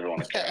 I wrote it on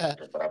the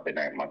calendar, but I've been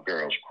at my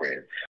girl's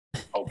crib.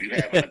 Hope you're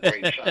having a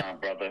great time,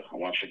 brother.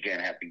 Once again,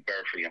 happy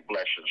birthday and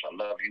blessings. I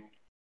love you.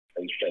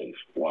 Stay safe.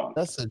 Wow.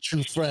 That's a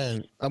true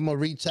friend. I'm gonna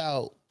reach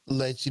out,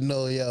 let you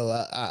know, yo,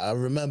 I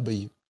remember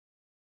you.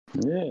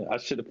 Yeah, I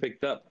should have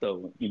picked up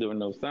though during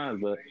those times,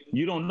 but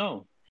you don't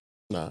know.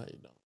 Nah, you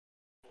don't.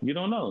 You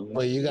don't know.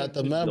 But you got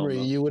the memory.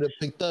 You would have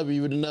picked up.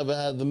 You would have never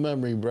had the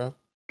memory, bro.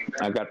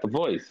 I got the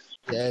voice.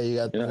 Yeah, you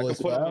got the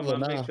voice I can put forever it on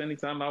my now. mix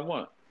anytime I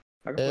want.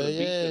 I can Hell put a beat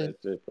yeah. to that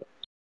shit.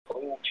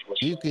 Bro.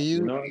 You can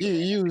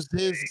use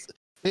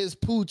his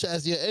pooch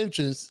as your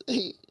entrance.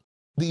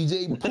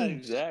 DJ Pooch.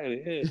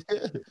 Exactly.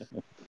 Yeah.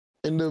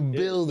 In the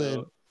building.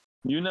 So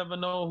you never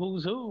know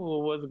who's who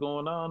or what's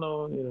going on,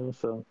 or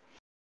so.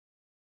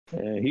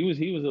 Yeah, he was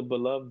a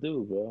beloved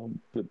dude, bro.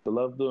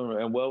 Beloved dude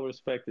and well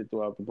respected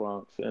throughout the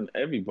Bronx and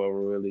every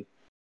borough really.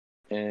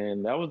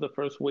 And that was the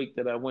first week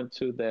that I went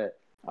to that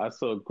I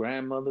saw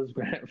grandmothers,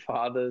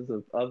 grandfathers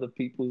of other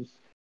people's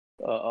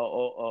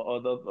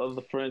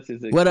other friends.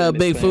 What up,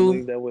 big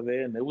fool? That were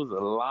there, and there was a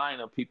line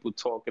of people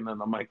talking on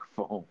the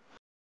microphone,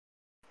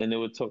 and they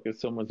were talking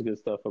so much good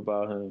stuff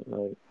about him.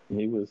 Like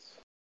he was.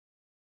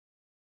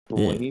 But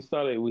when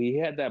he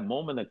had that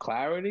moment of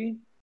clarity.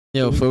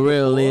 Yo, for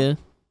real, Leah.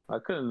 I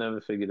could have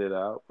never figured it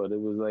out, but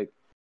it's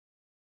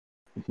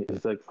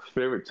like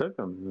spirit took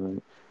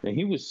him, and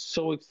he was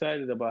so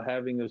excited about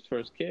having his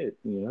first kid,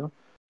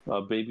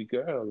 a baby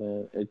girl,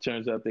 and it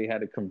turns out they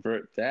had to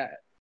convert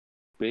that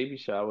baby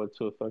shower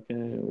to a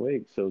fucking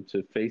wake. So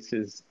to face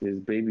his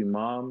baby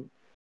mom,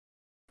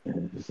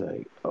 and it's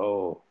like,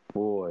 oh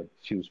boy,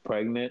 she was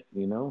pregnant,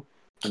 he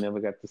never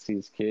got to see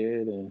his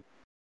kid, and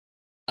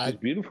it's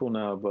beautiful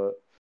now,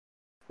 but.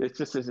 It's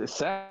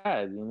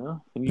sad, And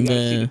you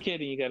gotta see the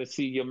kid, and you gotta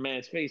see your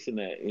man's face in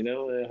that, and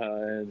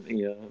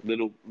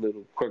little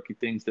quirky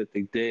things that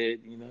they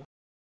did,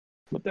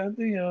 But that,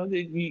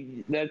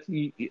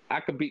 I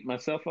could beat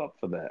myself up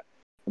for that,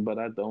 but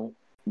I don't.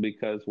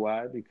 Because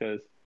why? Because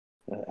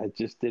I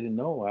just didn't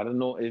know. I don't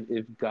know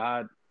if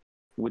God,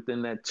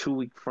 within that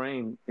 2-week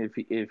frame, if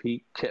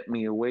he kept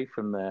me away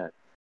from that,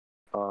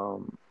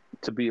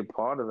 to be a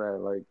part of that,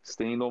 like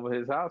staying over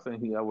his house,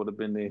 and I would have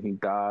been there. He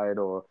died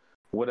or.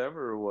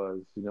 Whatever it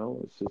was,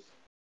 it's just.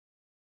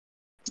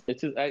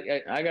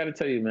 I got to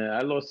tell you, man.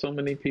 I lost so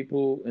many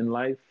people in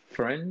life,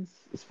 friends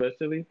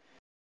especially,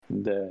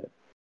 that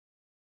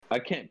I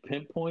can't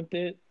pinpoint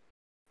it.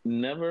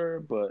 Never,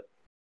 but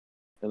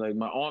like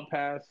my aunt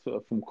passed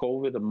from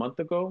COVID a month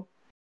ago.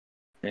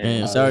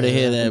 And sorry to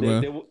hear that,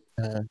 bro.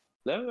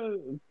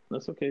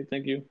 That's okay.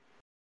 Thank you.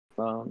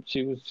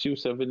 She was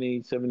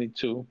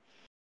 72,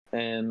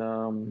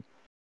 and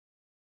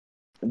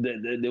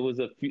There was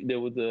a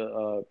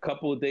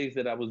couple of days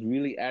that I was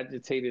really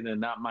agitated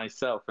and not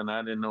myself, and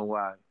I didn't know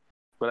why,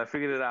 but I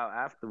figured it out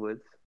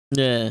afterwards.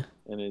 Yeah,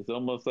 and it's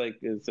almost like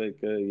you start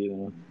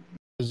to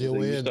say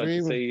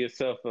to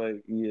yourself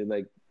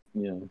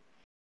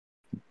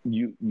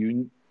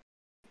you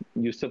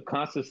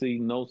subconsciously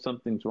know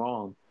something's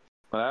wrong,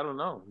 but I don't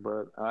know.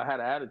 But I had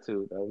an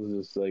attitude. I was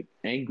just like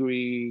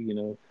angry,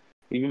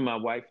 Even my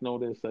wife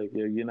noticed, like,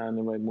 you're not in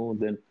the right mood.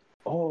 Then.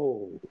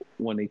 Oh,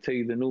 when they tell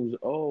you the news,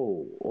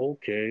 oh,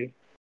 okay.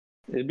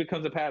 It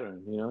becomes a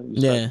pattern,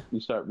 You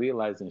start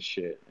realizing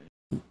shit.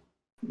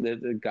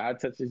 God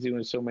touches you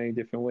in so many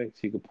different ways.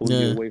 He could pull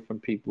you away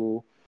from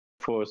people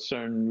for a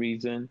certain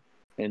reason.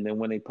 And then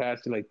when they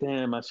pass, you're like,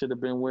 damn, I should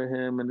have been with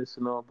him and this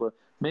and all. But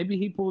maybe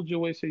he pulled you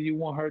away so you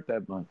won't hurt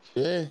that much.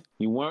 Yeah.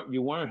 You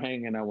weren't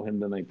hanging out with him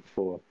the night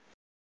before.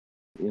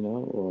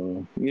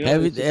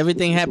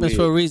 Everything happens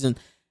for a reason.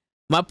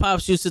 My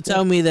pops used to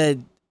tell me that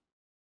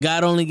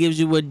God only gives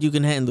you what you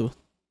can handle.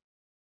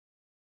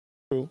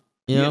 True.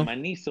 My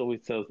niece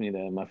always tells me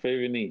that. My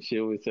favorite niece, she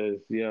always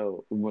says,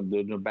 "Yo,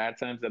 the bad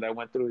times that I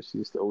went through," she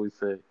used to always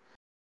say,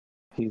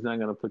 God's not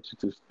gonna put you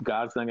through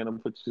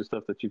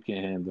stuff that you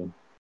can't handle."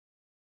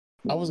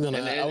 I was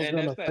gonna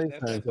say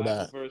something to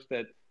that. Verse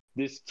that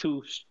this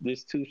too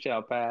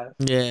shall pass.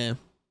 Yeah.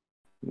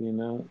 You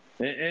know,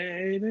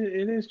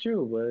 it is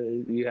true,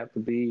 but you have to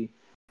be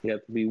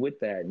with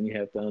that, and you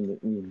have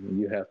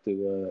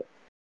to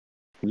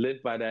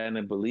live by that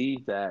and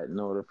believe that in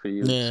order for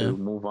you to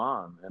move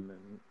on. And then,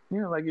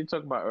 you know, like you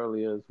talked about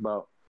earlier,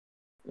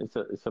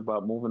 it's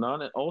about moving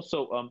on. And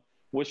also,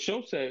 what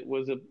Show said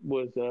was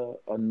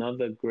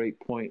another great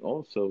point.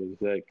 Also,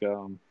 is like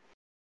I'm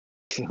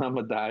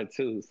gonna die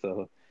too,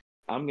 so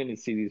I'm gonna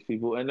see these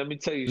people. And let me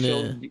tell you,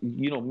 Show,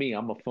 you know me,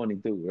 I'm a funny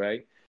dude,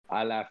 right?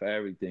 I laugh at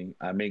everything.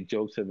 I make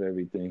jokes of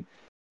everything.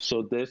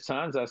 So there's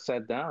times I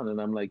sat down and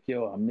I'm like,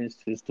 yo, I miss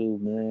this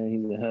dude, man.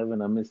 He's in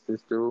heaven. I miss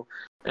this dude.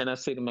 And I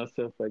say to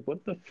myself, like,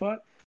 what the fuck?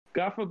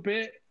 God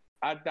forbid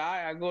I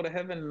die, I go to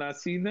heaven and I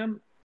see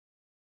them.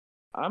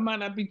 I might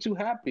not be too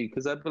happy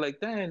because I'd be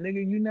like, damn,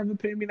 nigga, you never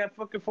paid me that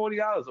fucking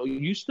 $40. Oh,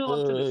 you still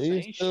up to the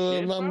same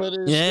shit, bro?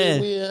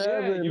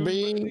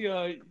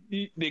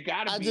 They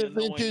gotta be. I just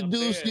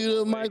introduced you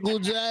to Michael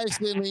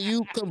Jackson and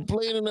you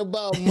complaining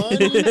about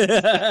money.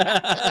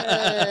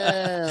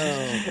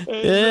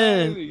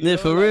 Yeah,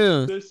 for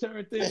real. There's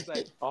certain things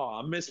like,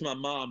 oh, I miss my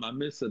mom, I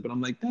miss her, but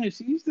I'm like, damn,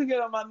 she used to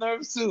get on my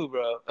nerves too,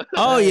 bro.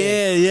 Oh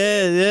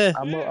yeah.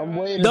 I'm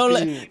waiting.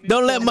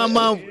 Don't let my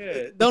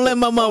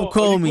mom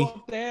call me.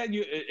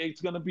 It's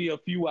gonna be a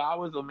few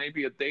hours or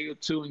maybe a day or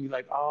two, and you're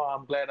like, oh,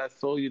 I'm glad I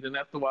saw you. Then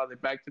after a while, they're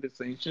back to the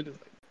same shit. It's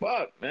like,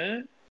 fuck,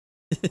 man.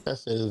 That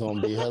shit is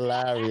gonna be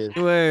hilarious.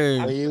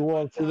 Word. When you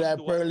walk through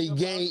that pearly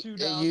gate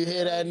and you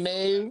hear that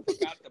name.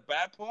 Got the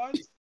bad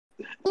parts.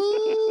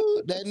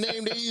 Ooh, that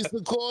name they used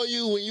to call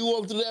you when you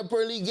walk through that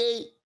pearly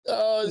gate.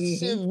 Oh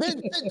shit,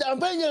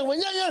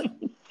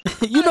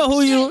 you know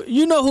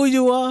who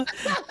you are.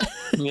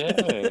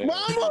 Yeah.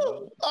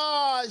 Mama.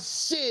 Oh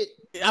shit.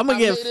 I'm gonna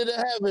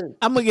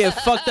get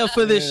fucked up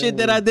for the shit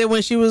that I did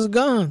when she was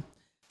gone.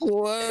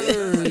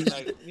 Word.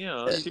 Like, you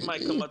know, she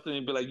might come up to me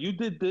and be like, "You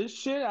did this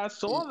shit? I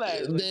saw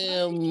that."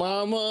 Damn,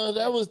 mama,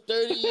 that was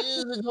 30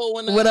 years ago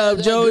when what up,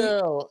 Joey?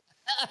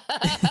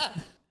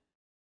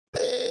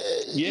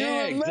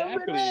 Yeah,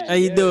 exactly. That? How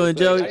you doing,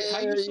 Joey?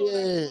 How you saw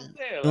that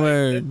there?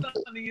 Word.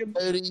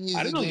 30 years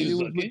I didn't know ago, you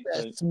was with looking.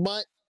 that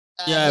smut.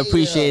 Yeah, I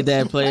appreciate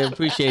that, player.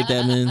 Appreciate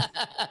that, man.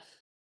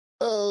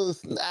 Oh,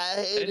 I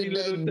hated Any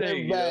little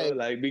thing, you know,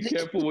 like be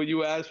careful what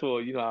you ask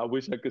for. You know, I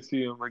wish I could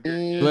see him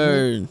again.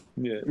 Word.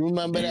 Yeah.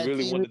 Remember Do you that?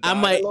 really want to die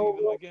and see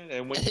him again?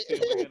 And when you see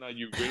him again, are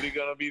you really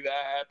gonna be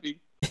that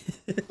happy?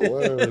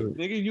 Word.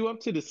 Nigga, you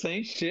up to the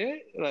same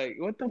shit? Like,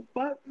 what the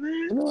fuck, man?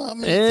 You know how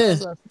many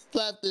times I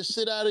slapped the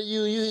shit out of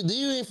you? Do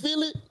you even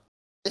feel it?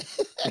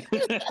 I've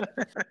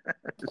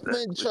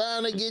been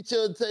trying to get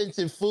your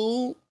attention,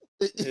 fool.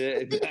 Yeah,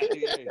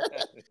 exactly.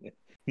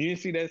 You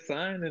didn't see that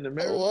sign in the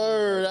mirror?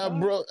 Word,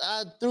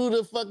 I threw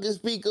the fucking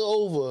speaker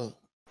over.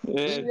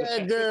 See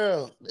that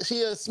girl?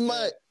 She a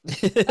smut.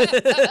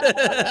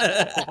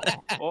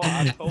 Oh,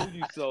 I told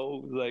you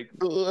so. Like,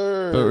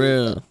 word. For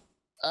real.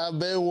 I've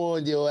been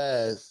warned your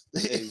ass.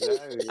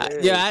 Exactly.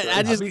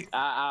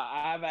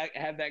 I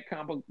have that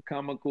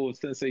comical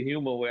sense of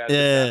humor where I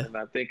sit down and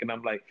I think, and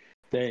I'm like,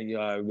 dang, yo,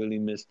 I really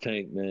miss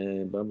Tank,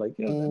 man. But I'm like,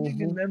 yo, that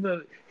nigga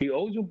never, he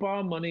owes you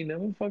borrow money,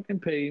 never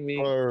fucking paid me.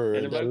 Word,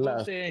 and if I go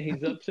up there and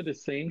he's up to the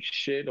same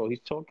shit or he's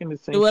talking the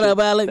same what shit, up,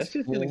 Alex? that's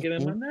just going to get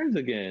on my nerves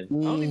again. I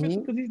don't even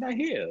because he's not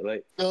here.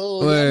 Like,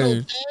 oh,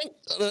 no Tank?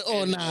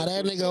 Oh, nah,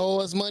 that nigga owe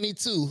us money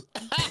too.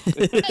 He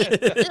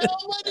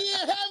owe money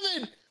in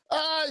heaven.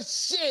 Oh,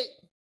 shit.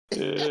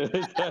 Yeah,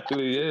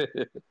 exactly, yeah.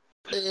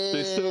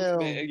 They still,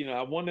 Damn. you know,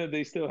 I wonder if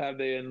they still have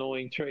their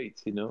annoying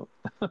traits, you know?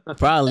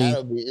 Probably.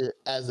 That'll be it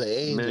as an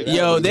angel.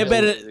 Yo, there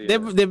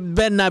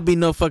better not be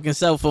no fucking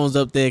cell phones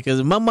up there, because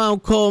if my mom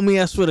called me,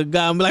 I swear to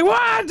God, I'm like,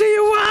 why do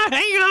you want?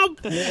 Hang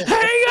up!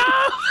 Hang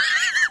up!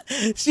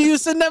 She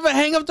used to never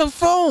hang up the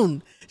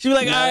phone. She was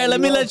like, all right, let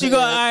me let you go.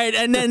 All right,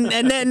 and then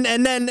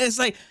it's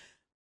like,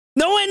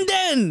 no, and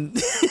then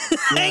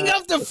hang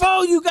up the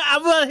phone.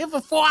 I'm here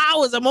for 4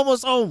 hours. I'm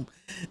almost home.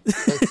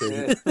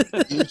 Listen,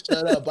 you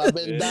shut up. I've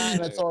been dying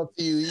to talk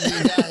to you. You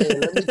just got here.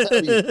 Let me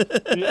tell you.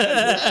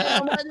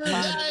 Damn, I just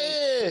got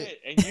here.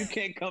 And you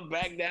can't come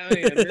back down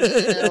here.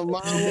 Damn,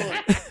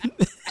 mama.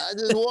 I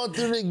just walked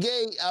through the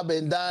gate. I've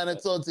been dying to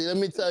talk to you. Let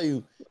me tell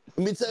you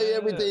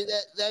everything.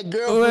 That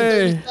girl from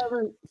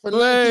 37 for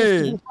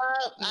 1965,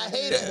 I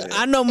hate her.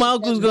 I know my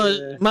uncle's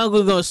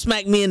gonna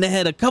smack me in the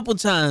head a couple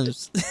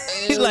times.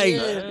 He's like,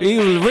 he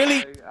was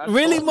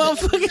really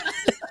motherfucker.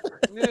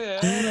 Yeah,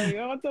 I'm like,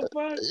 what the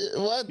fuck?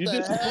 What you the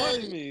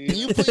disappointed hell? me.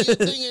 You put your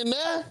thing in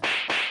there?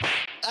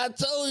 I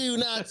told you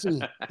not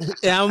to.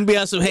 Yeah, I'm gonna be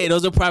on some, hey,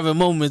 those are private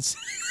moments.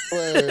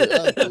 Word,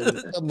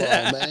 come on,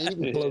 man. You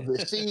can close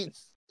the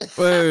sheets.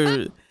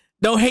 Word.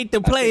 Don't hate the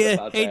player,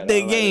 hate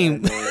the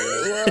game. My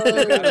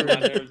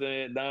nerves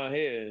down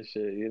here and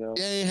shit, you know.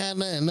 They ain't had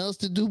nothing else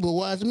to do but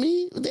watch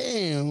me.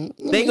 Damn.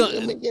 They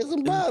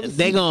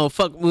gonna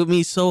fuck with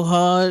me so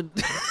hard.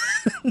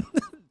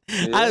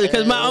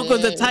 Because my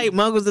uncle's the type.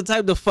 My uncle's the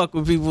type to fuck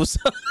with people. So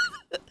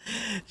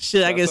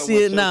shit, I can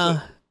see it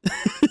now.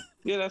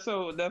 Yeah, that's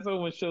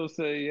what when shows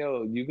say,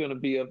 yo, you're gonna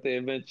be up there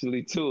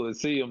eventually too, and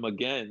see him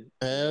again.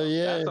 Hell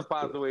yeah. That's a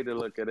positive way to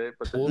look at it.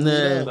 But then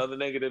Nah. another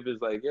negative is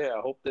like, yeah,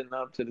 I hope they're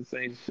not up to the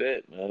same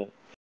shit, man.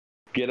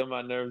 Get on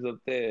my nerves up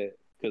there.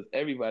 Because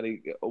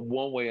everybody,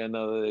 one way or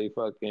another, they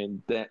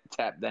fucking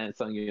tap dance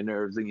on your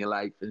nerves in your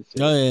life and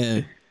shit. Oh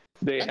yeah.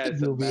 They I had think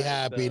some you'll be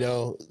bad happy stuff.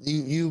 though.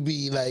 You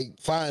be like,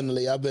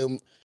 finally, I've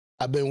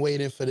been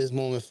waiting for this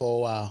moment for a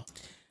while.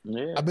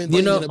 Yeah. I've been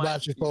You thinking know-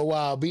 about you for a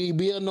while.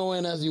 Be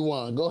annoying as you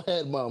want. Go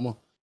ahead, mama.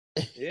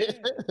 Yeah.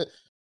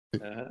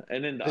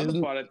 And then the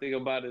other part I think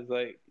about is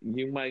like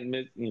you might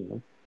miss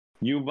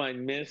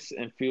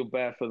and feel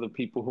bad for the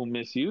people who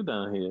miss you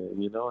down here,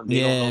 and they don't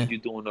know you're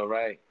doing all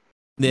right.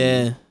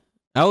 Yeah.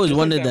 I always Just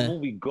wondered like that that.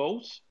 movie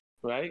Ghost,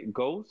 right?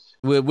 Ghost.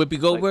 With Whoopi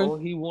Goldberg. Like, all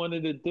he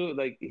wanted to do,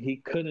 like he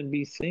couldn't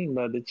be seen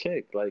by the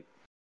chick. Like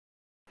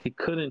he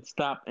couldn't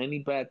stop any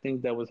bad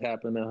things that was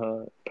happening to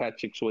her.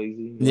 Patrick Swayze.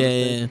 You know what I'm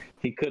saying?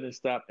 He couldn't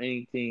stop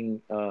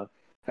anything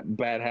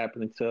bad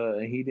happening to her,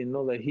 and he didn't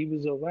know that he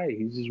was all right.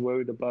 He's just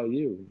worried about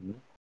you.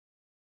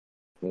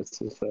 That's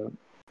just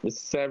it's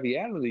a sad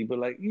reality. But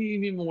like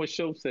even what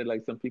Show said,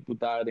 like some people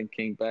died and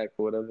came back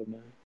or whatever,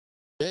 man.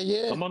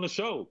 Yeah. Come on the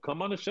show.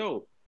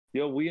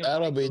 Yo, we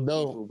That'll be invite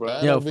those dope. people,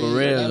 bro. Yo, for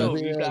real. That'll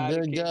be You a died and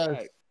good came judge.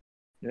 back.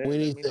 Yeah, We let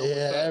need me to know hear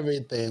what's up.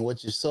 everything.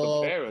 What you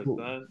saw. Compare us,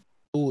 son.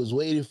 Who was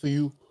waiting for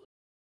you.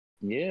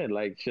 Yeah,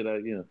 like should I?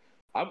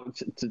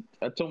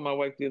 I told my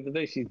wife the other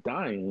day she's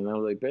dying, and I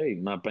was like,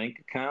 "Babe, my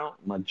bank account,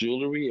 my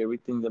jewelry,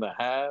 everything that I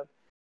have,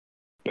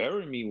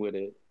 bury me with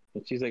it."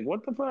 And she's like,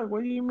 "What the fuck?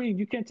 What do you mean?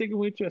 You can't take it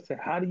with you?" I said,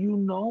 "How do you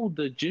know?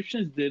 The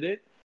Egyptians did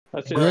it." I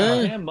said, Yeah.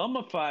 "I can't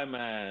mummify my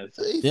ass."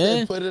 He Yeah.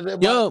 said, put it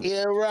in Yo, my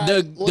ear, right?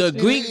 the Once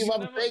you Greeks- leave,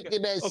 I'm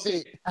taking that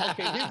shit.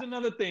 Okay, here's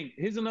another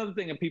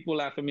thing. And people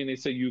laugh at me and they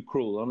say you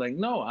cruel. I'm like,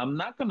 no, I'm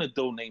not gonna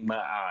donate my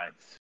eyes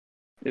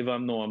if I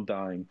know I'm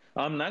dying.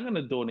 I'm not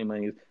gonna donate my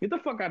ears. Get the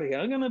fuck out of here.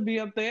 I'm gonna be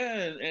up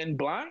there and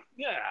blind.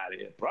 Get out of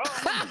here, bro.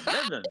 I'm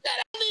living.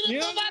 You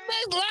know what I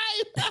mean?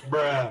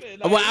 Bruh.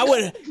 Like, Well,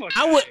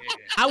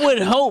 I would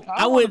hope.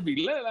 I would be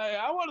lit. Like,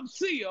 I want to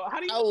see you. How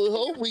do you? I would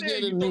hope we there,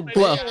 get a you new donate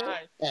Well, your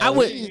eyes. I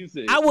would Get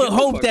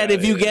hope the that fuck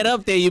if you outta get here.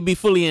 up there, you'd be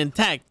fully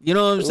intact. You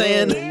know what I'm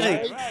saying?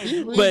 Right, Like, right.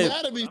 You but-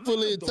 gotta be I'm not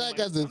fully gonna intact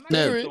as a I'm not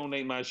gonna spirit.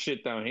 donate my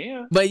shit down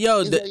here. but yo,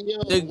 He's like,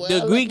 yo, the where I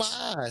left Greeks,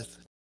 my eyes.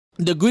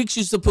 the Greeks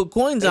used to put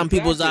coins on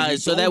people's Exactly,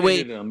 eyes, you so that way,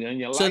 donated them, and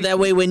your so life that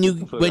way when you is-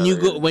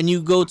 Yeah. when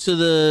you go to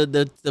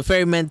the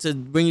ferryman to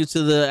bring you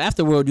to the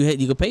afterworld,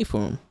 you could pay for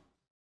them.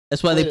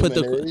 That's why they Wait a put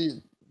the.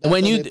 minute, that's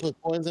when why you they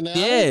put coins in the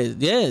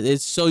Yeah,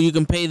 it's so you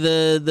can pay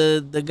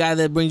the guy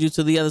that brings you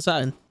to the other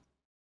side.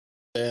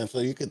 Damn, so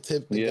you could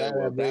tip the Yeah, guy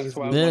well, that that's brings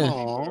why I you Yeah. want to be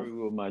home. buried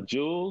with my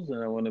jewels,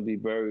 and I want to be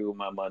buried with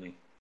my money.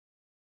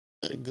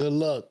 Good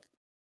luck.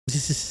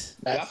 As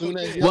God soon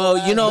as forbid. your Well,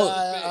 you ass know,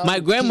 die, I'm my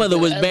keeping grandmother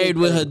was buried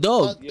with her everything.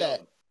 dog. Fuck Yo,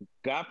 that.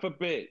 God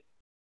forbid,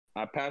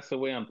 I pass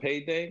away on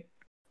payday.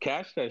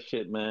 Cash that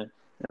shit, man,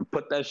 and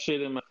put that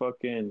shit in my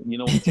fucking.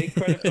 Take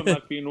credit for my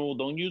funeral.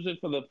 Don't use it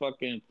for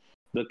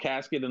the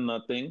casket or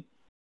nothing.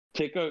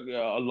 Take a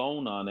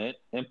loan on it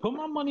and put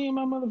my money in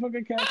my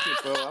motherfucking casket,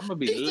 bro. I'm gonna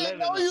be He living. said,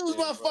 don't up use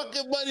there, my bro.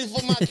 fucking money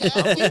for my I'm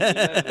casket.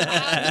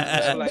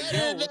 like, better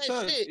yo, than what's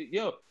that up? shit.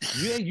 Yo,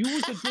 yeah, you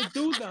was a good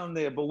dude down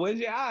there, but where's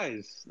your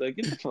eyes? Like,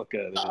 get the fuck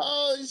out of here.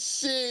 Oh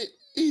shit.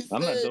 He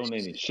I'm not said-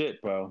 donating shit,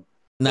 bro.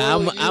 Nah,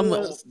 Oh, I'm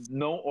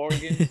No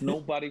organs, no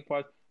body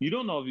parts. You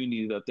don't know if you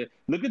need it up there.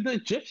 Look at the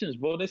Egyptians,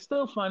 bro. They're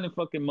still finding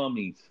fucking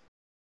mummies.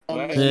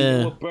 Right? man. Yeah.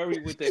 They were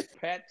buried with their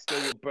pets. They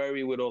were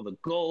buried with all the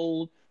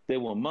gold. They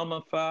were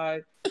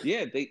mummified.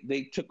 Yeah,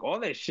 they took all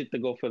that shit to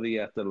go for the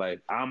afterlife.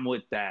 I'm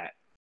with that.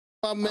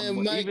 My man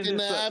But Mike even in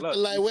the this, look,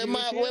 afterlife. you Where see my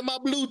this here? where my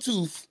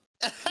Bluetooth?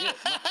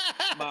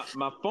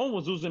 My phone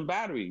was losing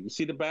battery. You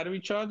see the battery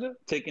charger?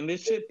 Taking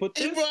this shit, put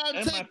Hey, this bro, I'm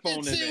and my taking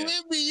phone this in shit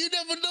there. with me. You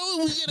never know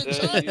we get a There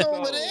charge you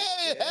over go. there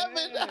in Yeah,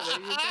 heaven. there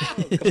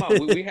you go.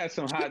 Come on, we had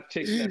some hot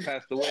chicks that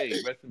passed away.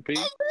 Rest in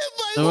peace.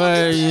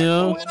 Where, you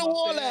know? Where the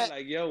wall at?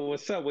 Like, yo,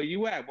 what's up? Where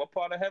you at? What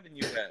part of heaven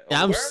you at? Oh,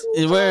 I'm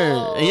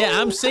word?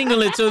 I'm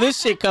single until this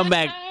shit come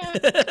back.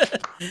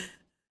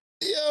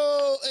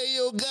 Yo, hey,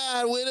 yo,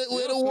 God, where the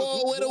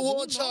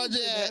wall Who charger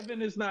knows if at?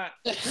 Heaven is not.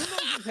 Who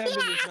knows if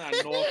heaven is not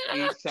north,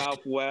 east,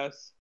 south,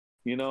 west?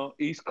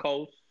 East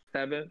coast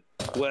heaven,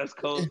 west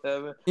coast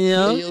heaven. You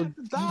know? Hey, You yo, have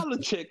to dial a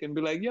chick and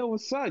be like, "Yo,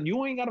 what's up?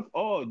 You ain't got a.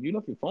 Oh, you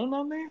left your phone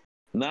on there?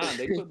 Nah,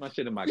 they put my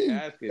shit in my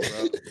casket,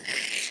 bro.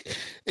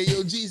 Hey,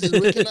 yo, Jesus,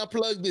 where can I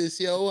plug this,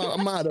 yo?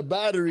 I'm out of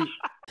battery.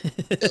 Yo,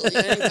 you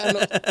ain't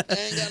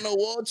got no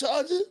wall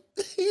charger?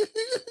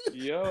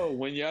 Yo,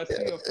 when y'all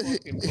see a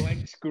fucking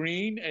blank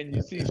screen and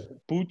you see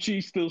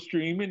Bucci still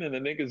streaming and the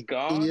nigga's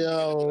gone,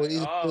 Yo, like,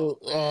 he's oh,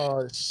 still,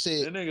 oh, that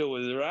shit. nigga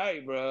was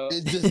right, bro.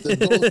 It's just the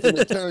ghost in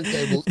the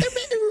turntable.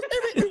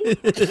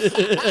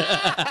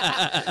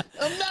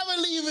 I'm never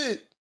leaving.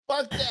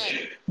 Fuck that.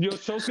 Yo,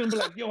 Show's gonna be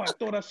like, yo, I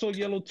thought I saw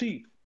yellow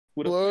teeth.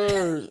 With a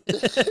Word. yeah,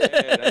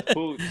 that's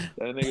Boots.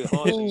 That nigga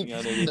haunting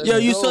y'all niggas. Yo,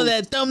 you Ghost. saw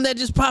that thumb that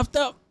just popped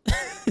up?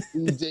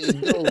 DJ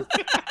Ghost.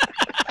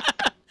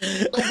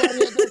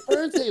 Nobody at that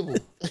turntable.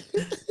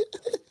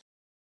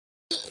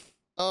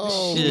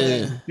 Oh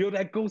Shit. man. Yo,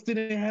 that ghost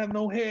didn't have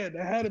no hair.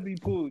 That had to be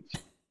Pooch.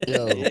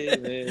 Yo, Yeah,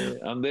 man.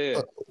 I'm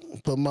there.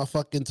 put my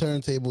fucking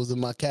turntables in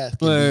my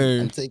casket.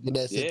 Word. I'm taking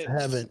that shit to Yeah.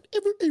 heaven.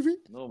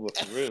 No, but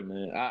for real,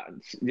 man.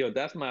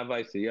 That's my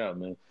advice to y'all,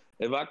 man.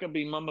 If I could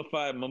be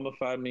mummified,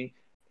 mummify me.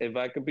 If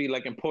I could be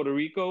like in Puerto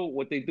Rico,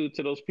 what they do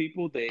to those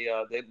people, they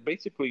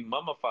basically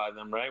mummify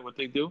them, right? What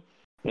they do,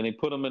 and they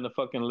put them in the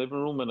fucking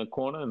living room in a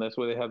corner, and that's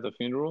where they have the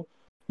funeral.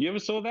 You ever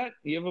saw that?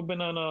 You ever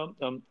been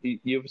on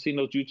you ever seen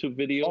those YouTube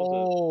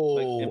videos?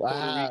 Like in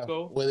Puerto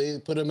Rico, where they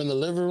put them in the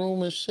living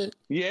room and shit.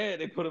 yeah,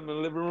 they put them in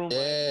the living room,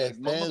 Yeah, right? Like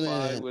mummified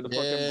standing, with a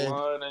yeah. fucking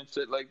blonde and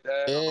shit like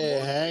that.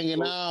 Yeah,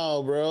 hanging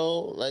out,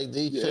 bro. Like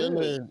they Yeah.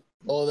 chilling,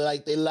 or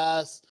like they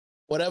lost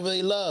whatever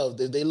they loved.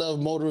 If they love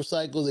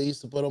motorcycles, they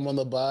used to put them on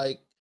the bike.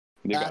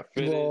 They got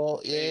Basketball,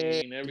 fitted,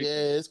 yeah, everything.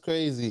 yeah, it's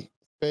crazy,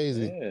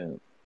 crazy. Yeah.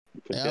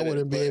 And I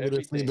wouldn't be able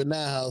to sleep in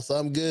that house. So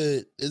I'm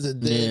good. It's a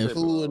dead Yeah,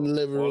 fool in the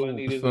living All I room.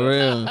 need is For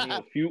real. I need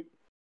a few.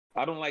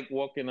 I don't like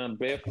walking on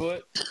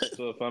barefoot.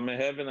 So if I'm in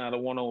heaven, I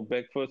don't want no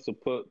barefoot. So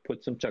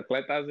put some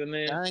chocolatas in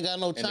there. I ain't got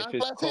no And if chocolate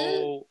it's here.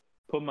 cold,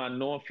 put my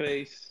North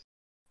Face.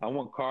 I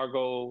want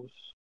cargos.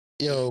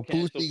 Yo,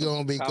 Cancel Poochie some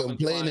gonna be Calvin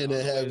complaining Klein in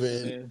underwears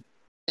heaven. there.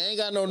 Ain't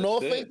got no That's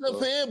North it, Face up bro.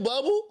 here,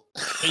 Bubble.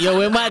 Yo,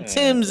 where my Yeah,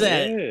 Tim's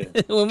at? yeah.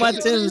 Where my Yo,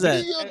 Tim's they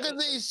at? New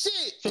Yorkers ain't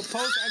shit.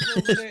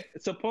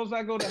 Suppose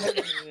I go to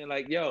heaven and they're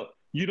like, yo,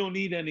 you don't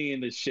need any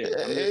in this shit.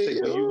 I'm just saying,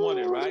 but you want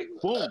it, right?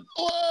 Boom.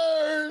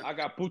 Word. I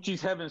got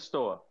Poochie's Heaven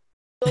store.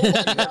 Nobody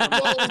got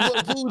clothes but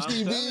I'm Poochie,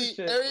 telling B.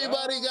 shit,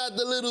 Everybody bro. got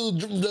the little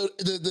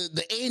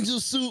the angel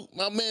suit.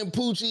 My man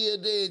Poochie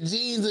in there,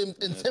 jeans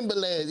and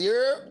Timberlands. You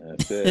heard?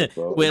 That's it,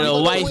 bro. With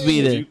a wife wings.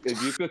 beater.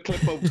 If you could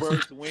clip up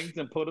birds' wings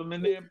and put them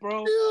in there,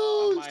 bro,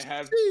 I Yo, might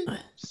have. shit.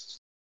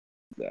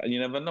 You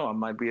never know. I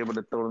might be able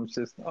to throw them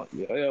shits out.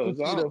 Yo, it's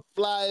Poochie the on.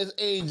 flyest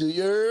angel.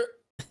 You heard?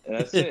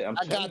 That's it. I'm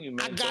I telling got you,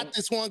 man. I got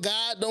this one,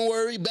 God. Don't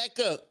worry. Back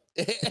up.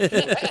 You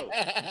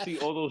see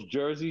all those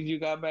jerseys you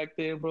got back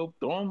there, bro?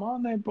 Throw them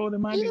on there, bro. They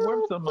might be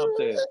worth something up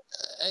there.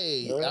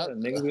 Hey,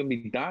 Niggas gonna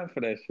be dying for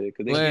that shit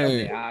because they have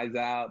Word. their eyes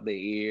out, their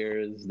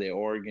ears, their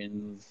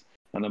organs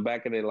on the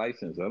back of their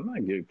license. I'm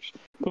not good.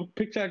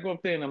 Picture I go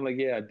up there and I'm like,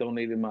 yeah, I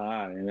donated my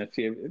eye, and I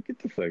see, get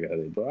the fuck out of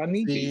there, bro. I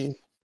need these.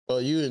 oh,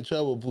 you in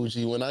trouble,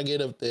 Poochie. When I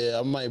get up there,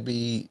 I might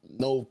be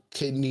no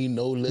kidney,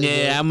 no liver.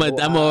 Yeah, I'm an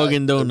no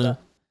organ eye. donor.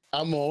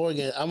 I'm an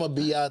organ. I'm gonna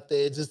be out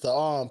there just to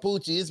arm.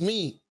 Poochie, it's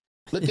me.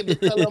 Look at the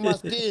color of my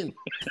skin.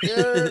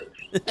 Yeah.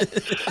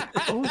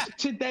 Oh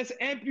shit, that's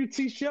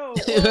amputee show.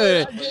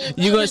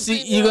 You gonna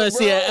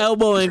see an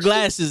elbow and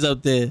glasses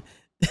up there.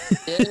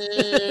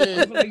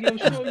 Yeah. I'm like, yo,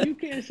 show, you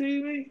can't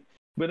see me.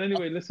 But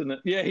anyway, listen.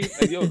 Yo,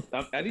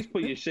 at least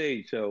put your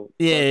shade, show.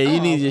 Yeah, you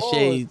need Of your course.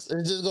 shades.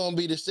 It's just gonna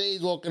be the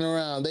shades walking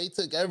around. They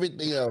took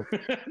everything else.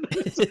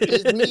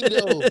 It's me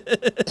though.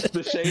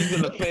 The shades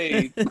and the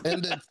fade.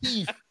 And the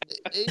teeth.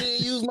 They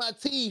didn't use my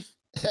teeth.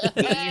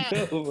 There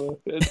you go, bro.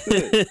 That's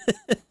it.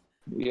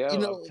 Yo, You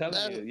know, I'm telling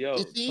that- you, yo,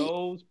 you see?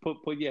 toes,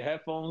 put your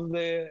headphones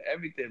there,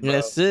 everything, bro.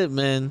 That's it,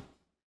 man.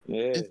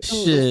 Yeah. It's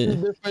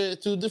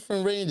Shit. two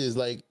different ranges.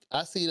 Like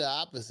I see the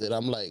opposite.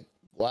 I'm like,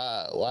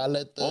 why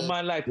let the All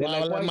my life, they're why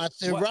like, let why, my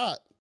shit why- rock?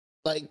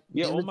 Like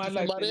Yeah, give all it my to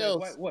life, somebody they're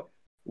else. like, what?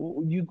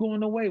 You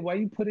going away? Why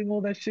you putting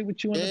all that shit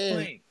with you on the Yeah.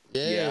 plane?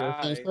 Yeah, that's what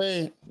I'm alright.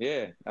 saying.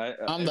 Yeah,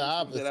 I'm the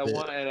everything that I opposite.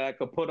 want and I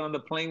could put on the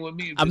plane with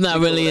me. I'm Just not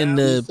take really all in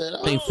that the out. said,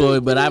 Pink "Oh,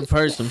 Floyd, but I've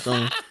heard some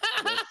songs.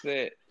 That's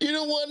it. You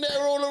the one that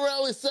roll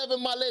around with 7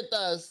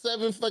 maletas,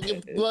 7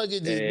 fucking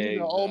luggages. You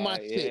know, all my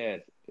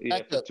shit. Yeah,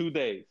 Back for up. 2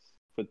 days.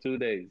 For 2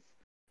 days.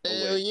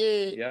 Hell Away.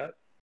 yeah. Yeah,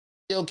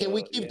 Yo, can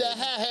we Oh, keep yeah. that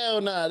hat? Hell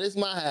nah, this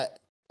my hat.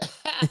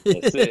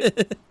 that's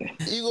it.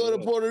 You go to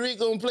Yeah. Puerto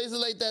Rico and places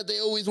like that, they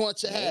always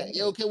want your hat.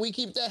 Yeah. Yo, can we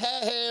keep that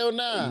hat? Hell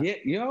nah. Yeah,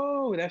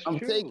 yo, that's I'm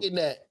true. taking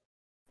that.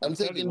 I'm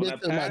telling you, taking when this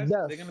I to my pass,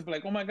 death. they're gonna be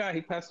like, "Oh my god,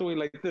 he passed away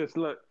like this."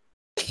 Look.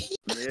 Yeah,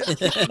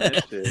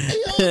 that shit.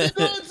 Yo, they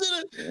going to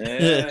the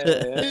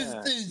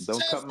Yeah. This Don't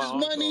chest cut my is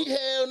arms money. off.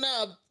 Hell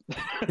nah.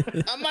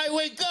 I might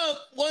wake up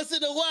once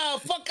in a while.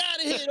 Fuck out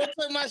of here. Don't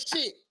play my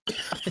shit.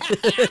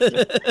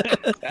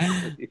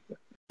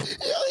 Yo,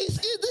 he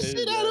scared the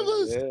shit out of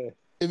us. Yeah,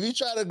 If you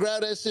try to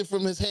grab that shit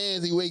from his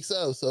hands, he wakes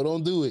up. So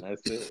don't do it.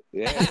 that's it.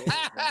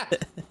 Yeah.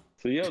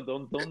 So yo,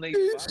 don't donate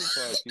your body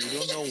parts. You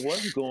don't know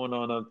what's going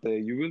on up there.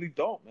 You really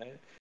don't, man.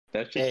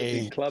 That shit could Hey.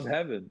 be club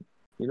heaven.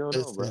 You don't know,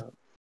 Listen. bro.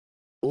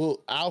 Well,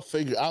 I'll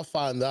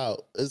find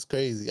out. It's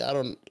crazy. I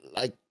don't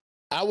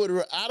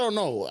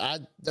know. I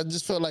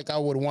just feel like I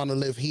would want to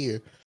live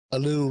here a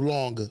little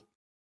longer.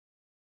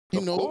 You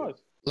Of know, course.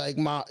 like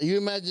you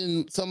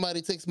imagine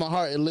somebody takes my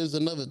heart and lives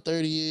another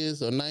 30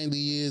 years or 90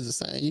 years or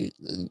something.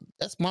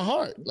 That's my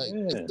heart. Like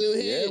it's still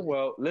here. Yeah,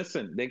 well,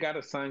 listen, they got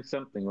to sign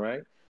something,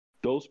 right?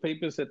 Those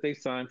papers that they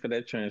signed for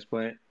that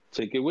transplant,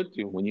 take it with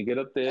you. When you get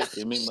up there,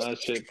 give me my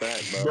shit back,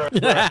 bro.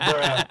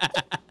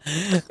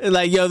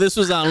 Like, yo, this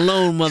was on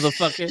loan,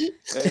 motherfucker.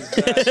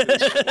 Exactly.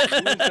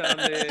 You was down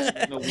there,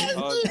 you know, we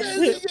Look at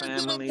your it, get to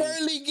the family.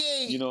 pearly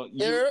gate. You know,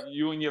 Yeah.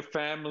 you and your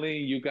family,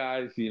 you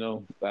guys, you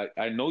know,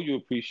 I know you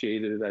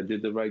appreciated it. I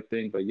did the right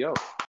thing, but yo,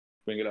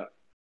 bring it up.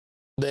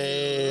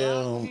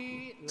 Damn.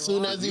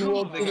 Soon as he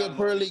walked through the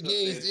pearly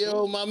gates,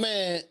 yo, my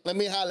man, let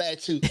me holler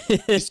at you.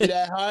 You see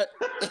that heart?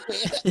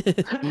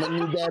 I'm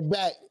gonna need that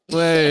back.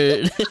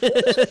 Word.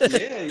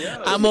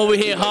 Yeah. I'm over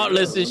here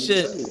heartless and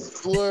shit.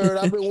 Word,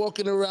 I've been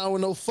walking around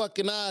with no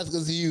fucking eyes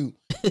because of you.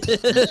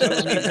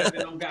 They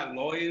don't got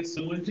lawyers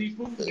suing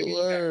people.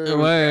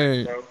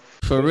 Word.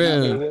 For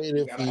real.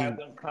 You gotta have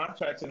them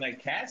contracts in that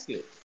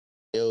casket.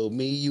 Yo,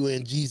 me, you,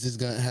 and Jesus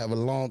gonna have a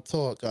long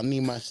talk. I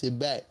need my shit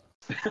back.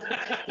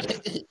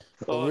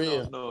 For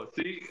real. No.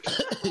 See?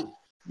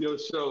 Yo,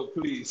 show,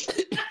 please.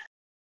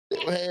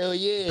 Hell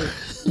yeah.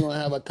 We're gonna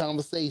have a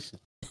conversation.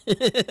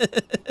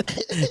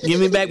 Give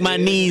me back my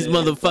knees,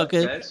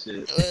 motherfucker. That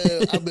shit.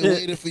 Well, I've been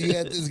waiting for you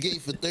at this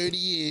gate for 30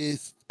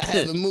 years. I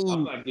haven't I'm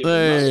moved. not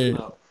giving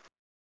up.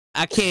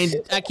 I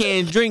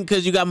can't drink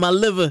because you got my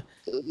liver.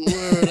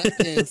 Word, I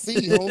can't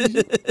see,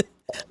 homie.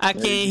 I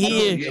can't Yeah,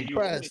 hear. you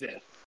wanted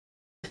that.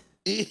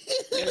 Yeah,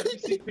 let me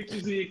see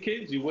pictures of your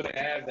kids. You would have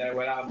had that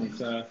without me,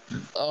 son.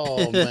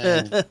 Oh,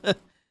 man.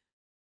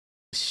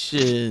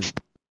 Shit.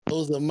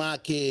 Those are my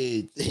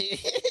kids.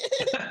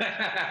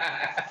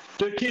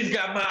 The kids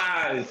got my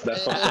eyes.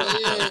 That's what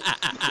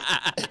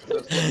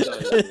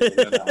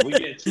Yeah. we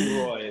get too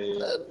raw.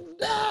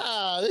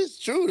 Nah, it's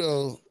true,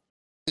 though.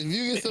 If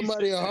you get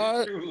somebody a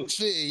heart, True.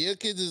 shit, your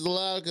kids is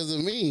allowed because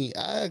of me.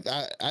 I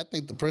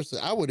think the person,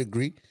 I would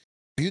agree.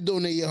 If you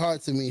donate your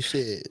heart to me,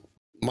 shit,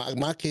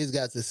 my kids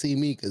got to see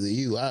me because of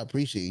you. I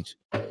appreciate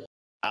you.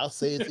 I'll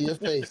say it to your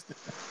face.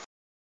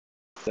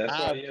 That's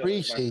I why,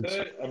 appreciate if I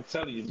could, I'm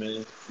telling you,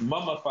 man,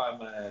 mummify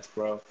my ass,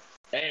 bro.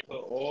 And put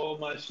all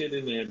my shit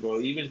in there,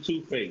 bro. Even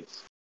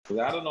Two-Face. Because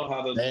I don't know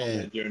how the long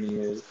that journey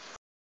is.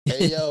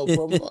 Hey, yo,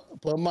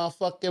 put my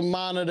fucking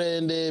monitor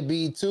in there,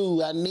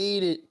 B2. I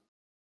need it.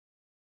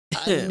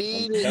 I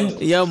need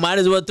it. Yo, might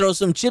as well throw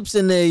some chips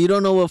in there. You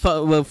don't know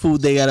what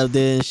food they got up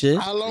there and shit.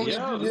 How long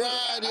Yo, did you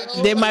ride,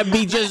 yo? They might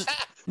be just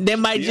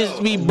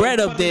be bread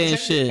up there and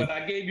shit. But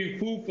I gave you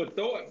food for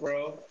thought,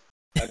 bro.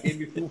 I gave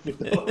you food for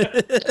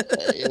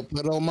thought. Yo,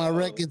 put all my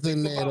records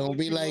in there. Don't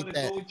be like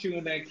that. Go with you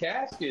in that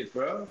casket,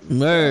 bro.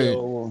 Word.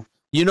 Yo,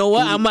 You know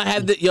what? I might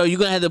have to. Yo, you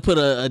gonna have to put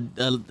a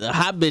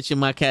hot bitch in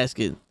my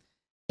casket.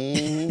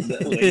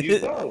 There you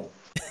go.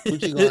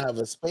 What you gonna have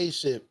a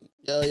spaceship?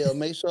 Yo,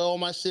 make sure all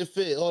my shit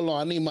fit. Hold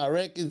on, I need my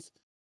records.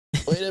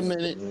 Wait a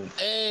minute.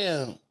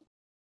 Damn.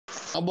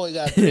 My boy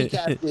got 3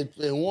 caskets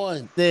in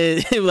one.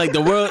 Like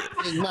the world,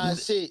 It's my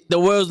shit. the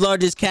world's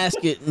largest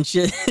casket and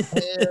shit.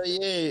 Hell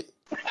yeah.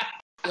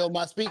 Yo,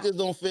 my speakers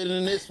don't fit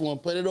in this one.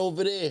 Put it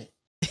over there.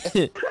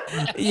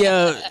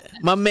 Yo,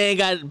 my man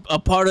got a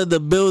part of the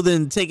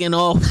building taken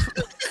off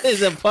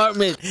his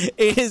apartment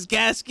in his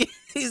casket.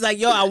 He's like,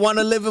 yo, I want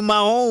to live in my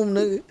home,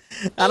 nigga.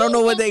 I don't know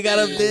what they got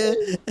up there.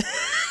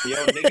 Yo,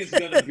 niggas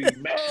gonna be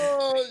mad.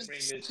 Oh,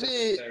 Shit.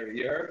 shit.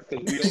 You heard?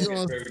 Because we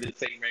all get buried in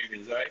St.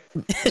 Raymond's, right?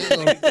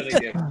 Niggas gonna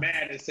get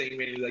mad at St.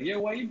 Raymond's. Like, yo,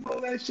 why you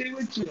pull that shit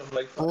with you? I'm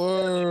like, fuck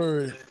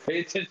Word. that. Pay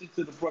attention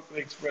to the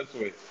Brooklyn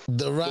Expressway.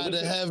 The ride to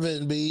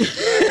heaven, B. Yo,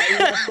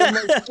 so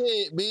much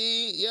shit,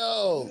 B.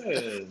 Yo.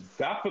 Yeah.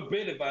 God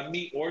forbid if I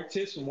meet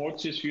Ortiz from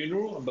Ortiz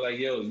Funeral, I'm like,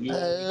 yo, you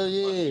Hell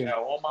yeah. got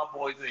all my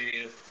boys in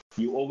here.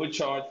 You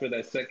overcharged for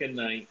that second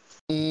night.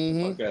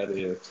 Mm-hmm. Fuck out of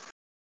here.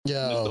 Mr.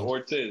 Yo,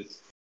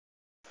 Ortiz.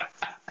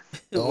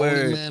 the only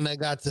Word. man that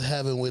got to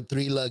heaven with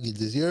 3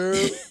 luggages.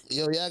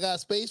 Yo, y'all got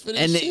space for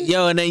this And shit?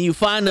 then, and then you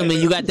find them and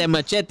you got that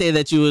machete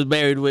that you was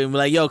buried with. And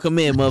like, yo, come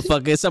here,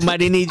 motherfucker.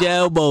 Somebody need your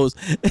elbows.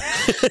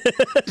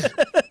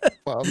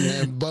 My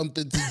man bumped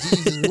into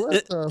Jesus.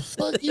 What the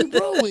fuck you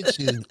brought with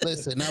you?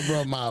 Listen, I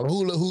brought my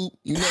hula hoop.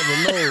 You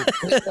never know.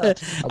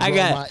 I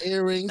brought my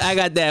earrings. I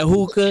got that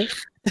hookah.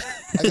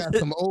 I got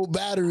some old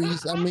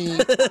batteries. I mean,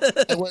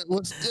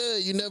 what's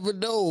good? You never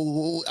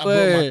know. I brought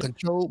my Word.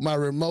 control, my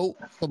remote,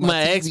 for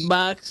My TV.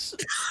 Xbox.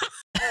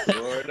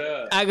 Word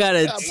up. I got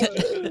a.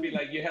 It's gonna be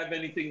like, you have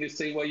anything to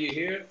say while you're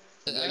here?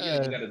 Like,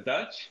 yo, you got a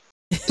Dutch?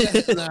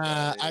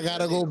 Nah, I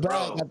gotta go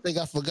back. I think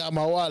I forgot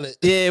my wallet.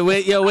 Yeah,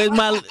 where's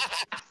my?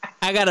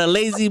 I got a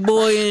lazy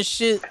boy and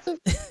shit.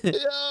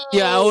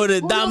 Yeah, I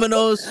ordered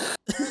Domino's.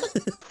 Yo,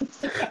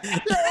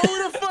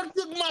 who the fuck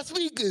took my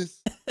speakers?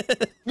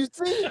 You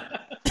see?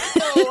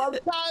 Yo, I'm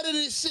tired of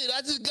this shit.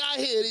 I just got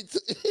here.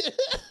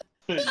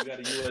 You got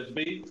a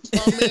USB?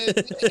 My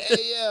man,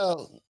 hey,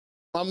 yo.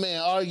 My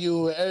man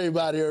arguing with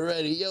everybody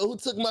already. Yo, who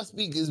took my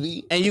speakers,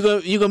 B? And you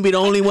gonna be the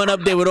only one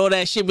up there with all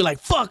that shit. Be like,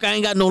 fuck, I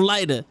ain't got no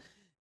lighter.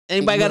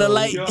 Anybody got a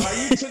light? Yo, how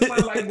you took my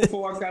light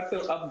before I got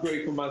the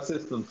upgrade for my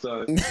system,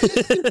 son?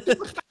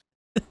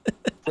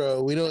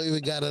 Bro, we don't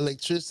even got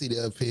electricity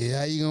up here.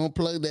 How you gonna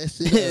plug that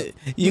shit up?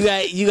 you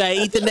got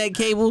Ethernet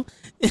cable?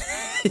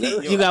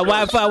 You got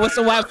Wi-Fi? What's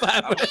the Wi-Fi?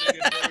 I was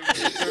thinking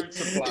third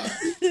supply.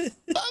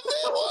 My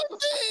man, one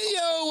day,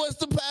 yo, what's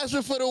the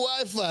password for the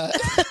Wi-Fi?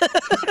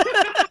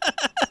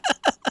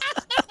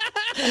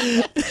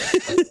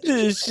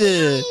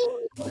 Shit.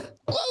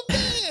 My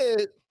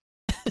man.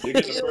 You're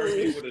gonna burn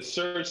me with a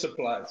surge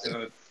supply,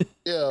 son.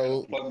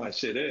 Yo, Plug my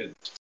shit in.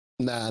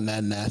 nah.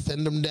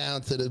 Send them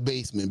down to the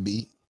basement,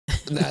 B.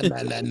 Nah.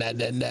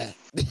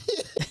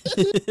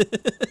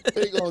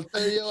 They gonna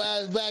turn your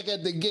ass back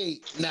at the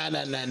gate. Nah.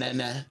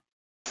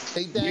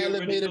 Take the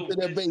elevator to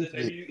the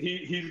basement.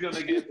 He's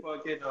gonna get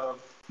fucking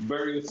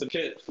buried with some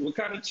chips. What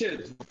kind of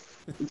chips?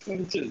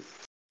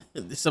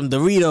 Some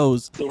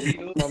Doritos.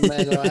 My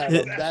man gonna have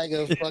a bag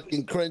of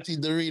fucking crunchy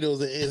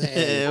Doritos in his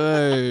hand.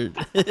 Word.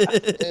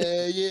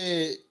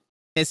 Yeah.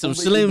 And some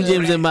Slim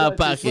Jims in my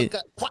pocket.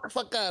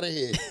 Fuck out of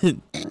here.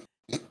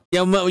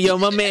 Yo,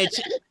 my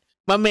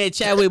man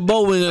Chadwick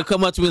Bowen will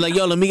come up to me like,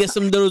 yo, let me get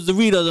some of those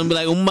Doritos. And be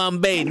like,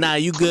 Umambe, nah,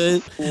 you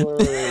good?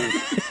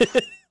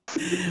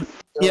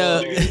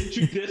 Yo.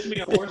 You diss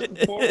me on worse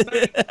before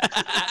tonight?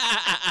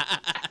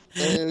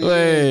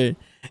 Word.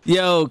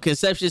 Yo,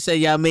 Conception said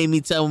y'all made me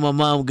tell my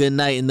mom good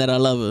night and that I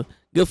love her.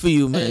 Good for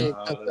you, man.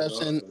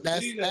 Conception,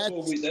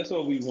 that's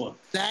what we want.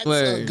 That's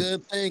a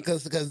good thing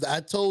because I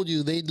told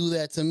you they do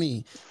that to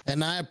me,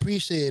 and I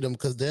appreciate them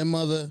because their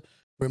mother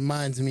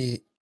reminds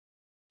me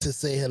to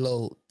say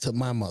hello to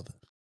my mother.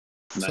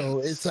 Nice. So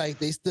it's like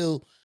they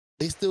still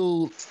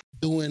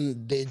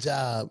doing their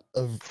job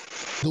of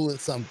doing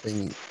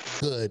something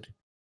good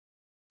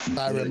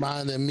by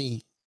reminding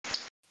me.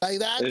 Like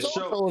that, I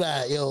told her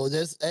that, yo.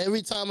 Just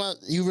every time I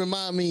see you,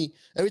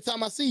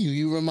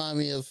 you remind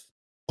me of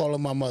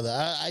calling my mother.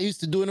 I used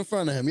to do it in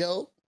front of him,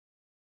 yo.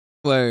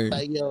 Word.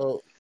 Like,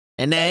 yo.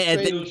 And then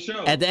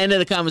at the end of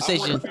the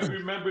conversation, I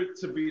remember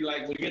to be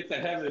like, we get to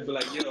heaven and be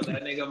like, yo,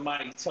 that nigga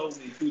Mike told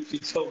me,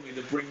 Gucci told me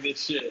to bring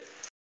this shit.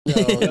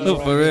 Yo,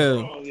 for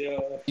real.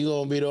 You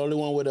gonna be the only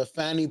one with a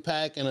fanny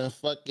pack and a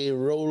fucking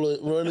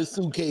roller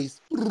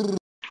suitcase.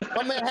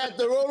 My man had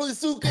the roller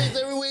suitcase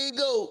everywhere he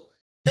go.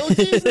 Yo,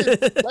 Jesus,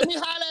 let me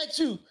holler at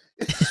you.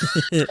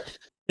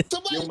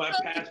 Yo, my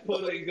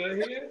passport ain't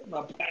good here.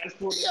 My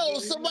passport. Yo,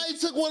 somebody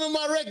took one of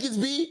my records,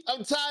 B.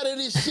 I'm tired of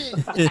this shit.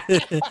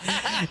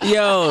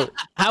 Yo,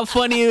 how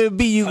funny it would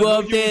be you go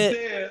up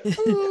there.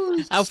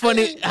 How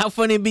funny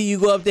it be you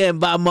go up there and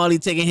Bob Marley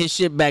taking his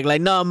shit back.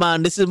 Like, no,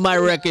 man, this is my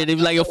record. They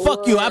be like, yo,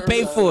 fuck you, I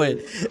paid for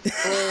it.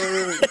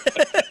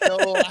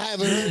 Yo, I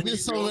haven't heard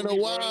this song in a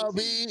while,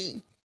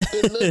 B.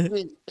 Good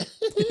looking.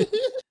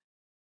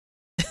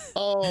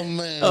 Oh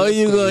man! All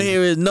you gonna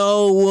hear is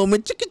no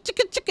woman,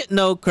 chicka,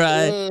 no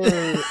cry. Man,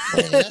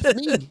 that's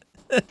me.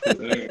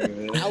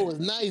 I was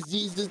nice,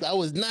 Jesus. I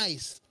was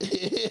nice.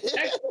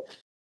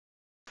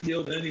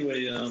 Yo,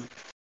 anyway,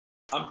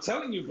 I'm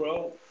telling you,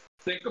 bro.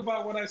 Think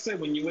about what I said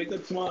when you wake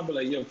up tomorrow. Be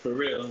like, yo, for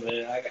real,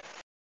 man.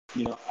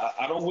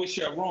 I don't wish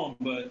you wrong,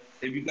 but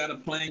if you gotta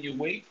plan your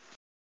wait,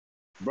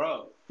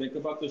 bro, think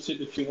about the shit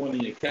that you want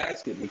in your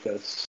casket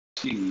because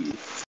she.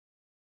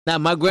 Now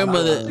my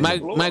grandmother,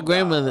 my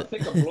grandmother.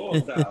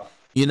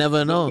 You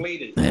never know.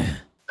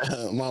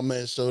 My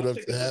man showed up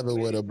to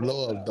heaven with a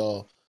blow-up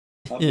doll.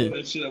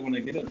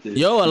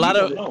 Yo,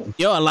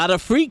 a lot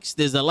of freaks.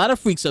 There's a lot of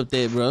freaks up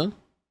there, bro.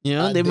 You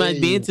know, they might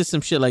be into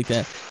some shit like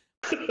that.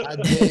 I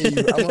dare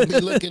you. I'm gonna be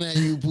looking at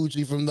you,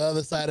 Poochie, from the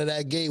other side of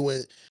that gate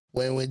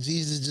when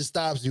Jesus just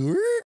stops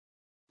you.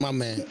 My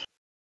man,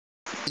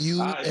 you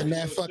and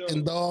that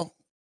fucking doll.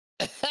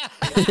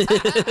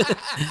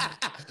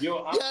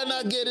 Yo, you're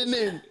not getting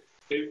in.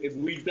 If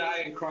we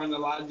die in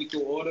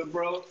chronological order,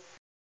 bro,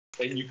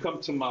 and you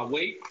come to my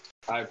wake,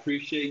 I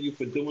appreciate you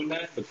for doing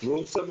that. But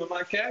throw some in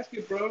my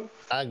casket, bro.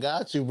 I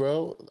got you,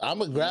 bro. I'm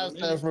gonna grab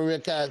stuff from your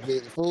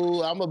casket,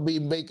 fool. I'm gonna be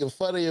making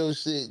fun of your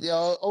shit,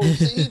 yo. Oh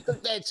shit, he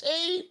took that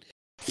chain.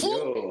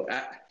 Yo,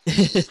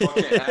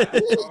 fucking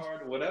Apple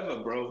Card, whatever,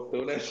 bro.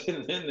 Throw that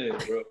shit in there,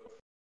 bro.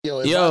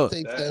 Yo, I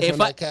take stuff from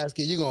that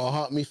casket, you gonna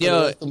haunt me for the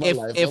rest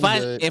of my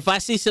life. If I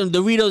see some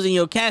Doritos in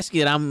your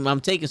casket,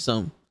 I'm taking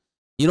some.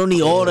 You don't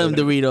need all them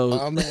Doritos.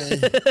 Oh, man.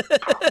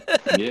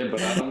 Yeah,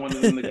 but I don't want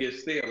them to get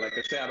stale. Like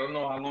I said, I don't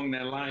know how long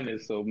that line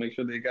is, so make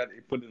sure they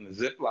put it in a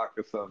Ziploc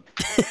or something.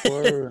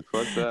 Word.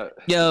 Fuck that.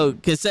 Yo,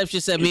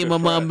 Conception said me and my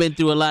mom been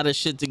through a lot of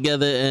shit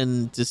together,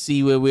 and to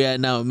see where we're at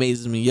now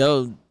amazes me.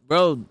 Yo,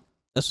 bro,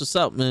 that's what's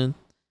up, man.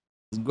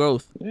 It's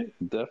growth. Yeah,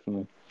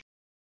 definitely.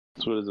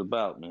 That's what it's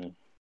about, man.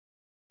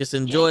 Just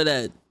enjoy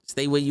that.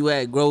 Stay where you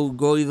at.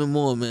 Grow even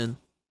more, man.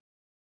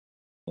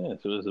 Yeah,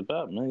 that's what it's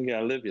about, man. You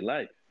gotta live your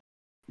life.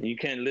 You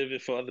can't live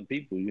it for other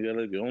people. You gotta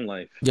live your own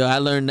life. Yo, I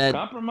learned that.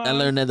 Compromise. I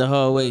learned that the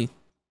hard way.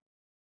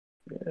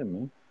 Yeah,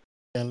 man.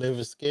 Can't live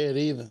it scared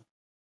either.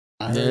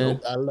 I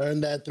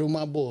learned that through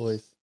my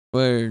boys.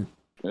 Word.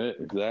 Yeah,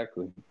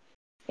 exactly.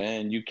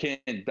 And you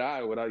can't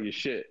die without your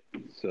shit.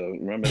 So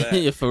remember that.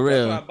 Yeah, for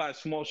real. That's why I buy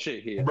small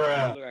shit here.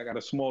 Bruh. Look, I got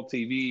a small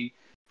TV.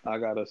 I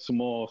got a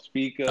small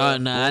speaker. Oh,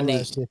 nah, I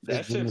need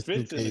that shit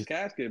fits in the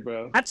casket,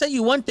 bro. I tell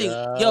you one thing.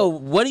 Yo,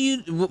 what do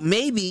you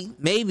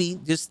maybe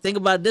just think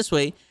about it this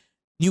way.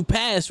 You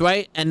pass,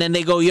 right? And then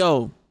they go,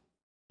 yo,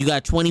 you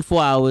got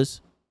 24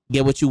 hours.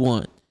 Get what you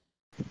want.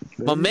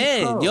 But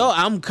man, yo,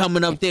 I'm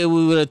coming up there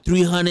with a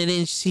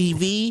 300-inch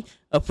TV,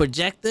 a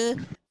projector,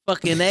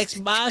 fucking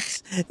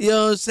Xbox. You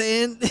know what I'm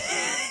saying?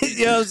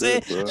 You know what I'm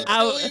saying?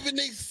 I don't even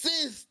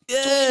exist.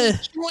 Yeah.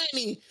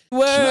 2020.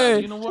 Word. Nah,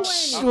 you know what?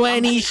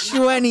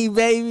 2020,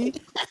 baby.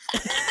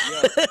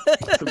 Yo,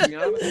 to be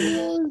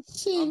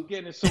honest, I'm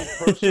getting so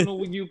personal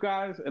with you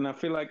guys, and I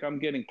feel like I'm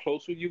getting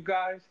close with you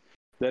guys.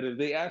 that if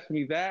they ask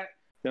me that,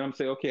 then I'm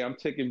saying, okay, I'm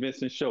taking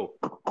Vincent's show.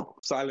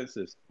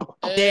 Silences.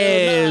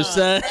 Damn,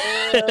 son.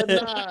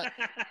 Nah.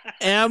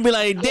 And I'll be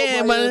like,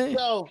 damn, man.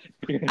 I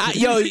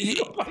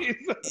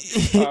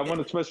want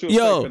a special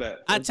effect for that.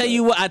 I tell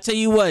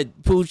you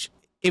what, Pooch.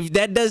 If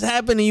that does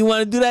happen and you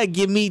want to do that,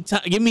 give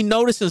me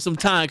notice and some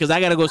time because I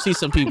gotta go see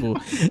some people.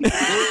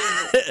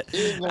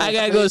 I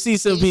gotta go see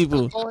some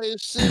people. Go ahead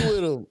and sit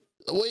with them.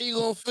 Where you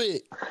gonna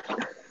fit?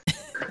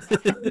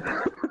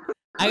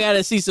 I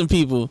gotta see some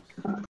people.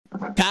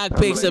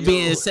 Cockpicks are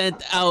being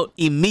sent out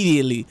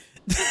immediately.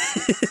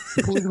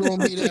 Who's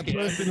gonna be that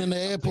person in the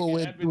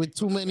airport with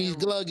too many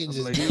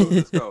luggages? Like, yo,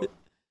 let's go.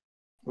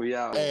 We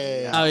out.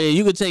 Oh yeah,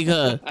 you could take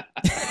her.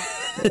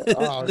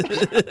 Oh, he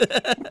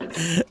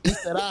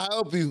said, "I'll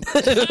help you."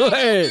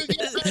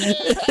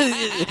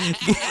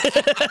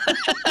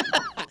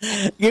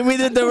 Give me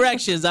the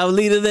directions. I'll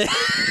lead her there.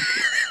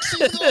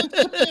 She's gonna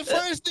come in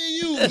first than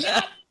you. That's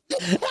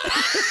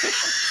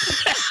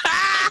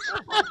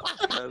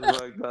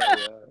like that,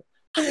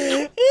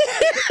 yeah.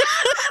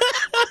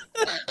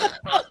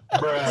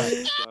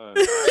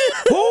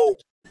 Who?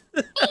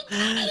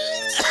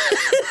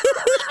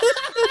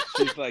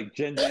 She's like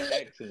Gender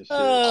X and shit.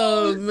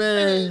 Oh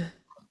man.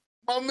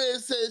 My man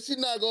said she's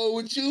not going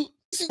with you.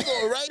 She's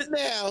going right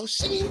now.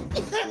 She.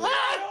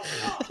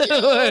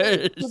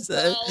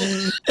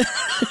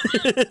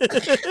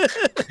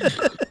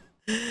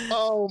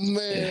 Oh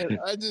man,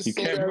 I just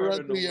saw that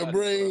run through your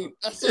brain.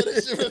 I saw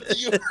that shit run through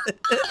your brain.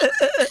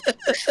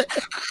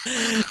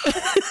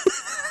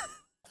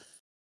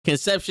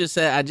 Conception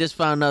said, I just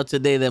found out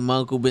today that my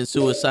uncle been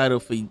suicidal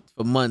for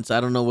months. I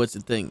don't know what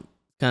to think.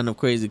 Kind of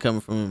crazy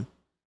coming from him.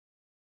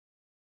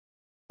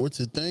 What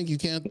to think? You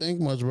can't think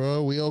much,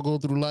 bro. We all go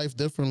through life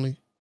differently.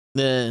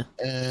 Yeah.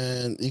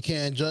 And you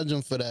can't judge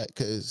him for that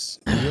because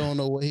you don't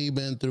know what he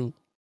been through.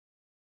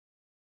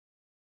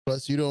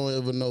 Plus, you don't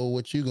ever know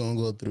what you gonna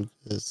go through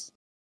because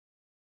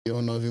you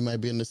don't know if you might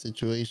be in the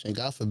situation.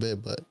 God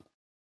forbid, but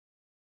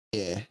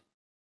yeah,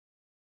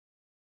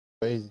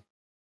 crazy.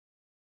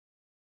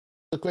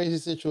 It's a crazy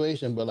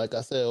situation, but like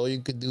I said, all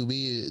you could do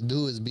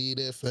is be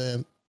there for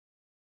him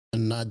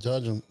and not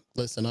judge him.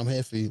 Listen, I'm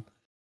here for you.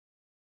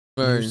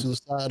 Right. You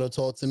suicidal,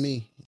 talk to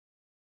me.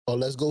 Or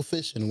let's go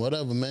fishing,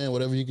 whatever, man.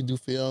 Whatever you can do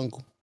for your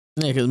uncle.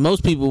 Yeah, because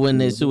most people when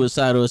they're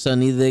suicidal or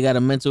something, either they got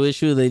a mental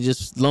issue or they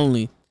just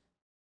lonely.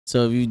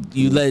 So if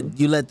you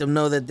let them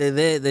know that they're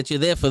there, that you're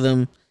there for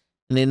them,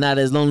 and they're not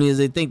as lonely as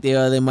they think they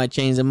are, they might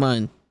change their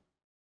mind.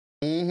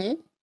 Mm-hmm.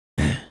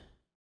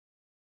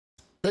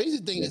 Crazy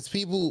thing is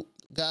people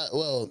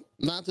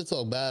not to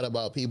talk bad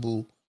about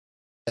people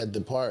that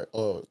depart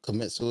or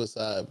commit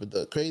suicide, but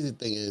the crazy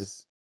thing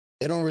is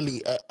they don't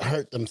really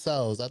hurt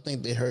themselves. I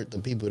think they hurt the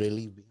people they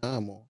leave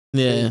behind more.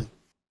 Yeah.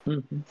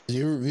 Mm-hmm.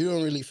 You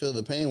don't really feel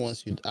the pain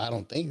once I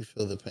don't think you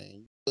feel the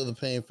pain. You feel the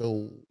pain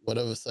for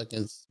whatever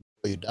seconds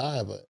before you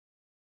die, but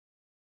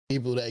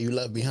people that you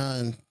left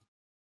behind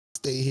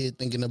stay here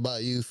thinking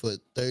about you for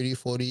 30,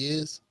 40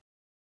 years.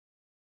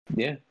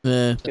 Yeah.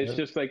 Yeah. It's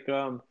just like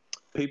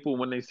people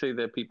when they say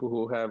that people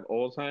who have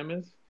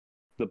Alzheimer's,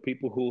 the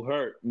people who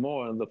hurt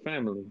more are the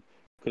family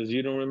because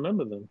you don't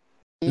remember them.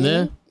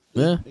 Yeah.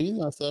 Yeah. He's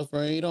not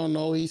suffering. You don't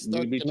know he's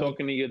stuck. You be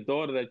talking to your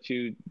daughter that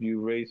you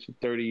raised for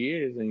 30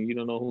 years and you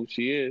don't know who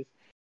she is.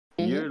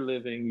 Mm-hmm. You're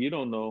living, you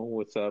don't know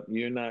what's up.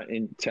 You're not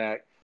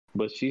intact,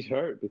 but she's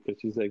hurt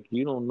because she's like,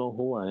 you don't know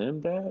who I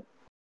am, Dad?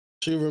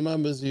 She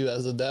remembers you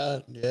as a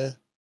dad, yeah.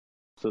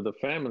 So the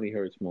family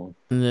hurts more.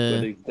 Yeah.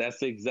 But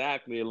that's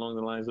exactly along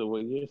the lines of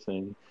what you're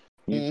saying.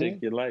 You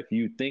take your life,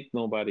 you think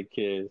nobody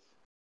cares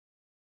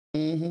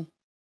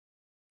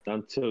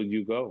until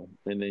you go.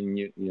 And then,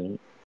 you know,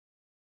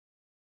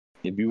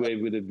 if you were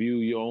able to view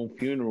your own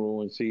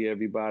funeral and see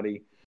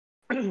everybody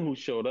who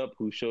showed up,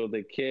 who showed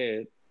they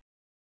cared,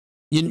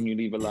 you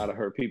leave a lot of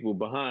hurt people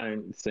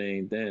behind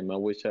saying, damn, I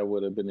wish I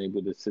would have been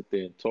able to sit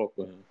there and talk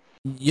with him.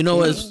 You know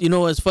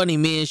what's funny?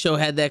 Me and Show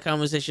had that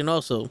conversation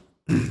also.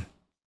 He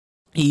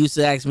used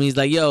to ask me, he's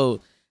like, yo,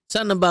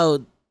 something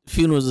about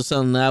funerals or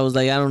something. I was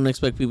like, I don't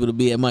expect people to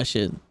be at my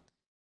shit. You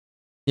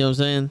know what I'm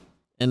saying?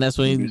 And that's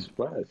when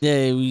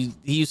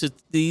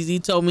he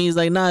told me, he's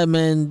like, nah,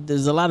 man,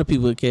 there's a lot of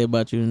people that care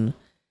about you.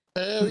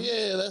 Hell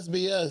yeah, that's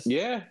BS.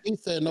 Yeah. He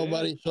said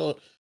nobody showed.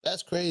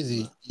 That's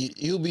crazy.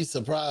 You'll be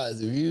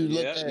surprised if you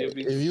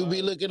you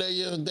be looking at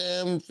your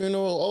damn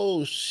funeral.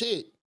 Oh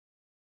shit.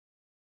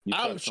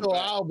 I'm sure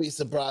I'll be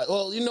surprised.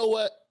 Well, you know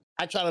what?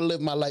 I try to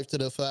live my life to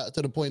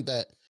the point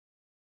that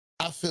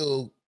I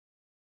feel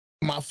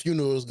my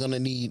funeral is gonna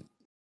need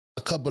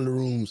a couple of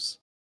rooms.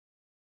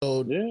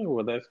 So yeah,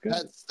 well, that's good.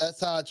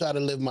 That's how I try to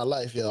live my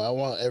life, yo.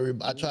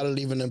 I try to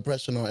leave an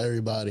impression on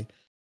everybody,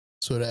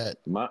 so that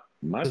my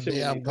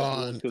shit I'm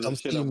gone. Come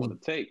shit I want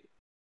to take,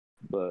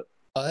 but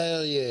oh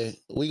hell yeah,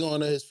 we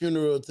going to his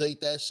funeral. Take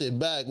that shit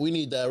back. We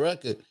need that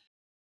record.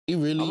 He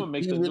really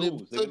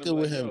took it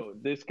with him. Yo,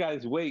 this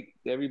guy's wake.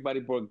 Everybody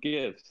brought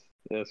gifts.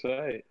 That's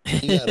right.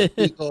 You got to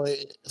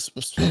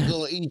speak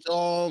on each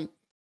arm.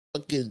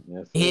 Fucking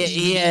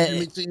he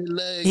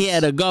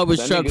had a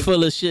garbage truck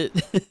full of shit.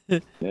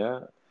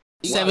 Yeah.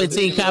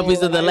 17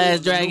 copies of The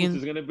Last Dragon.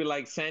 It's gonna be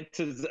like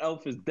Santa's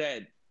elf is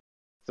dead.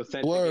 So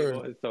Santa Word. gave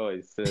all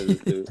his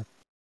toys.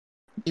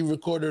 He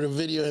recorded a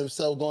video of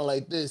himself going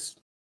like this.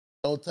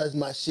 Don't touch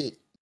my shit.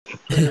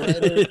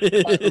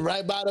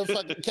 right by the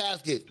fucking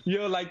casket.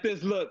 Yo, like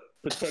this, look,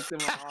 protecting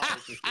my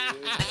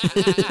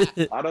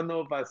arms. I don't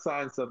know if I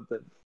signed something.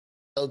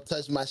 Don't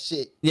touch my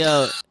shit.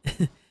 Yo,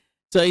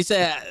 so he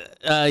said,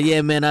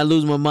 yeah, man, I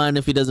lose my mind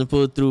if he doesn't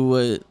pull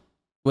through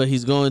what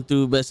he's going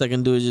through. Best I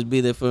can do is just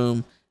be there for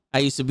him. I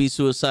used to be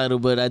suicidal,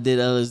 but I did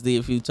LSD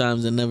a few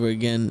times and never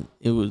again.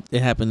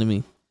 It happened to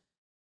me.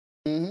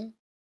 Mm-hmm.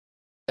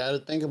 Gotta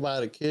think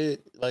about it,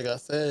 kid. Like I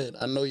said,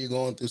 I know you're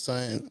going through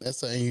something. That's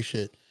something you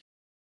should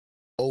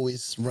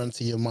always run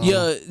to your mama.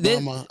 Yo,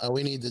 Mama,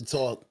 we need to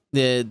talk.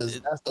 Yeah, that's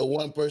the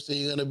one person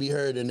you're gonna be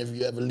hurting if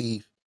you ever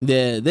leave.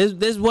 Yeah,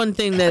 there's one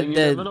thing that you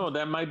never know.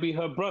 That might be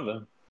her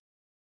brother.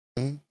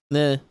 Mm-hmm.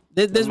 Yeah,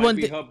 there's one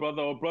thing. Her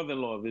brother or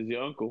brother-in-law. If it's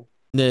your uncle.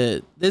 Yeah,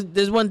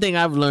 there's one thing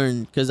I've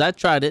learned because I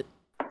tried it.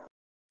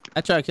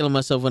 I tried killing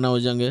myself when I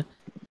was younger,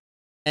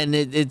 and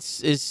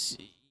it's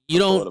you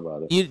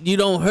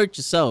don't hurt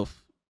yourself.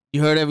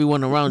 You hurt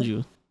everyone around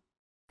you.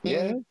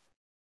 Yeah.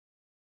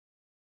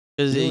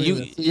 Cause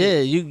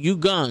you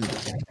gone,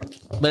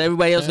 but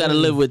everybody else got to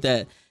live with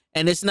that.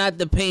 And it's not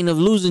the pain of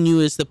losing you;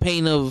 it's the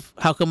pain of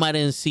how come I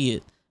didn't see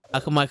it?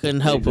 How come I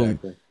couldn't help them?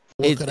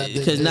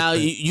 Because now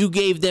you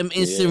gave them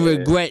instant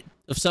regret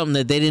of something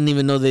that they didn't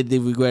even know they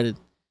regretted.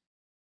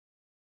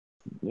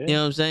 Yeah. You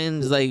know what I'm saying?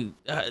 It's like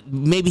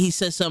maybe he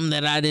said something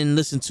that I didn't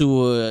listen to,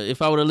 or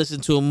if I would have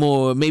listened to him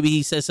more, maybe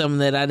he said something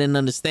that I didn't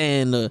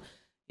understand, or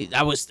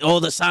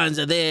all the signs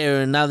are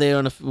there, and now they're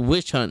on a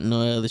witch hunt and all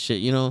that other shit.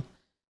 You know?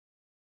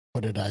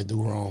 What did I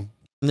do wrong?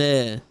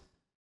 Yeah.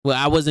 Well,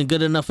 I wasn't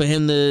good enough for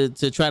him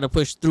to try to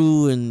push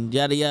through and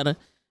yada yada.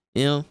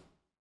 You know?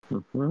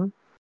 Mm-hmm.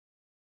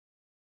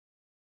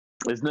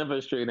 There's never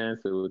a straight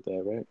answer with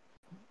that, right?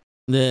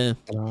 Yeah.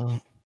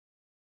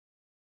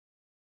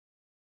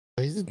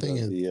 Crazy thing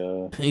is,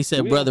 he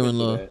said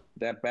brother-in-law.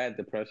 That bad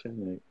depression,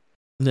 like,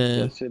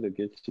 yeah, that shit'll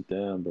get you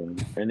down, bro.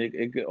 And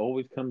it could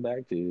always come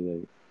back to you.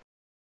 Like,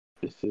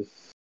 it's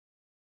just,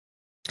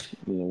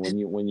 you know,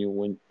 when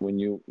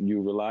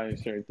you rely on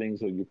certain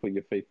things, or you put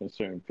your faith in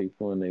certain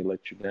people and they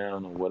let you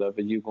down, or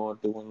whatever you're going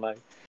through in life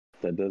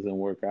that doesn't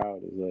work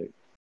out. It's like,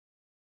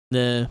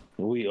 yeah,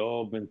 we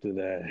all been through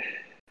that,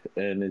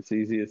 and it's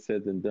easier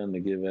said than done to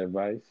give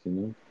advice. You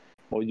know,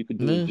 all you could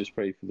do is just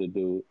pray for the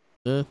dude.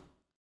 Yeah.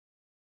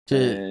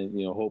 And,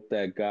 you know, hope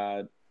that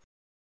God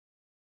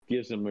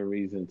gives him a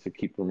reason to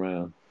keep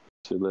around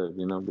to live,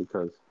 you know,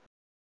 because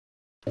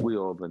we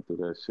all been through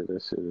that shit.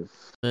 That shit is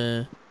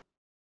it's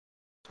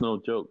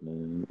no joke,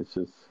 man. It's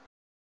just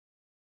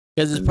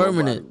because it's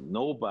permanent.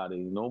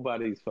 Nobody's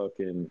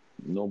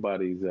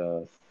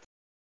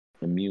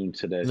immune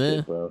to that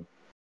shit, bro.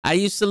 I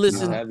used to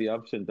listen. You have the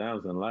ups and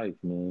downs in life,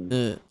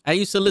 man. I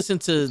used to listen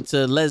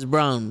to Les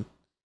Brown.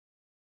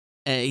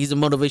 And he's a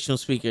motivational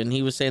speaker, and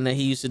he was saying that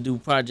he used to do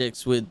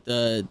projects with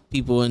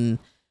people, and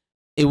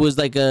it was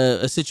like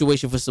a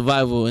situation for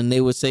survival, and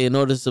they would say in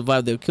order to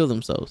survive, they'll kill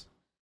themselves.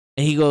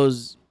 And he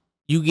goes,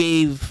 you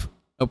gave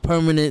a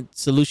permanent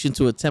solution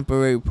to a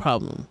temporary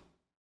problem.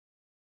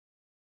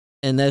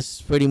 And that's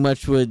pretty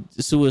much what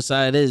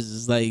suicide is.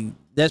 It's like,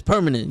 that's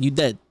permanent. You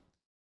dead.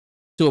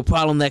 To a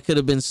problem that could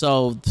have been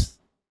solved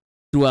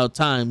throughout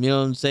time. You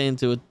know what I'm saying?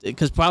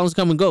 Because problems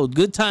come and go.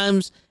 Good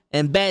times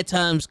and bad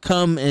times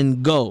come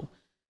and go.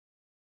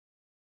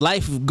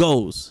 Life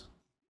goes.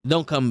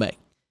 Don't come back.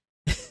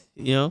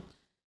 You know?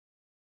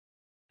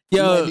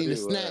 Yo,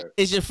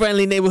 it's your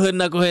friendly neighborhood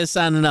knucklehead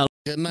signing out.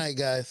 Good night,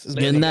 guys.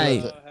 Good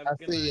night. Have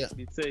a good night.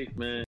 Be safe,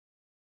 man.